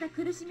先ただ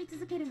苦しみ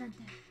続けるなん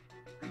て、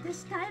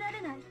私耐えら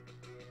れない。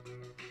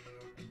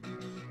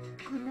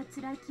こんな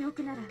辛い記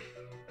憶なら、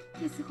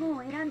消す方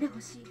を選んでほ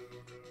しい。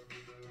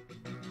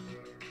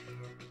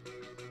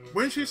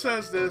When she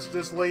says this,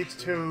 this leads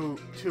to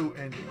two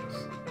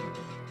endings.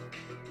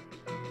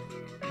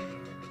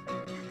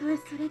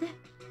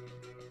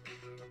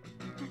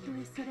 たと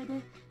えそれ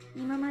で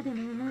今まで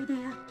の思い出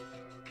や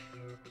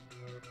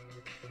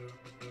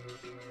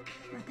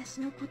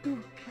私のことを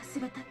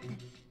忘れたって。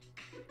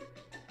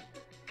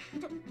ア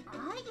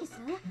イギス？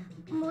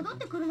戻っ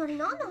てくるのに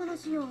何の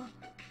話よ。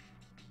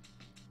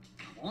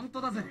本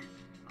当だぜ。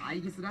ア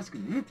イギスらしく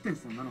ねえって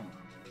そんなの。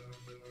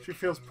She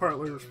feels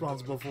partly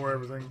responsible for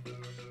everything.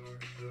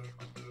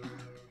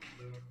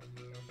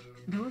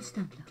 どうし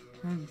たんだ、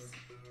アイギス。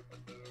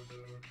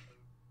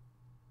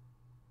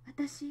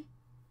私、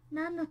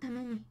何のた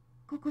めに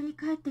ここに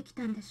帰ってき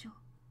たんでしょ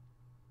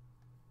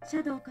う。シ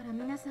ャドウから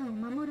皆さんを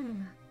守るの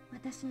が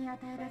私に与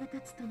えられ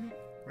た務め。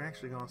We're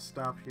actually gonna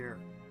stop here.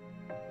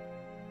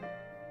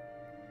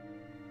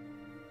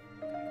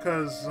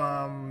 Because,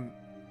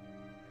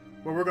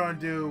 what we're gonna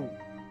do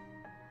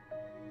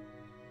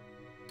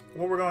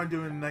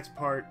in the next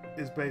part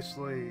is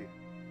basically,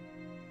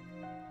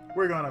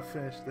 we're gonna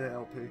finish the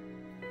LP.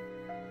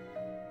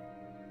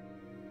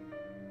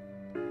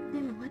 で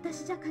も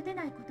私じゃ勝て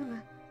ないことが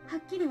は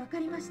っきり分か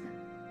りました。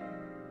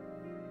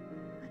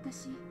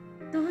私、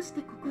どうし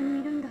てここに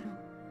いるんだろ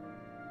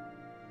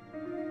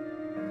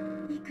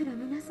う。いくら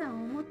皆さ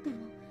んを思っても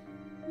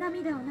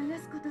涙を流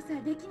すことさ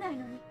えできない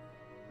のに。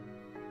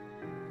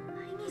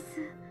アイギ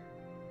ス、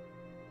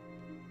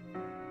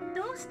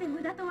どうして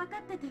無駄と分か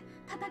ってて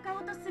戦お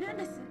うとするん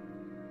です。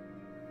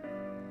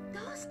ど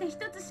うして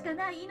一つしか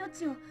ない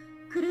命を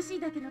苦しい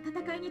だけの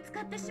戦いに使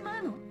ってしま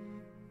うの。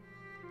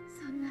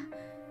そんな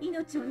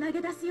命を投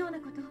げ出すような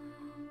こと、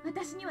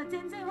私には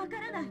全然わか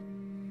らない。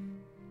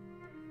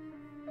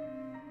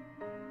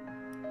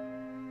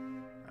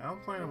I don't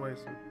plan away,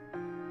 so.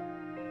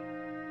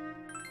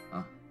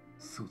 あ、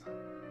そうだ。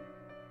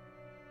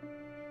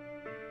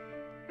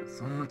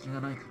そんな気が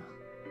ないから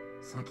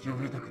先を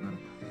見たくなるん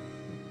だ。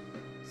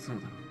そう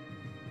だろう。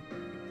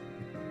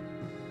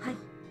はい。わ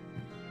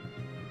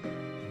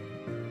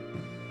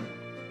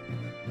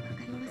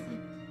かりません。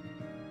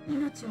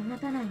命を持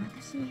たない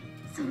私に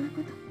そんな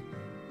こと。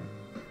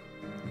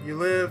You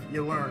live,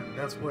 you learn.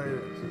 That's what it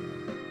is.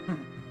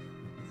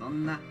 そ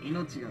んな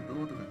命が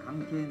どうとか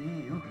関係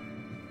ねえよ。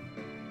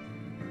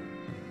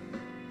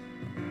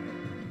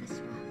私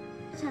は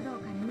シャドウ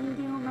から人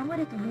間を守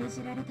れと命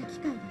じられた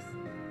機械です。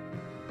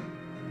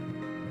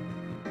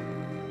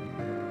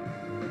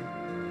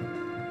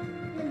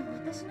でも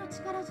私の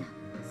力じゃ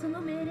その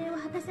命令を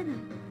果たせない。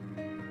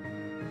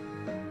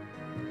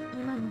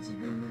今の自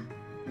分は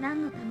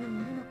何のためにいる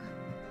のか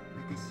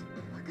私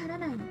わから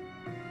ないの。で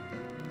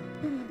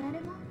も誰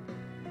も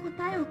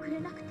答えをくれ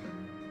なくて。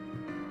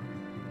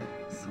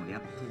そりゃ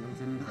当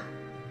然だ。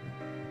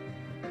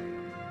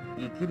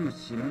生きる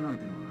死ぬなん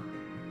てのは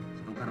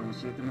人から教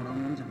えてもらう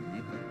もんじゃね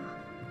えからな。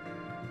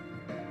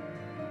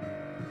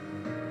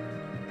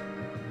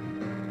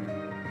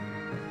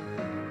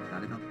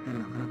誰だって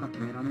なかなか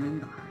決めらんねえん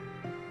だ。オ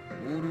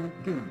ールオッ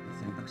ケーなんて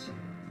選択肢ね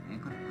え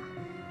からな。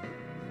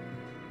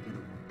けど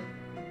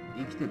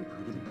生きてる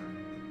限り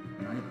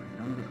何か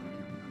選んでいかなきゃ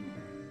なんね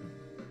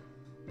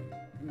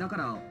え。だか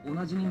ら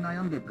同じに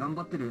悩んで頑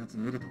張ってるやつ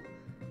見ると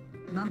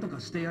なんとか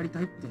してやりた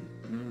いって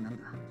気になる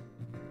んだ。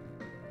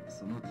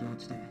その気持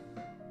ちで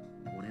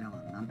俺ら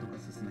はなんとか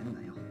進めるん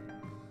だよ。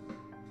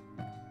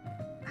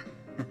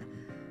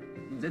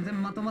全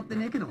然まとまって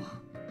ねえけど多分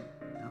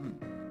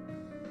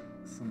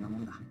そんなも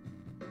んだ。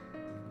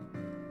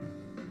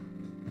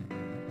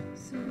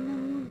そんなも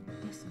ん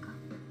ですか。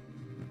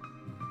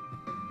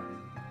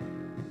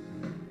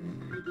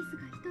アレギス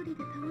が一人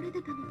で倒れ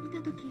てたのを見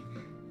たとき、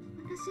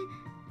私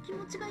気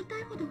持ちが痛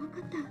いほど分か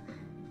った。今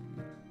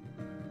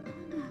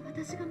度は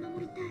私が守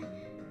りたい。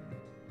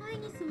アイ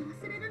ギスを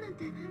忘れるなん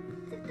て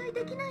絶対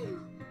できないよ。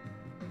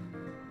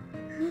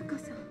フーカ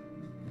さん。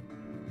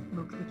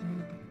目的なんて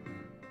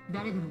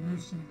誰でも見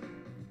失う。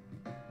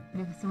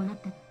だがそうな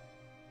ったら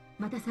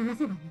また探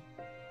せばいい。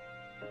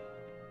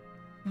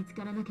見つ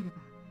からなければ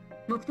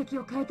目的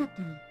を変えたっ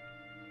ていい。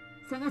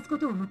探すこ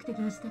とを目的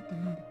にしたってい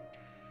いんだ。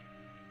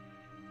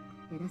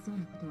偉そう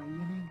なことは言え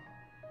ないが、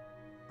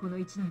この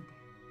1年で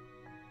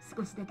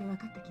少しだけ分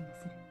かった気が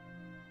する。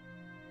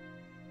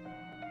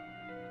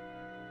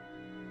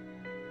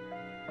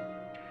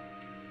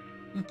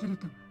生きる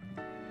とは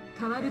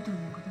変わるという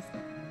ことさ。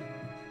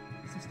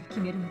そして決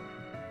めるのは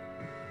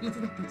い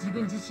つだって自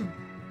分自身だ。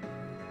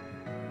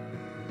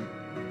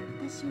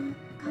私も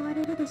変わ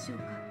れるでしょう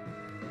か。も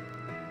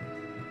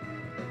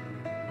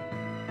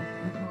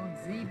う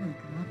随分変わ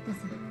ったさ。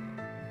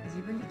自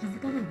分で気づ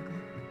かないのか。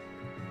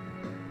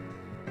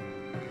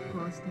こ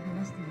うして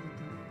話していると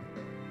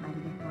まるで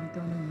本当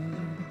の人間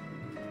だ。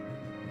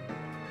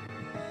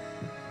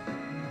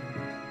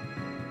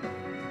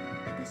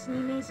私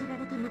に命じら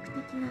れた目的が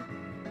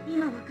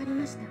今分かり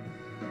ました。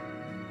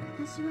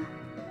私は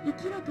生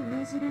きろと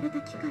命じられた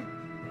機械。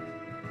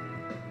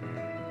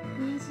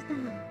命じた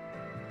のは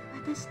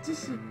私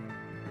自身。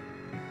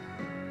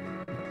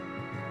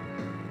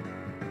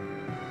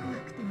怖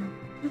くても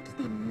生き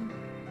てみよう。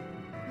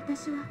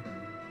私は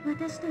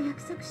私と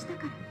約束した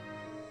から。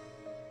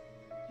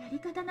やり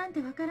方なん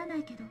てわからな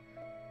いけど、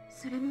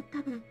それも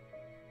多分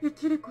生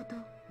きること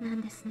な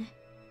んですね。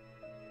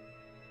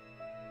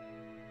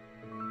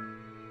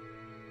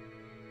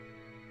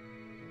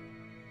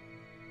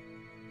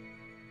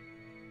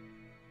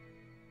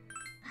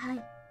は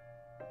い。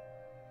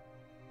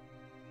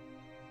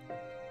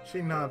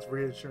She nods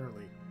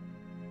reassuringly.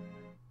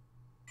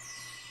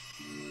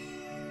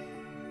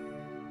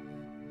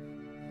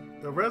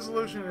 The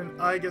resolution in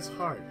Aiga's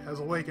heart has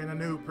awakened a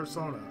new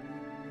persona.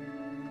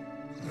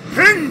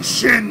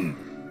 Henshin!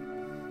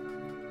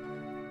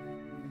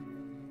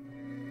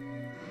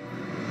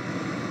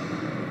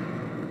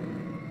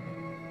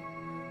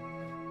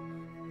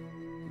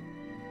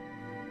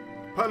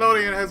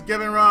 Palodian has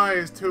given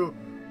rise to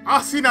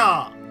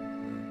Asina!「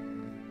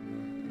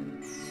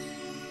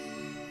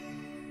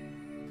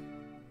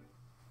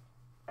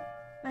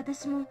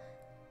私も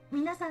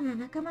皆さんの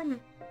仲間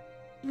に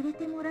入れ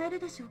てもらえる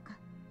でしょうか。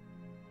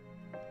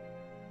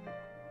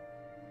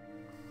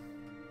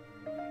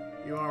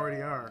You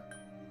already are.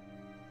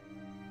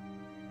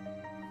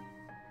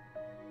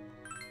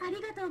 あり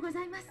がとうご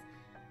ざいます。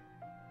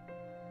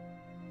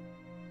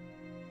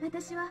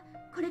私は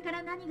これか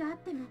ら何があっ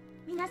ても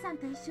皆さん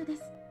と一緒で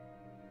す。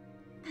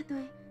たと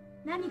え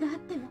何があっ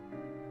ても。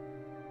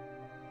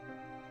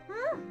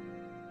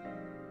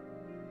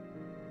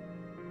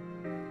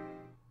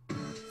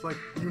It's like,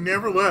 you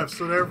never left,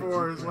 so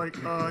therefore it's like,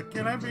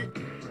 can I be... What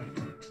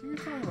are you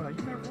talking about?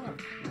 You never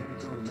left.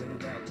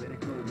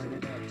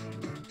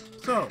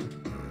 So,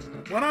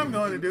 what I'm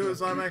going to do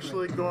is I'm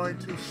actually going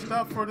to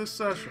stop for this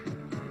session.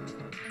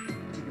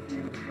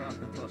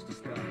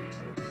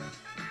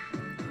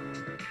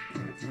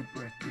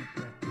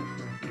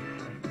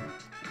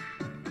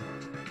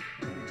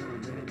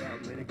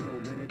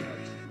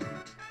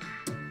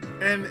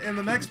 And in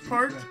the next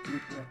part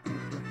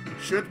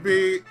should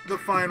be the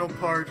final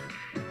part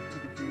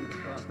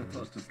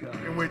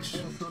in which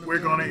we're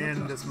gonna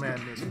end this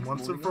madness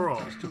once and for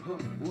all.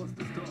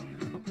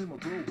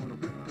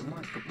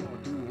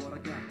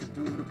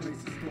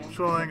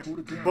 Showing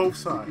both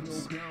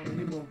sides.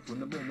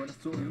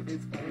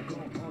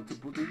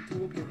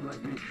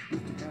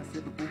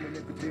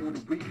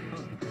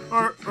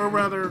 Or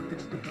rather,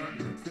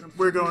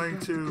 we're going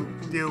to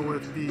deal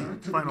with the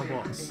final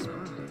boss.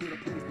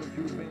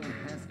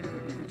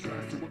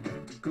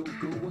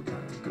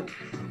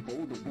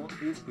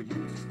 Is for you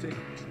to stay.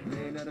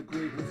 Man out of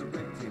grave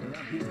resurrected.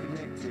 Now he's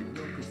connected.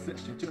 No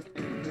concession, just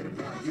invented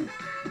by you.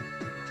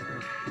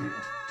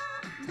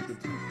 Take a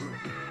deep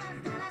breath.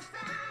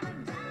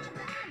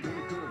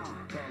 Very good.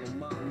 Follow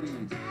my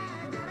lead.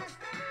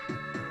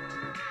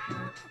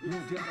 No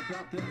doubt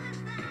about that.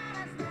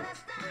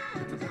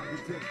 It's about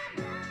your day.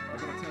 I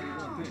gotta tell you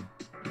one thing.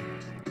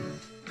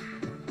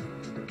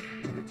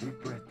 Take a deep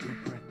breath, deep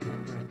breath, deep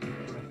breath, deep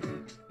breath.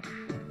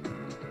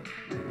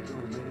 Let it go,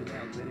 let it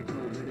out, let it go,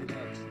 let it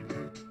out.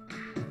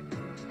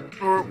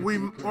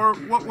 Or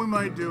what we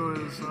might do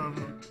is,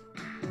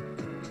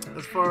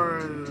 as far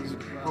as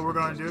what we're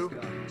gonna do,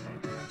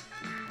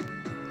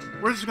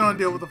 we're just gonna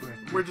deal with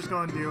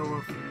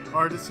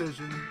our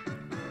decision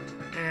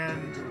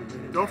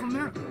and go from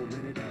there.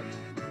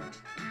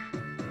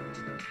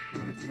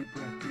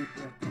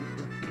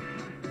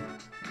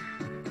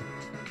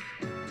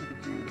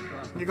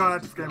 You're gonna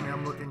have to forgive me.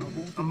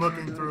 I'm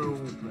looking through.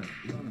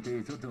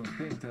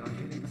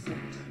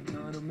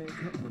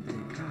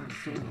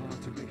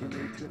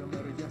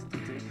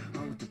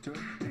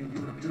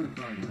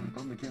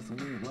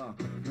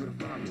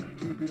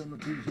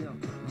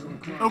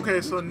 Okay,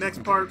 so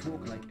next part,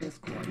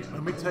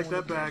 let me take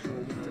that back.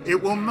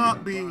 It will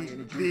not be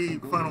the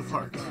final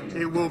part.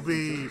 It will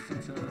be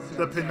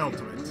the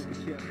penultimate.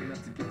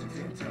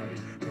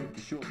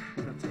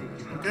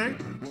 Okay,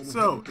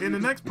 so in the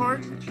next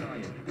part,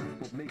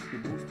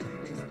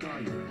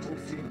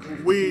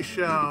 we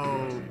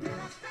shall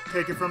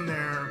take it from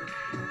there,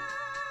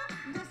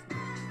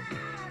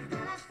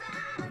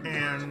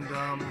 and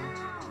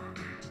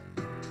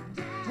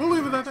we'll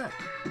leave it at that.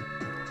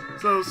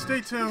 So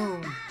stay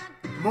tuned,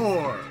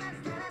 more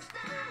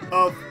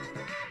of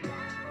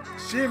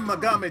Shin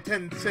Megami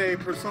Tensei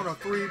Persona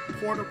 3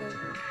 Portable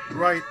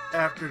right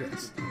after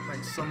this.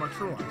 Thanks so much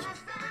for watching.